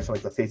judge players from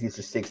the 50s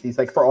or 60s.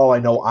 Like, for all I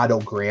know,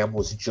 Otto Graham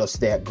was just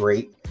that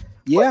great.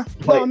 Yeah,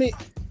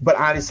 but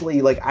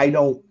honestly, I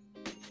don't.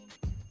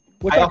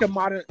 We're talking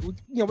modern.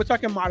 We're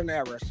talking modern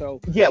era. So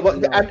yeah,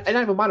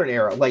 I'm a modern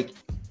era. Like,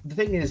 the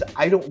thing is,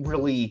 I don't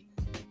really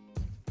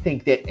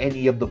think that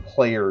any of the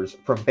players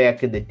from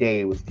back in the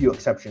day, with few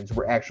exceptions,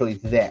 were actually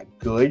that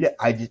good.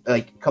 I just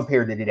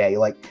compared to today,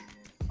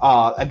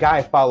 a guy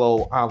I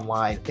follow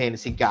online,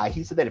 fantasy guy,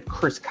 he said that if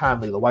Chris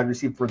Conley, the wide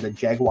receiver for the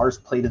Jaguars,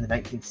 played in the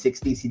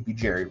 1960s, he'd be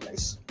Jerry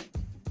Rice.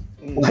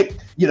 He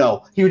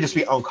would just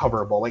be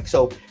uncoverable.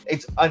 So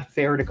it's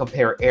unfair to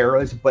compare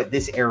eras, but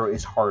this era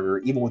is harder,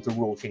 even with the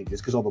rule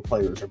changes, because all the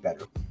players are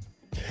better.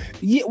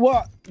 Yeah,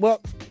 well,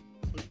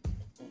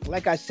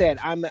 like I said,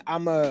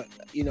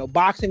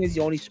 boxing is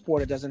the only sport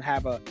that doesn't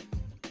have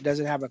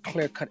a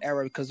clear-cut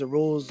era, because the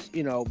rules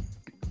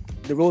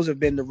have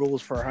been the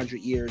rules for 100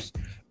 years.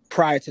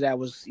 Prior to that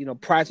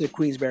prior to the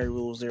Queensberry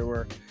rules,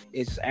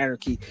 it's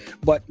anarchy.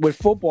 But with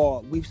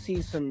football, we've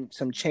seen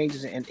some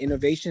changes and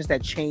innovations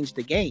that changed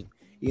the game.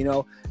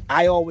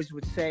 I always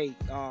would say,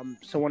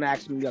 someone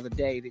asked me the other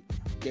day,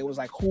 they was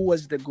like,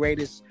 who's the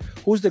greatest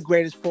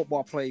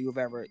football player you've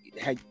ever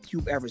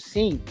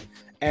seen?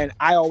 And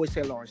I always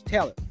say Lawrence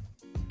Taylor.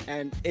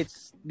 And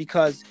it's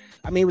because,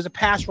 he was a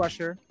pass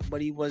rusher,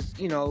 but he was,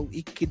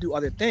 he could do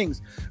other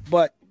things.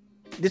 But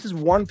this is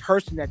one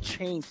person that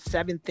changed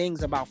 7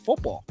 things about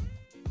football.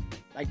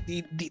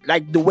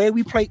 The way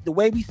we play, the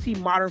way we see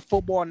modern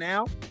football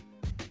now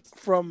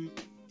from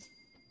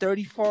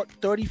 30,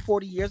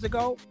 40 years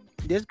ago,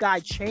 this guy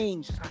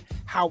changed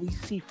how we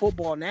see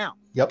football now.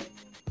 Yep.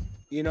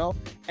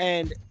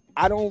 And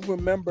I don't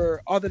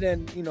remember, other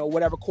than,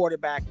 whatever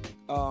quarterback,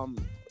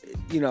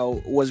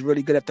 was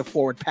really good at the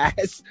forward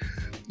pass,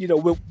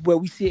 where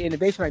we see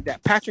innovation like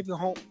that. Patrick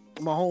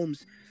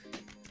Mahomes,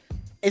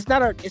 it's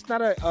not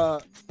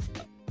a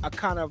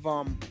kind of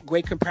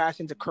great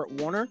comparison to Kurt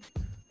Warner,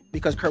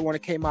 because Kurt Warner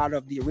came out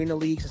of the arena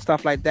leagues and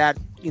stuff like that,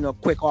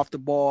 quick off the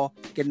ball,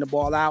 getting the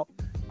ball out.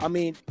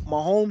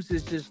 Mahomes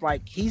is just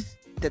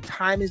the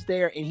time is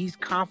there and he's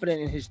confident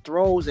in his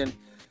throws, and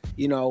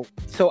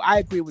so I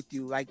agree with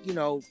you.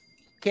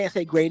 Can't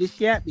say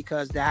greatest yet,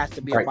 because there has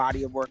to be a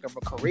body of work of a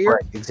career.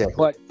 Right,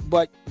 exactly.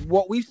 But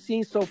what we've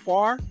seen so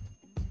far,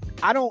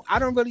 I don't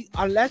really,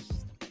 unless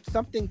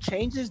something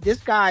changes, this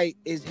guy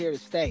is here to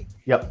stay.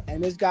 Yep.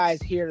 And this guy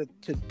is here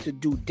to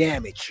do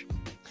damage.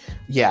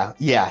 Yeah,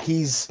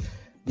 that's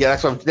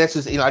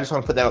just, I just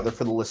want to put that out there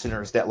for the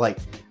listeners, that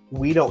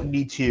we don't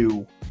need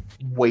to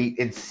wait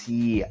and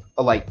see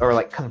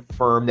or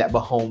confirm that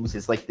Mahomes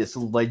is this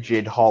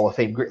legend Hall of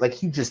Fame great.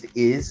 He just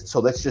is. So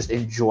let's just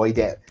enjoy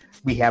that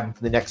we have him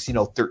for the next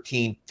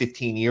 13,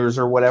 15 years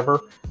or whatever.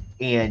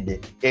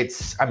 And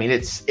it's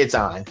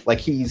on.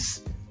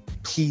 He's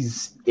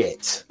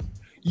it.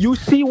 You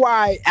see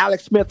why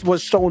Alex Smith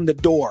was showing the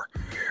door,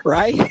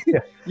 right? Yeah.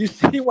 You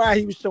see why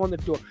he was showing the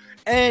door.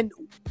 And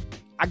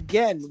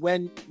again,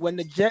 when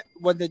the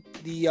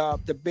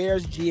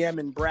Bears GM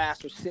and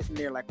brass were sitting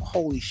there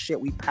holy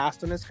shit, we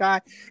passed on this guy,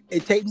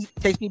 it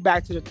takes me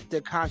back to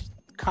the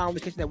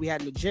conversation that we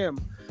had in the gym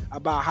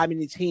about how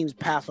many teams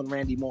passed on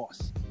Randy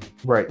Moss.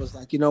 Right. It was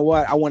you know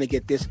what? I want to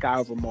get this guy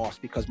over Moss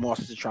because Moss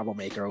is a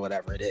troublemaker or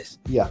whatever it is.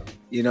 Yeah.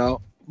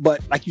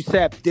 But like you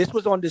said, this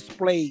was on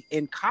display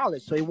in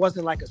college, so it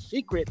wasn't a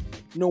secret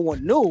no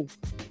one knew.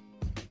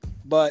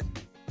 But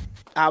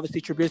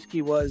obviously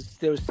Trubisky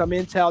there was some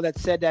intel that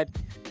said that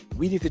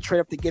we need to trade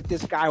up to get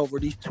this guy over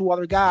these two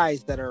other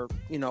guys that are,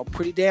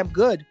 pretty damn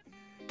good.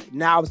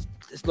 Now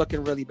it's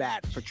looking really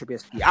bad for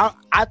Trubisky.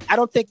 I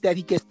don't think that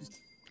he gets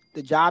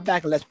the job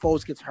back unless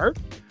Foles gets hurt.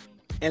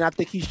 And I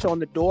think he's shown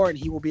the door, and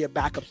he will be a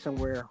backup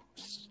somewhere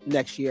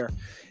next year.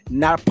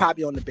 Not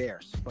probably on the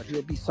Bears, but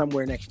he'll be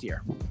somewhere next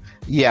year.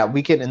 Yeah,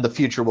 we can in the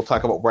future. We'll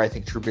talk about where I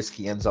think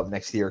Trubisky ends up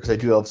next year, because I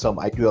do have some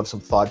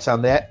thoughts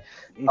on that.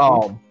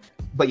 Mm-hmm.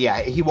 But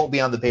yeah, he won't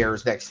be on the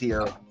Bears next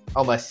year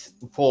unless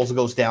Foles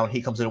goes down. He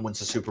comes in and wins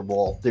the Super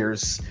Bowl.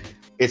 It's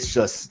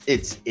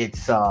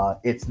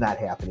not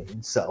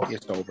happening. So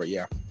it's over.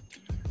 Yeah.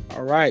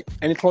 All right.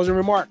 Any closing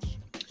remarks?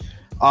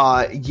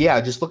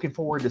 Yeah, just looking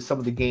forward to some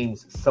of the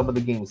games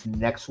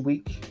next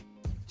week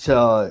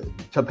to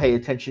pay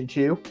attention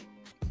to.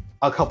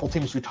 A couple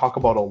teams we talk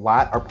about a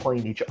lot are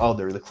playing each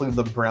other. The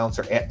Cleveland Browns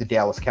are at the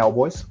Dallas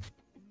Cowboys.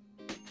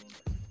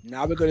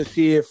 Now we're going to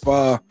see if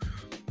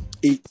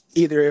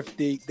either if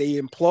they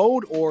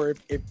implode or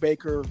if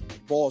Baker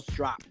balls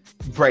drop.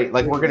 Right,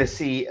 like we're going to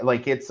see,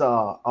 like it's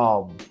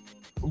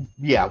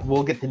yeah,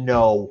 we'll get to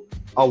know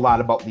a lot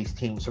about these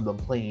teams from them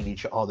playing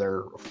each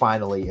other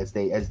finally as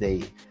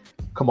they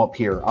come up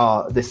here.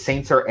 The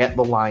Saints are at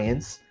the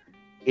Lions.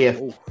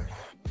 And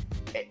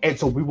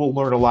so we will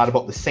learn a lot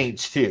about the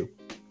Saints too.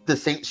 The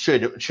Saints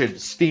should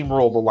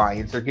steamroll the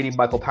Lions. They're getting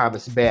Michael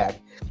Thomas back.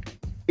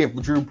 If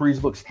Drew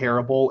Brees looks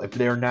terrible, if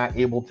they're not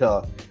able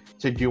to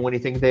do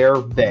anything there,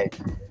 then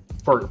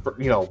for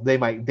they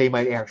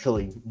might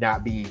actually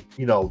not be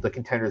the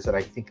contenders that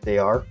I think they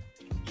are.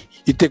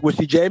 You think we'll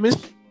see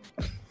Jameis?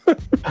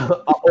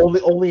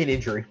 Only an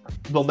injury.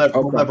 They'll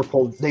never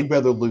pull. They'd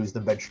rather lose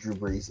than bench Drew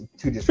Brees.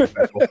 Too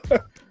disrespectful.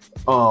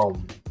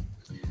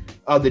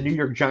 The New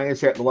York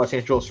Giants are at the Los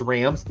Angeles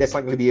Rams. That's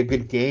not going to be a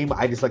good game.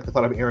 I just like the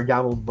thought of Aaron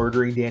Donald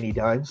murdering Danny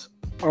Dimes.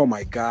 Oh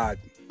my God,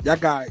 that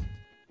guy!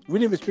 We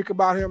didn't even speak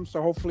about him,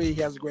 so hopefully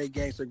he has a great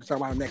game. So we can talk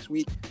about him next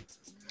week.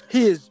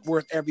 He is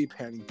worth every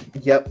penny.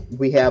 Yep,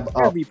 we have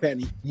every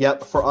penny.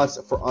 Yep, for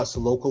us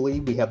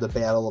locally, we have the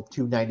Battle of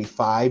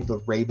 295, the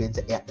Ravens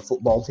at the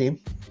football team.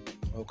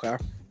 Okay.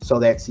 So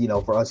that's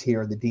for us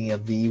here in the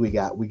DMV,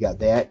 we got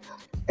that,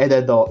 and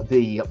then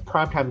the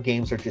primetime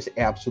games are just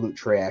absolute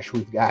trash.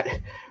 We've got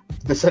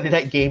the Sunday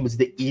night game is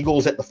the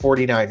Eagles at the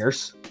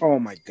 49ers. Oh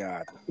my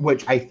God!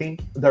 Which I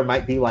think there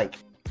might be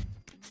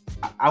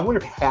I wonder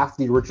if half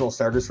the original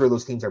starters for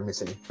those teams are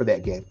missing for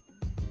that game.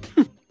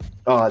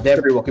 That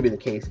very well could be the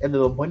case. And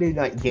then the Monday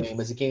night game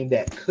is a game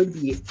that could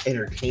be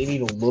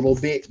entertaining a little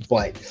bit,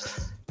 but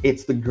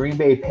it's the Green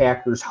Bay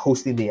Packers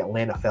hosting the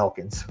Atlanta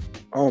Falcons.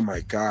 Oh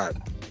my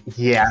God!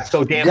 Yeah,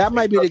 so that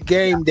might be the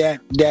game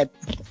that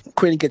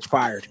Quinn gets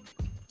fired.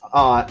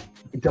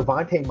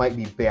 Devontae might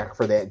be back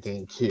for that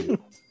game too,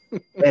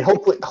 and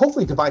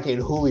hopefully Devontae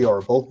and Julio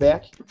are both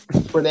back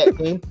for that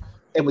game,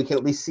 and we can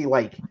at least see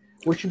we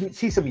should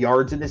see some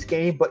yards in this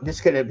game, but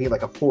this could be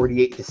like a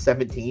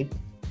 48-17.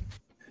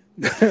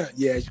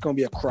 Yeah, it's going to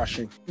be a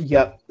crushing.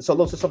 Yep. So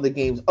those are some of the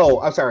games.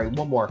 Oh, I'm sorry.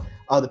 One more.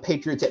 The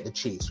Patriots at the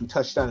Chiefs. We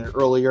touched on it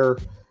earlier.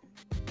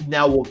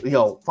 Now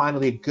we'll,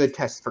 finally a good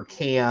test for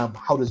Cam.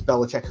 How does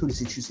Belichick? Who does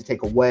he choose to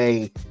take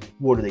away?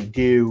 What do they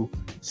do?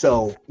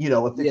 So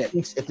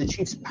if the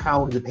Chiefs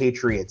pound the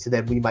Patriots,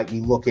 then we might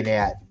be looking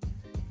at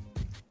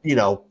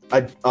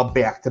a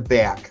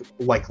back-to-back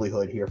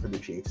likelihood here for the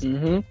Chiefs.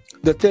 Mm-hmm.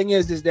 The thing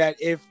is that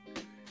if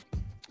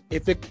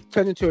it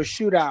turns into a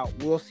shootout,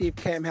 we'll see if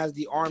Cam has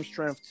the arm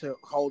strength to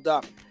hold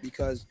up,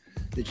 because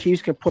the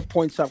Chiefs can put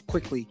points up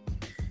quickly.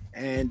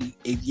 And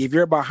if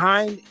you're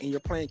behind and you're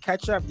playing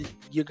catch-up,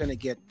 you're going to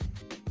get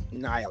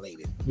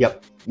annihilated.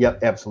 Yep,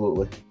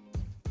 absolutely.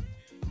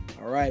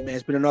 All right, man.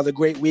 It's been another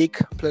great week,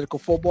 political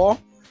football.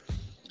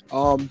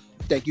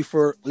 Thank you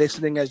for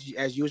listening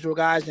as usual,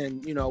 guys.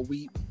 And,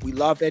 we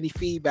love any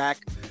feedback.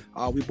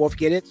 We both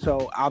get it.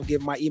 So I'll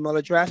give my email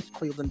address,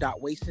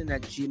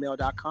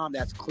 cleveland.wason@gmail.com.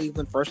 That's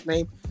Cleveland first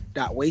name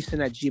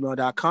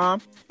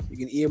 .wason@gmail.com. You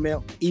can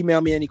email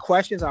me any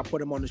questions. I'll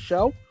put them on the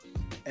show.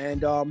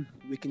 And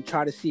we can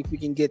try to see if we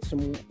can get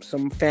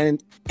some fan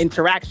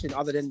interaction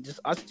other than just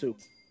us two.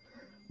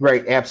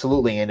 Right,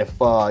 absolutely. And if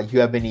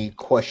you have any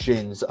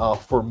questions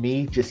for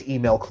me, just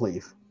email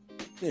Cleve.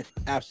 Yeah,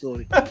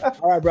 absolutely.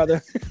 All right,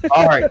 brother.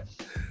 All right.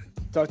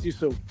 Talk to you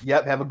soon.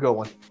 Yep, have a good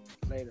one.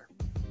 Later.